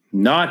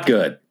 not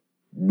good.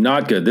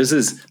 Not good. This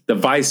is the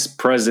vice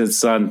president's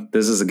son.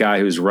 This is a guy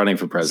who's running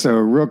for president. So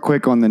real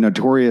quick on the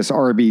notorious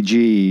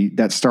RBG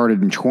that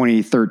started in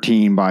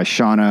 2013 by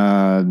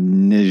Shauna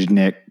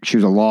Nijnik. She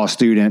was a law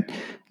student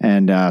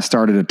and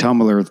started a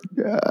Tumblr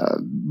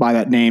by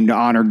that name to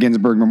honor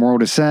Ginsburg Memorial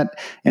Dissent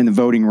and the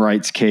voting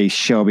rights case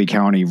Shelby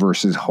County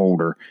versus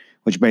Holder,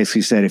 which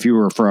basically said if you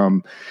were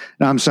from,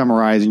 now I'm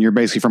summarizing, you're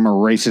basically from a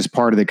racist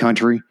part of the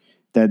country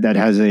that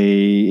has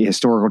a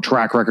historical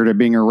track record of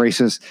being a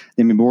racist,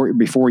 then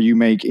before you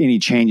make any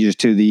changes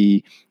to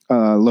the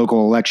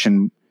local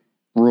election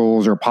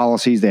rules or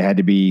policies, they had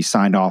to be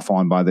signed off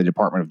on by the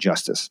Department of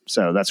Justice.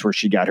 So that's where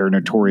she got her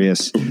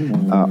notorious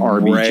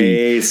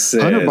RBG. Racist.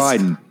 Hunter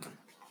Biden.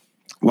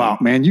 Wow,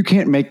 man, you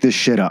can't make this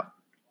shit up.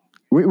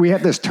 We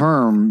have this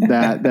term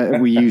that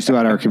we used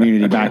throughout our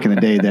community back in the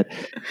day that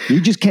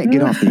you just can't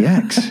get off the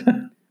X.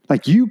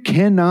 Like, you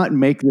cannot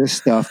make this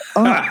stuff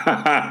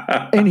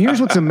up. And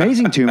here's what's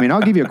amazing to me, and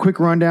I'll give you a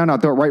quick rundown. I'll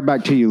throw it right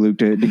back to you, Luke,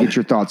 to get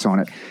your thoughts on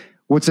it.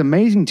 What's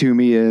amazing to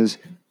me is,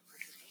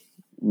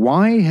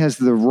 why has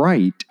the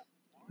right,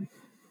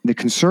 the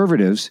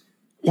conservatives,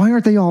 why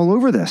aren't they all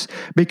over this?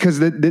 Because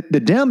the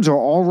Dems are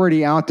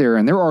already out there,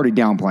 and they're already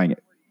downplaying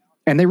it.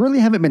 And they really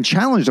haven't been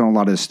challenged on a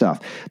lot of this stuff.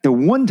 The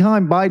one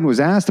time Biden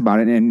was asked about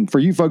it, and for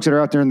you folks that are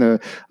out there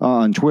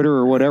on Twitter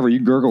or whatever, you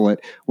Google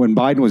it, when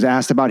Biden was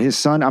asked about his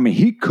son, I mean,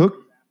 he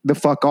cooked the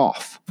fuck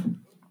off.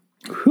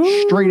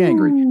 Straight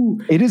angry.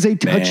 It is a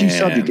touchy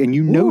subject, and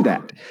you know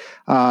that.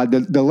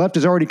 The left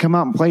has already come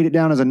out and played it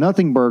down as a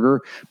nothing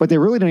burger, but they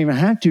really don't even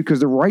have to because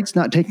the right's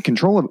not taking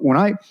control of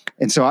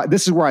it.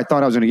 This is where I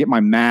thought I was going to get my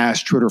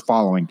mass Twitter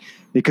following,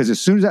 because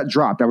as soon as that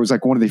dropped, I was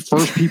like one of the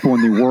first people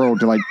in the world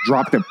to like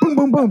drop the boom,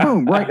 boom, boom,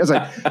 boom, right? I was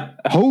like,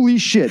 holy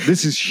shit,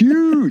 this is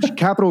huge.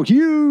 Capital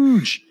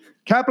huge.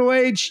 Capital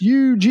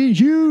H-U-G,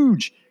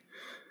 huge.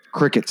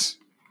 Crickets.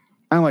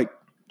 I'm like,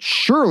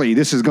 surely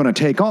this is going to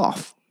take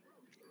off.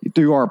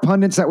 Through our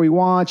pundits that we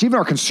watch, even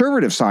our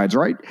conservative sides,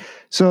 right?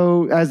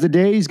 So as the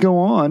days go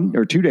on,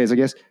 or 2 days, I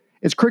guess,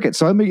 it's cricket.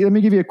 So let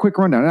me give you a quick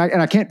rundown. And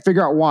I can't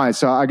figure out why.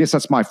 So I guess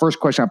that's my first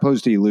question I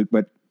posed to you, Luke.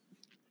 But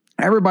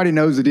everybody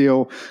knows the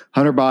deal.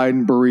 Hunter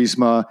Biden,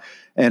 Burisma.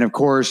 And of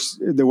course,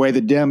 the way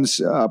the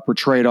Dems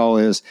portrayed all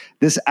is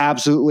this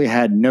absolutely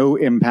had no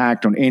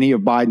impact on any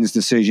of Biden's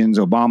decisions,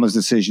 Obama's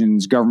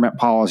decisions, government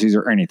policies,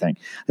 or anything.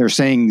 They're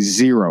saying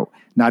zero.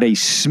 Not a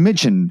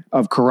smidgen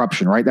of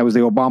corruption, right? That was the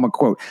Obama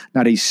quote.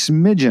 Not a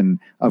smidgen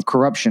of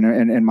corruption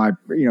in my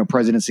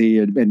presidency,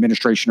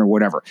 administration, or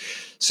whatever.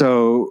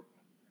 So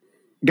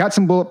got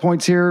some bullet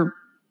points here.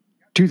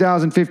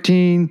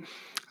 2015,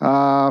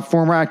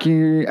 former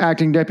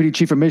acting deputy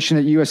chief of mission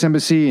at U.S.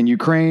 Embassy in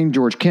Ukraine,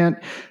 George Kent,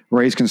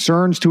 raised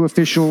concerns to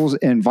officials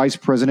in Vice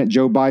President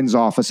Joe Biden's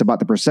office about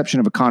the perception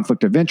of a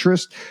conflict of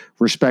interest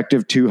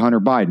respective to Hunter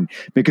Biden.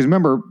 Because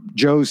remember,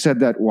 Joe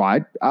said that,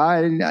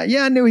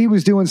 I knew he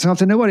was doing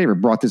something. Nobody ever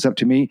brought this up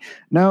to me.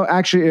 No,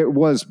 actually, it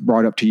was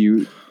brought up to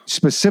you,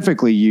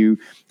 specifically you,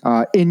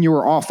 in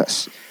your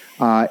office.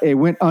 It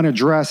went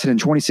unaddressed, and in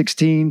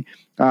 2016,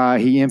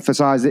 he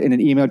emphasized it in an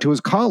email to his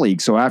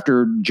colleagues. So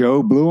after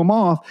Joe blew him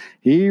off,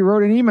 he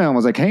wrote an email and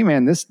was like, hey,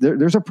 man,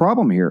 there's a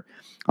problem here.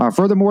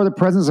 Furthermore, the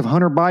presence of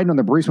Hunter Biden on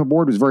the Burisma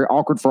board was very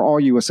awkward for all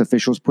U.S.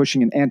 officials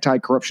pushing an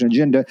anti-corruption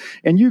agenda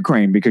in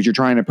Ukraine, because you're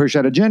trying to push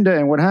that agenda.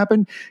 And what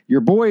happened?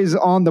 Your boys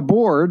on the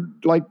board,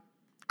 like,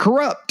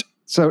 corrupt.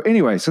 So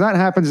anyway, so that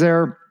happens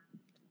there.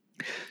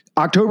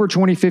 October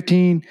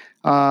 2015,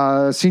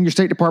 senior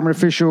State Department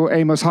official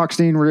Amos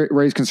Hochstein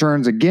raised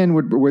concerns again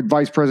with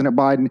Vice President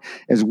Biden,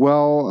 as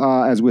well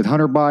as with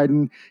Hunter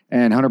Biden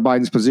and Hunter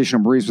Biden's position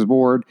on Burisma's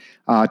board.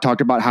 Talked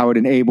about how it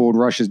enabled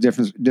Russia's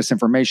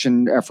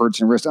disinformation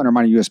efforts and risked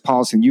undermining U.S.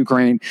 policy in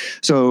Ukraine.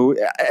 So,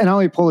 and I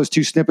only pull those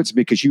two snippets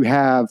because you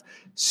have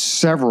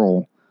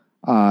several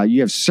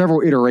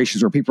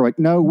iterations where people are like,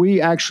 no, we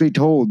actually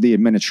told the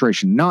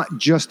administration, not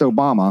just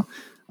Obama,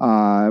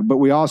 but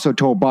we also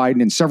told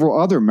Biden and several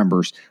other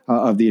members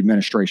of the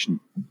administration.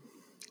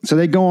 So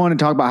they go on and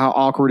talk about how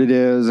awkward it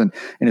is and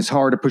it's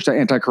hard to push that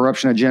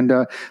anti-corruption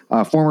agenda.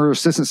 Former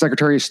Assistant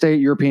Secretary of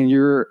State, European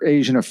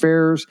Eurasian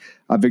Affairs,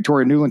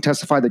 Victoria Nuland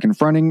testified that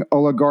confronting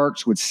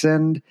oligarchs would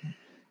send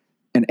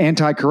an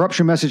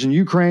anti-corruption message in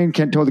Ukraine.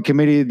 Kent told the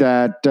committee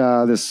that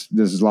this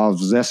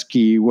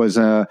Zalewski was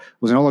an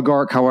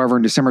oligarch. However,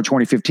 in December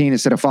 2015,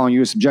 instead of following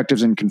U.S.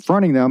 objectives and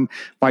confronting them,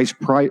 Vice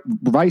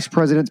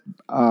President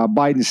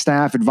Biden's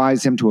staff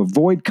advised him to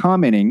avoid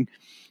commenting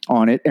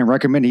on it and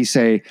recommend he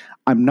say,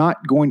 I'm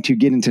not going to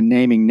get into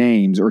naming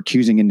names or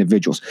accusing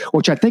individuals,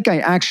 which I think I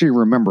actually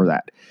remember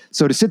that.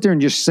 So to sit there and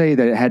just say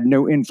that it had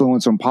no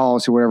influence on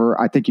policy or whatever,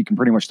 I think you can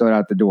pretty much throw it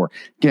out the door.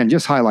 Again,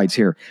 just highlights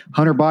here.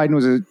 Hunter Biden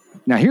was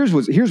now here's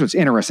what's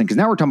interesting, because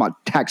now we're talking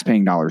about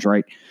tax-paying dollars,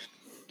 right?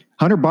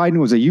 Hunter Biden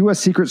was a U.S.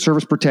 Secret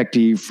Service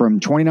protectee from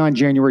 29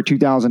 January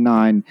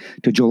 2009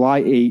 to July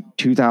 8,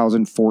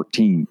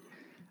 2014.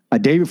 A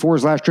day before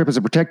his last trip as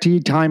a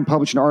protectee, Time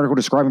published an article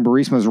describing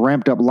Burisma's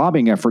ramped-up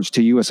lobbying efforts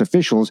to U.S.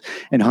 officials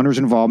and Hunter's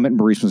involvement in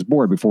Burisma's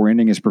board. Before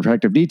ending his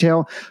protective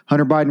detail,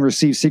 Hunter Biden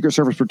received Secret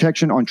Service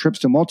protection on trips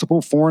to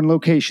multiple foreign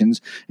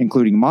locations,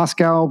 including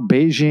Moscow,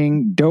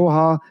 Beijing,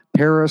 Doha,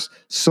 Paris,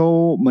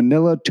 Seoul,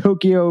 Manila,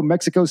 Tokyo,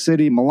 Mexico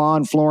City,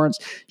 Milan, Florence,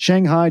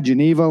 Shanghai,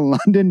 Geneva,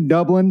 London,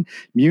 Dublin,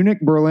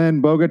 Munich,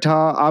 Berlin,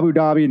 Bogota, Abu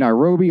Dhabi,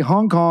 Nairobi,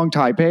 Hong Kong,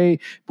 Taipei,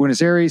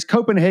 Buenos Aires,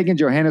 Copenhagen,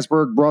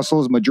 Johannesburg,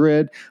 Brussels,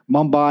 Madrid,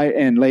 Mumbai,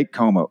 and Lake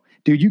Como.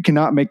 Dude, you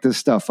cannot make this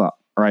stuff up,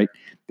 right?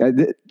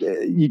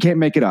 You can't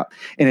make it up.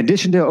 In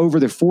addition to over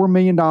the $4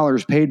 million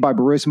paid by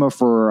Burisma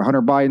for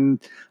Hunter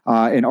Biden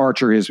and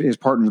Archer, his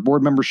partner's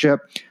board membership,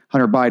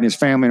 Hunter Biden, his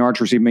family, and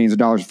Archer received millions of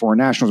dollars from foreign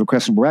nationals with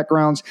questionable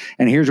backgrounds.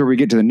 And here's where we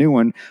get to the new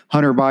one.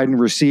 Hunter Biden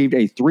received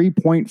a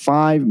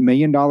 $3.5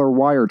 million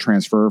wire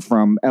transfer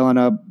from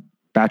Elena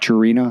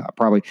Baturina.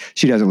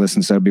 She doesn't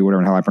listen, so it'll be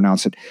whatever the hell I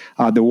pronounce it.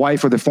 The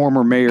wife of the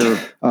former mayor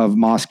of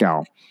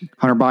Moscow.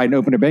 Hunter Biden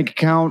opened a bank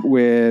account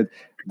with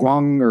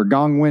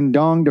Gongwin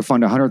Dong to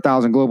fund a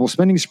 100,000 global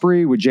spending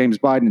spree with James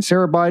Biden and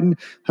Sarah Biden.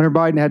 Hunter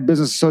Biden had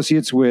business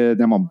associates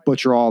with, I'm going to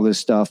butcher all this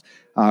stuff.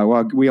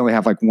 Well, we only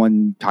have like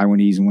one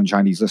Taiwanese and one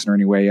Chinese listener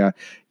anyway.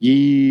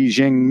 Yi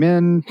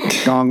Jingmin,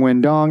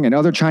 Gongwin Dong, and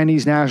other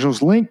Chinese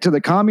nationals linked to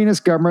the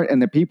communist government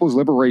and the People's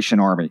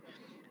Liberation Army.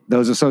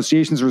 Those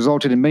associations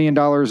resulted in $1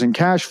 million in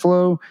cash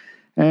flow.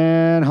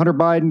 And Hunter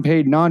Biden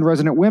paid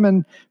non-resident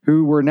women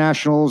who were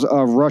nationals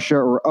of Russia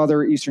or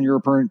other Eastern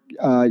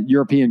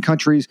European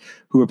countries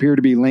who appear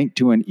to be linked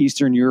to an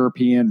Eastern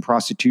European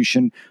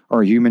prostitution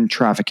or human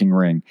trafficking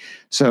ring.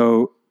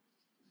 So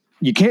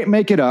you can't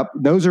make it up.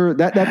 Those are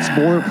that's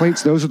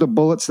boilerplates. Those are the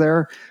bullets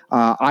there.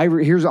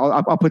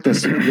 I'll put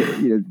this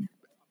the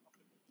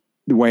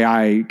way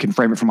I can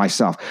frame it for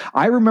myself.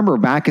 I remember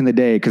back in the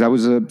day, because I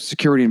was a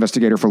security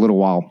investigator for a little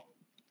while.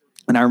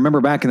 And I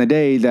remember back in the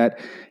day that,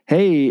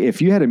 hey,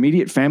 if you had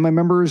immediate family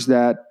members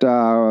that,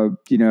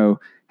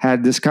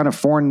 had this kind of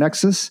foreign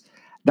nexus,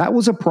 that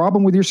was a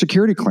problem with your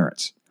security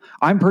clearance.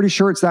 I'm pretty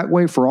sure it's that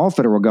way for all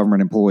federal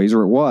government employees,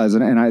 or it was,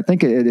 and I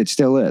think it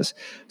still is.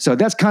 So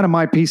that's kind of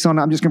my piece on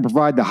it. I'm just going to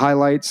provide the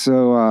highlights.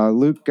 So,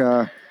 Luke,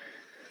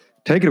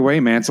 take it away,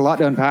 man. It's a lot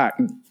to unpack.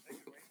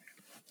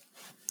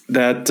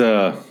 That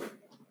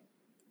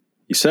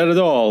you said it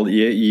all.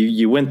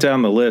 You went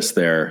down the list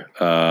there.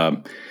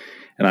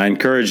 And I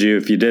encourage you,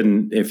 if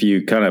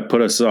you kind of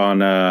put us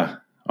on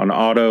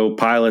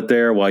autopilot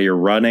there while you're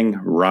running,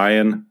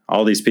 Ryan,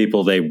 all these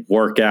people, they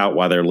work out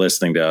while they're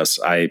listening to us.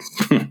 I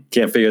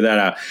can't figure that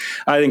out.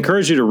 I'd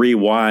encourage you to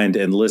rewind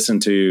and listen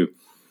to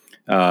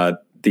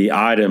the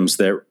items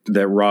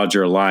that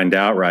Roger lined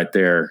out right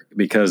there,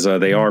 because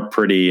they are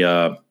pretty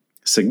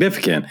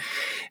significant.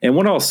 And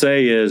what I'll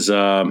say is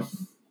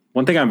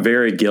one thing I'm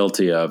very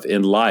guilty of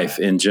in life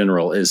in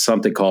general is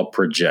something called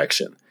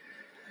projection.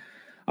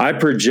 I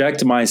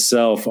project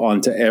myself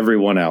onto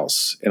everyone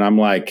else. And I'm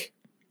like,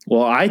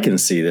 well, I can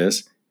see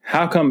this.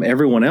 How come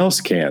everyone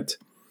else can't?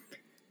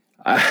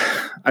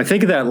 I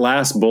think of that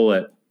last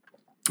bullet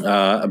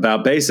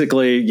about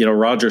basically,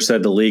 Roger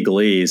said the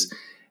legalese.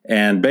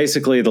 And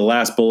basically the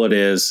last bullet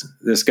is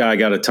this guy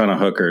got a ton of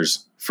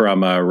hookers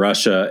from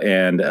Russia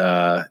and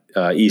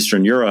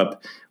Eastern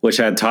Europe, which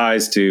had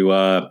ties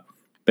to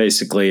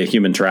basically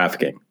human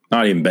trafficking.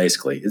 Not even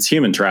basically, it's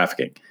human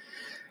trafficking.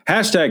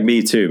 Hashtag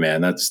me too,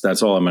 man.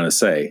 That's all I'm going to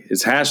say.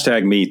 It's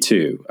hashtag me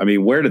too. I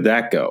mean, where did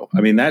that go?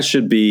 I mean, that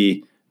should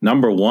be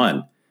number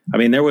one. I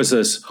mean, there was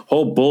this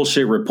whole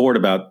bullshit report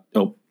about,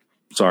 there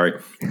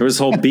was this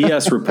whole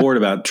BS report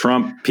about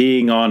Trump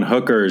peeing on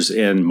hookers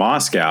in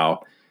Moscow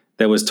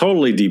that was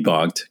totally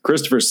debunked.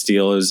 Christopher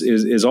Steele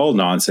is all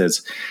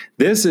nonsense.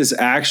 This is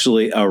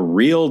actually a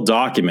real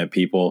document,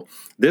 people.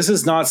 This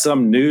is not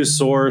some news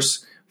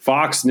source,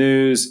 Fox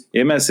News,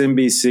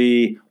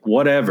 MSNBC,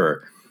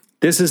 whatever.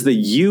 This is the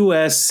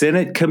U.S.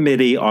 Senate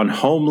Committee on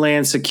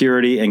Homeland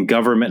Security and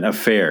Government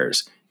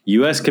Affairs,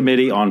 U.S.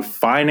 Committee on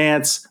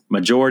Finance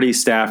Majority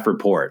Staff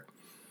Report.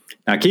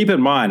 Now, keep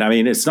in mind, I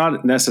mean, it's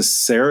not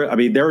necessary. I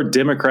mean, there are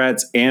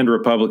Democrats and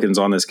Republicans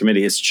on this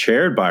committee. It's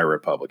chaired by a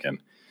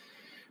Republican.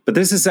 But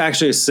this is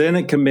actually a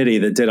Senate committee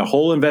that did a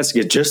whole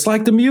investigation, just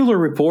like the Mueller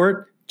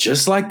report,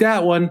 just like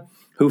that one,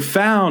 who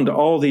found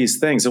all these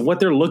things. And what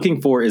they're looking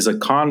for is a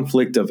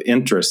conflict of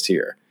interest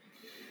here.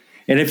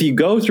 And if you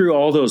go through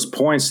all those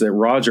points that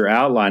Roger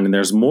outlined, and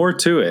there's more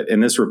to it in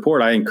this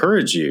report, I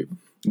encourage you,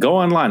 go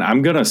online.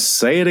 I'm going to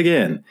say it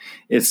again.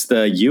 It's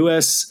the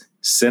U.S.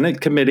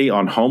 Senate Committee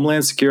on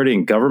Homeland Security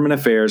and Government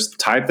Affairs.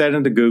 Type that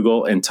into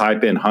Google and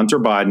type in Hunter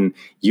Biden.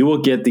 You will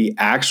get the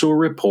actual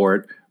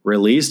report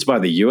released by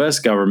the U.S.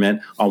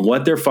 government on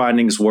what their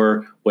findings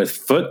were with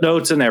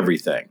footnotes and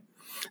everything.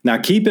 Now,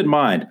 keep in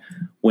mind,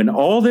 when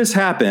all this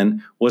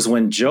happened was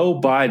when Joe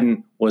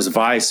Biden was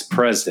vice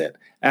president,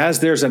 as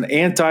there's an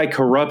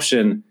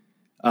anti-corruption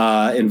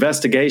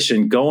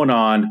investigation going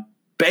on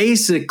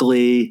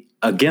basically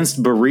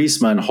against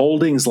Burisma and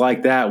holdings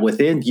like that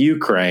within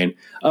Ukraine,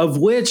 of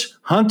which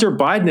Hunter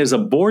Biden is a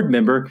board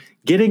member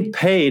getting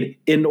paid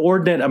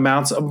inordinate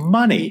amounts of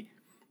money.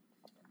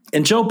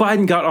 And Joe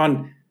Biden got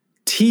on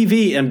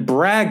TV and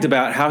bragged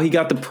about how he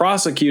got the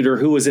prosecutor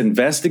who was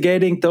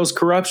investigating those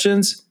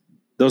corruption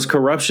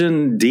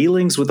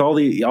dealings with all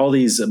these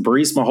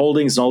Burisma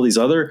holdings and all these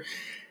other.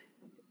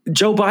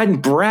 Joe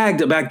Biden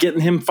bragged about getting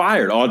him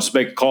fired. I'll just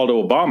make a call to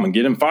Obama and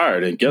get him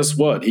fired. And guess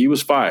what? He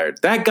was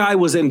fired. That guy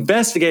was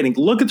investigating.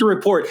 Look at the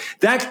report.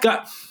 That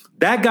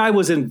guy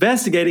was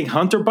investigating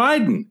Hunter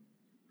Biden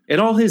and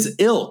all his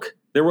ilk.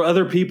 There were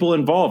other people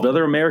involved,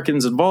 other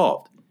Americans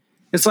involved.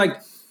 It's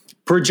like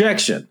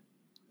projection.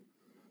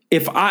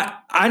 If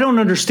I don't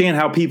understand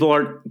how people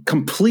are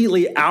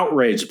completely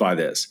outraged by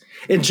this.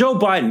 And Joe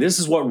Biden, this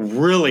is what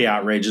really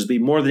outrages me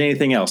more than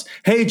anything else.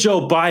 Hey,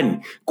 Joe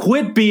Biden,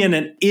 quit being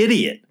an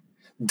idiot.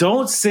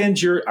 Don't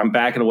send I'm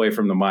backing away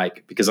from the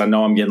mic because I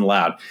know I'm getting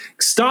loud.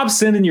 Stop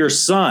sending your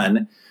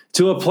son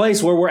to a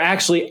place where we're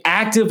actually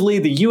actively,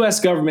 the U.S.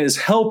 government is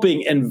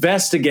helping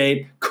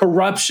investigate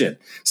corruption.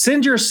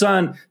 Send your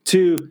son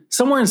to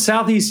somewhere in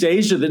Southeast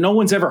Asia that no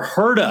one's ever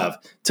heard of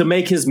to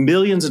make his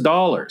millions of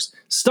dollars.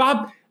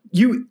 Stop.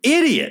 You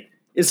idiot.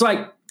 It's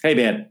like, hey,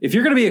 man, if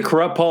you're going to be a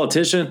corrupt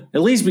politician,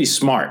 at least be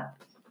smart.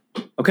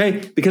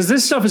 Okay? Because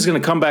this stuff is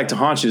going to come back to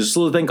haunt you. There's a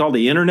little thing called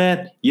the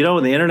internet,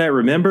 and the internet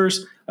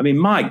remembers. I mean,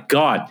 my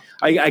God,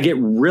 I get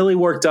really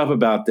worked up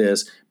about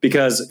this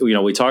because,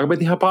 we talk about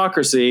the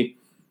hypocrisy.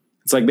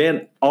 It's like,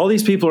 man, all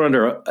these people are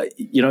under,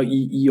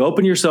 you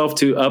open yourself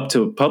up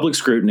to public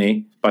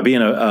scrutiny by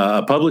being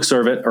a public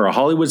servant or a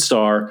Hollywood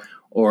star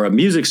or a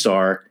music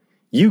star.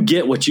 You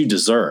get what you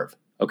deserve.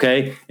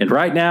 Okay? And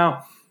right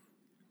now,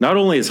 not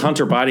only is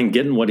Hunter Biden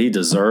getting what he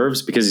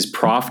deserves because he's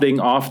profiting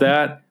off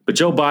that, but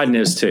Joe Biden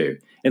is too.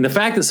 And the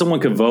fact that someone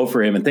could vote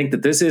for him and think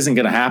that this isn't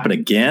going to happen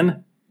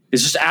again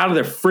is just out of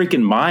their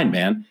freaking mind,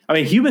 man. I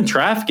mean, human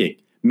trafficking,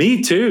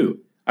 me too.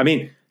 I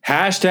mean,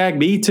 hashtag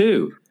me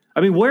too. I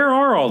mean, where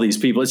are all these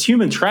people? It's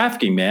human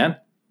trafficking, man.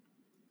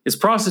 It's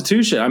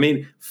prostitution. I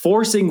mean,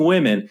 forcing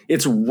women,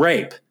 it's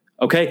rape.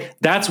 Okay?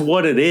 That's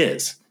what it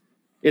is.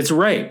 It's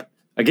rape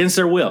against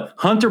their will.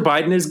 Hunter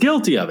Biden is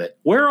guilty of it.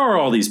 Where are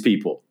all these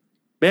people?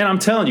 Man, I'm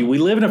telling you, we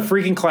live in a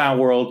freaking clown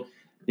world.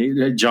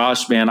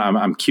 Josh, man,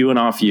 I'm queuing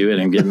off you,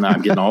 and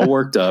I'm getting all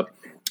worked up.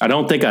 I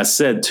don't think I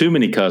said too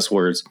many cuss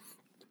words,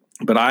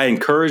 but I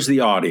encourage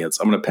the audience.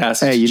 I'm going to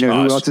pass it to Josh. Hey,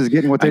 who else is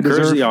getting what they deserve?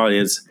 Encourage the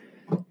audience.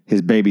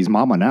 His baby's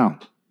mama now.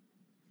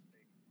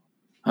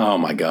 Oh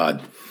my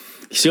God.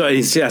 So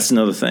that's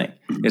another thing.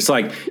 It's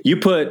like you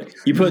put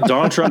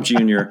Donald Trump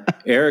Jr.,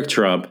 Eric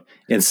Trump,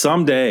 and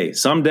someday,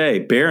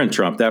 Barron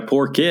Trump, that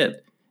poor kid.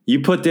 You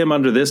put them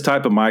under this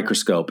type of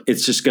microscope,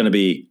 it's just going to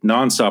be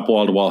nonstop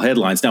wall-to-wall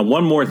headlines. Now,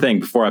 one more thing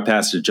before I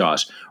pass it to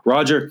Josh.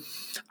 Roger,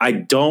 I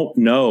don't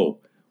know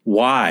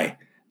why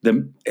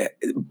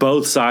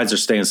both sides are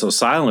staying so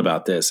silent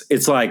about this.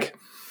 It's like,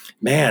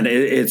 man,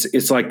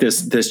 it's like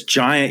this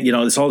giant,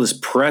 it's all this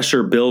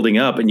pressure building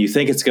up, and you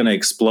think it's going to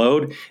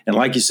explode. And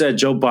like you said,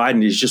 Joe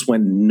Biden, he just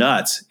went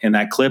nuts in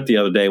that clip the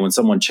other day when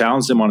someone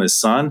challenged him on his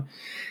son.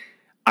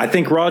 I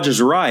think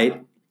Roger's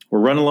right. We're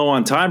running low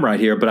on time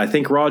right here, but I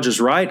think Roger's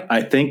right.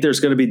 I think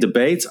there's going to be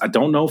debates. I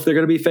don't know if they're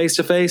going to be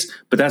face-to-face,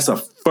 but that's the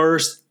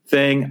first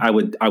thing I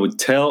would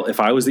tell if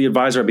I was the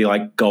advisor. I'd be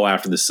like, go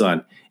after the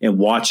son and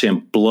watch him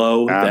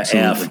blow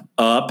Absolutely. the F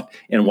up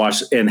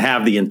and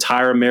have the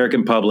entire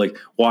American public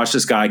watch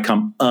this guy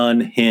come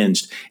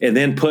unhinged and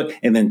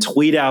then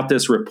tweet out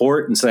this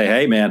report and say,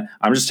 hey, man,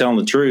 I'm just telling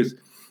the truth.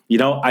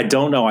 I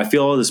don't know. I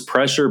feel all this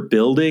pressure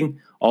building,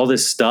 all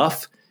this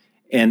stuff,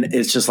 and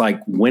it's just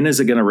like, when is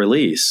it going to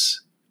release?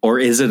 Or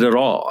is it at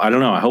all? I don't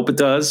know. I hope it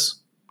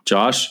does.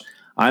 Josh,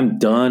 I'm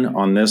done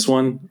on this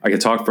one. I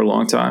could talk for a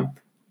long time,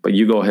 but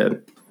you go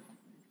ahead.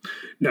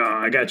 No,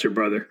 I got you,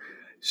 brother.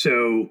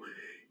 So,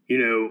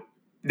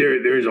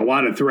 there's a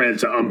lot of threads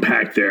to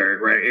unpack there,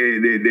 right?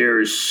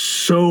 There's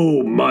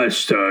so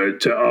much to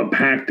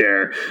unpack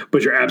there,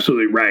 but you're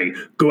absolutely right.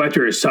 Go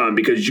after his son,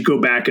 because you go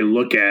back and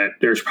look at,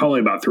 there's probably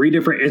about 3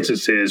 different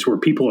instances where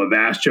people have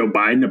asked Joe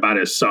Biden about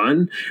his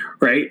son,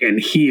 right?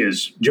 And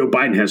Joe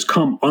Biden has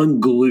come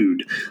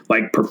unglued,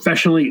 like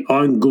professionally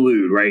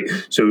unglued, right?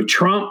 So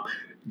Trump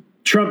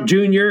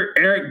Jr.,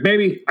 Eric,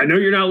 baby, I know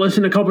you're not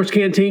listening to Culper's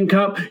Canteen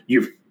Cup.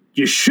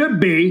 You should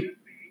be,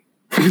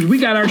 because we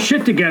got our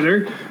shit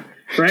together.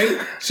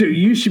 Right? So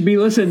you should be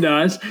listening to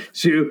us.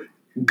 So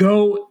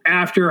go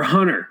after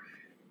Hunter.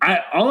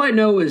 All I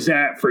know is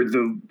that for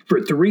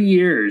 3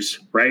 years,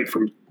 right,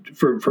 from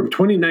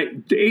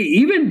 29,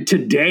 even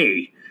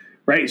today,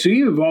 right? So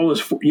you have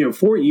almost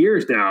 4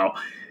 years now.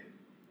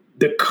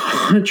 The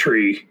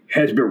country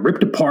has been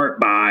ripped apart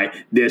by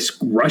this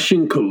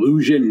Russian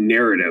collusion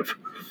narrative,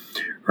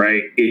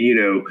 right?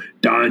 And,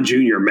 Don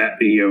Jr. met,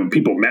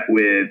 people met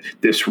with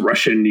this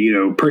Russian,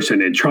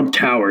 person in Trump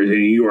Towers in New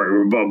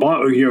York, blah, blah,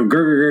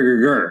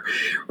 grr,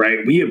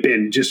 right? We have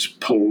been just,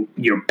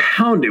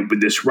 pounded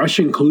with this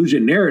Russian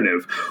collusion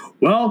narrative.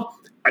 Well,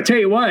 I tell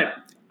you what,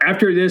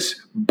 after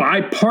this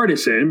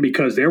bipartisan,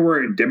 because there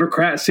were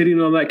Democrats sitting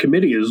on that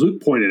committee, as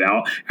Luke pointed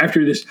out,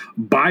 after this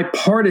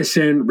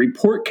bipartisan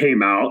report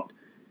came out,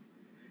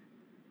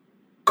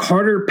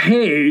 Carter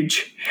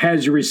Page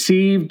has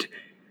received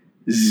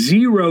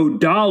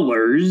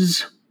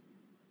 $0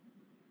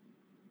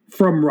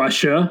 from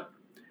Russia.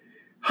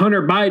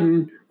 Hunter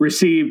Biden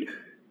received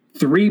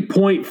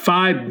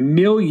 $3.5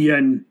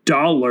 million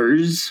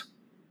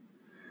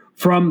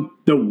from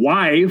the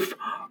wife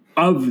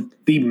of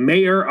the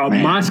mayor of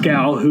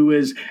Moscow, who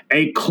is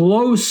a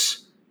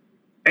close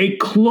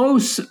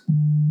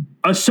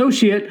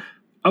associate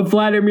of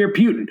Vladimir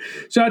Putin.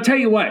 So I'll tell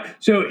you what.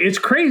 So it's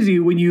crazy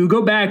when you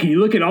go back and you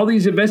look at all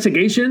these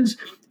investigations,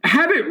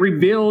 haven't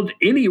revealed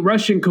any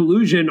Russian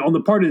collusion on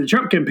the part of the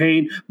Trump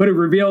campaign, but have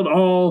revealed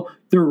all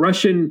the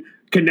Russian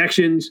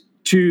connections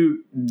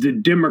to the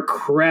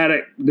Democrat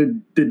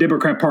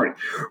Party.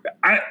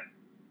 I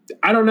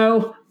don't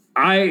know.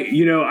 Again,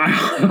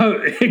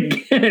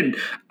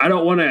 I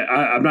don't want to,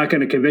 I'm not going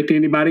to convict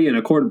anybody in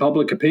a court of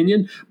public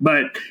opinion,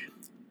 but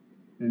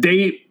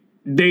they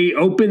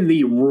opened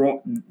the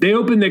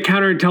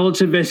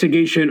counterintelligence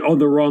investigation on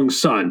the wrong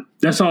son.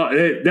 That's all.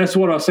 That's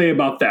what I'll say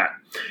about that.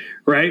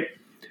 Right.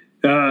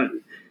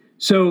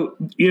 So,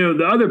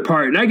 the other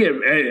part, and I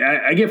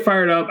get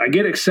fired up, I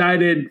get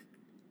excited,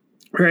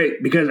 right?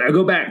 Because I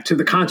go back to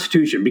the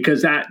Constitution,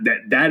 because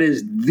that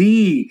is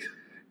the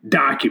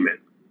document.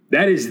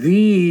 That is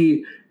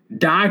the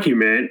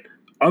document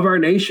of our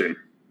nation,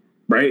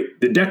 right?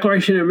 The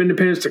Declaration of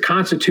Independence, the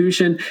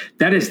Constitution,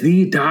 that is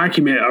the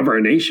document of our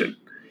nation.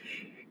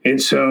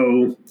 And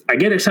so I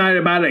get excited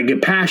about it. I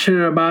get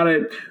passionate about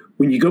it.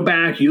 When you go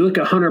back, you look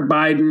at Hunter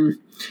Biden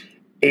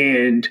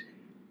and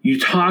you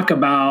talk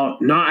about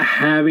not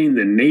having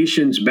the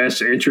nation's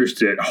best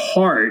interest at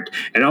heart.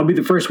 And I'll be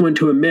the first one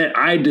to admit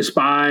I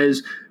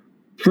despise,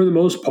 for the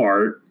most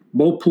part,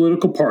 both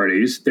political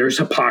parties. There's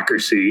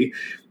hypocrisy.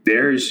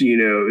 There's,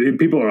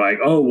 people are like,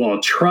 oh, well,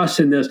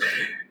 trust in this.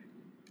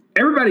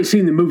 Everybody's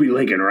seen the movie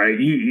Lincoln, right?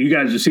 You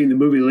guys have seen the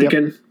movie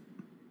Lincoln?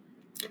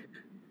 Yep.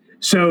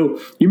 So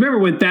you remember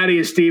when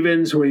Thaddeus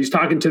Stevens, when he's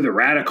talking to the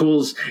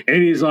radicals,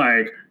 and he's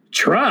like,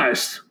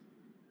 trust?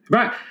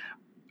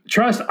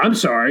 Trust, I'm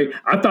sorry.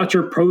 I thought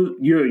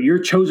your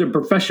chosen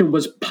profession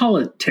was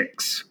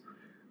politics.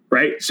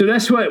 Right. So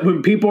that's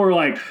when people are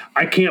like,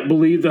 I can't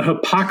believe the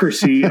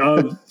hypocrisy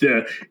of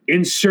the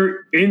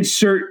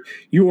insert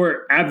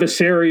your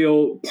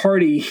adversarial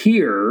party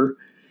here.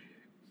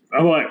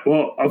 I'm like,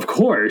 well, of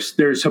course,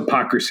 there's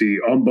hypocrisy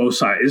on both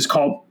sides. It's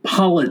called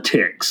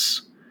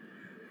politics.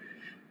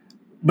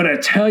 But I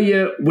tell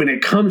you, when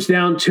it comes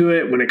down to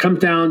it, when it comes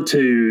down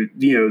to,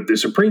 the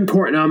Supreme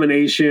Court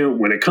nomination,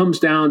 when it comes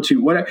down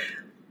to whatever,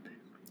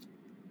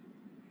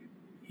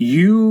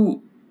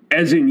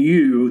 as in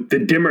you,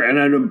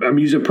 and I'm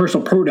using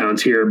personal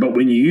pronouns here, but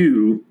when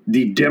you,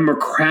 the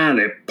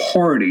Democratic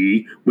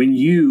Party, when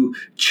you,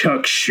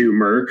 Chuck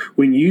Schumer,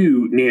 when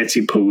you,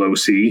 Nancy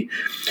Pelosi,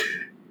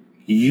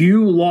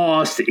 you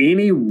lost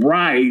any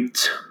right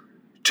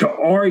to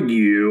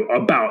argue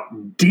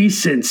about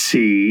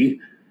decency,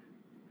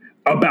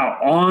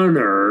 about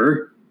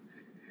honor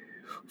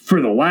for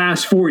the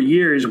last 4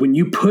 years when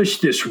you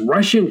pushed this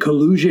Russian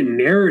collusion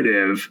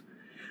narrative,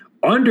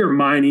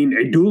 undermining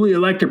a duly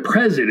elected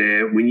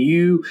president, when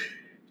you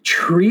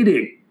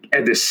treated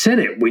at the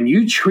Senate, when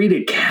you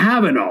treated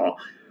Kavanaugh,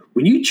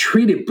 when you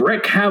treated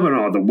Brett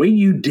Kavanaugh the way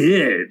you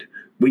did,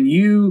 when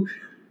you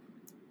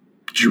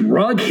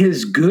drug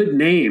his good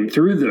name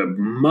through the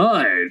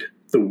mud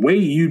the way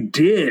you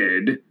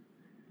did,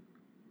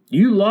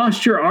 you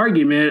lost your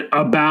argument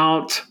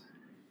about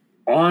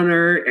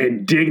honor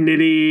and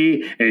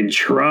dignity and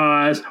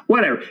trust,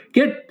 whatever.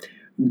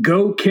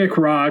 Go kick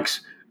rocks.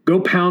 Go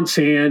pound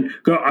sand.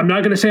 Go. I'm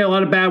not going to say a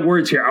lot of bad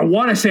words here. I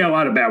want to say a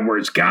lot of bad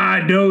words.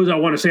 God knows I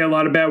want to say a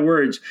lot of bad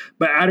words.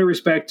 But out of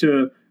respect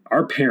to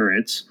our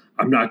parents,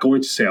 I'm not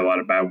going to say a lot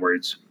of bad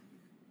words.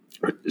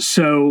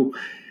 So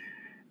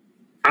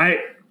when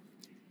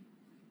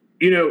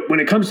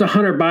it comes to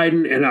Hunter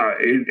Biden, and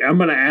I'm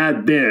going to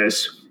add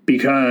this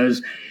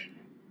because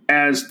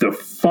as the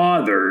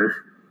father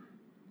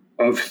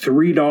of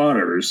 3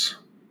 daughters,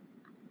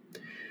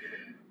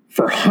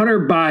 for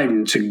Hunter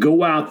Biden to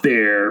go out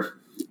there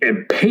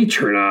and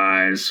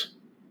patronize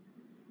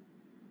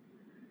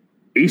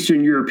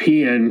Eastern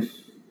European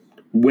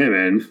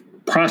women,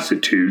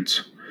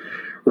 prostitutes,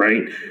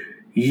 right?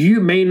 You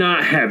may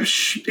not have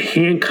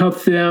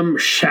handcuffed them,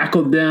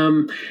 shackled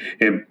them,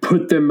 and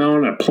put them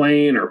on a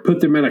plane or put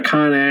them in a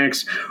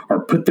Connex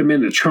or put them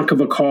in the trunk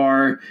of a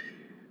car,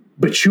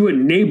 but you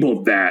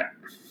enabled that.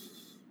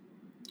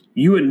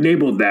 You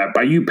enabled that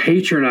by you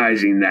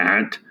patronizing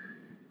that.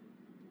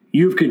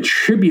 You've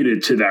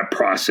contributed to that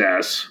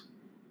process.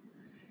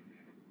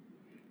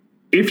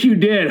 If you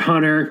did,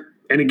 Hunter,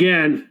 and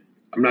again,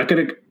 I'm not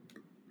gonna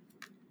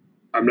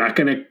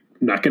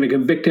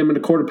convict him in a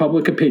court of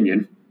public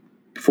opinion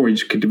before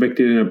he's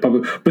convicted in a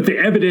public. But the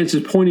evidence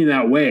is pointing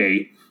that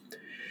way.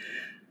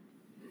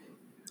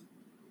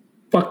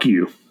 Fuck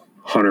you,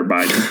 Hunter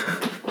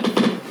Biden.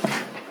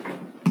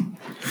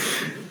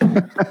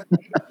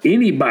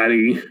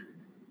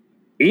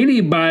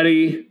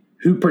 Anybody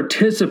who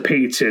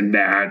participates in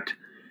that,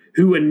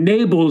 who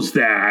enables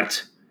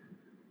that,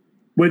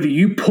 whether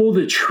you pull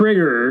the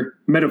trigger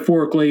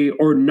metaphorically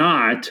or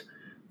not,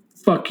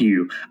 fuck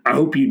you. I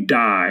hope you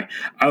die.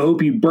 I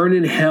hope you burn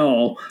in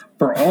hell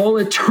for all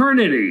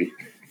eternity.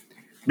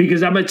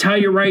 Because I'm going to tell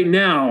you right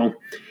now,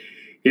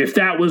 if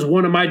that was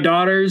one of my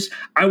daughters,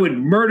 I would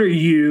murder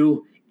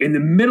you in the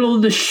middle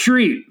of the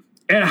street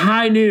at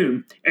high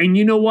noon. And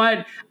you know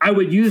what? I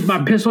would use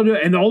my pistol to,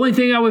 and the only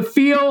thing I would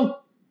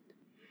feel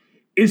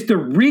is the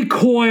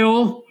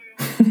recoil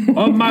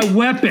of my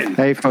weapon.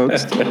 Hey,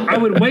 folks. I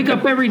would wake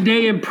up every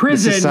day in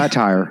prison. This is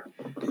satire.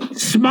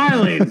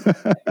 Smiling.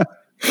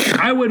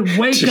 I would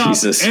wake up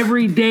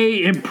every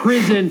day in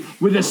prison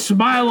with a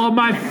smile on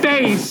my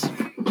face.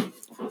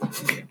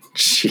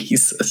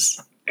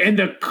 Jesus. And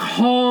the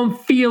calm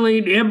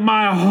feeling in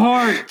my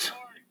heart,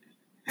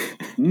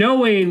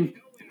 knowing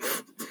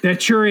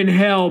that you're in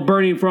hell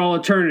burning for all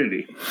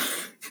eternity.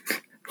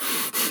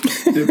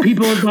 The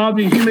people involved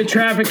in human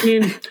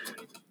trafficking,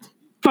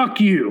 fuck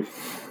you.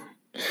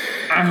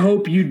 I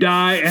hope you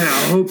die, and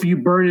I hope you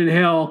burn in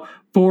hell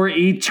for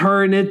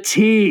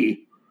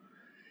eternity.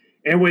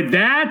 And with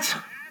that,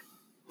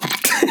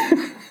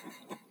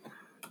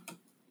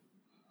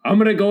 I'm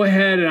going to go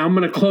ahead and I'm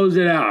going to close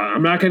it out.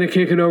 I'm not going to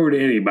kick it over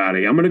to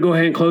anybody. I'm going to go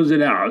ahead and close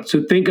it out.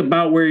 So think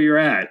about where you're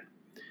at.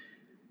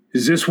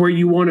 Is this where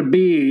you want to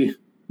be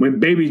when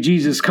baby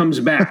Jesus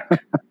comes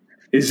back?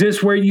 Is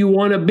this where you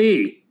want to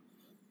be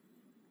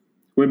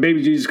when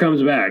baby Jesus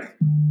comes back?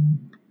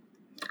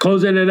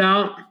 Closing it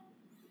out.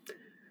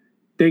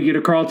 Thank you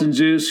to Carlton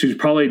Zeus, who's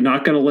probably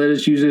not going to let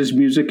us use his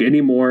music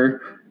anymore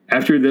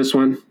after this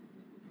one.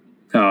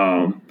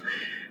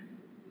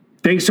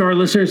 Thanks to our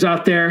listeners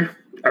out there.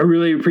 I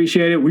really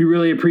appreciate it. We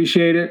really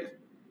appreciate it.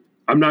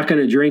 I'm not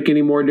going to drink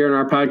anymore during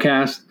our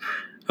podcast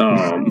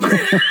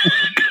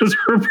because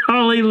we're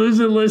probably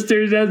losing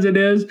listeners as it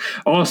is.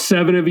 All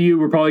 7 of you,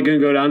 we're probably going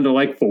to go down to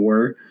like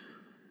 4.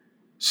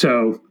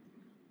 So,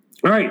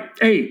 all right.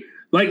 Hey,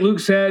 like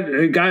Luke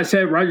said,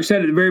 Roger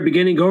said at the very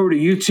beginning, go over to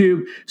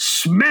YouTube,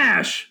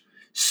 smash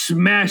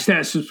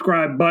that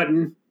subscribe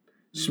button.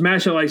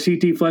 Smash it like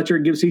CT Fletcher.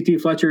 Give CT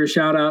Fletcher a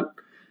shout out.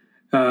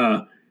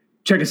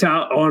 Check us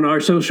out on our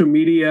social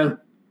media.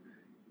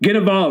 Get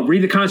involved.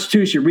 Read the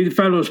Constitution. Read the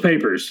Federalist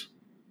Papers.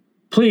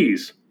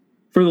 Please,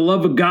 for the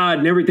love of God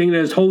and everything that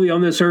is holy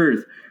on this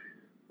earth,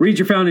 read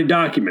your founding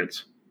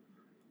documents.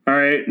 All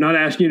right? Not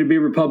asking you to be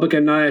a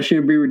Republican, not asking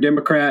you to be a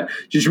Democrat.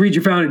 Just read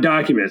your founding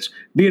documents.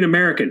 Be an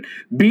American.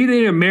 Be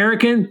the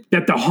American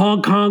that the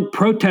Hong Kong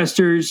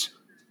protesters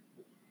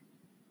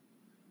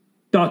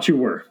thought you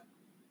were.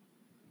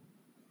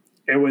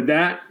 And with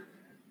that,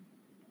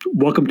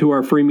 welcome to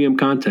our freemium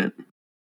content.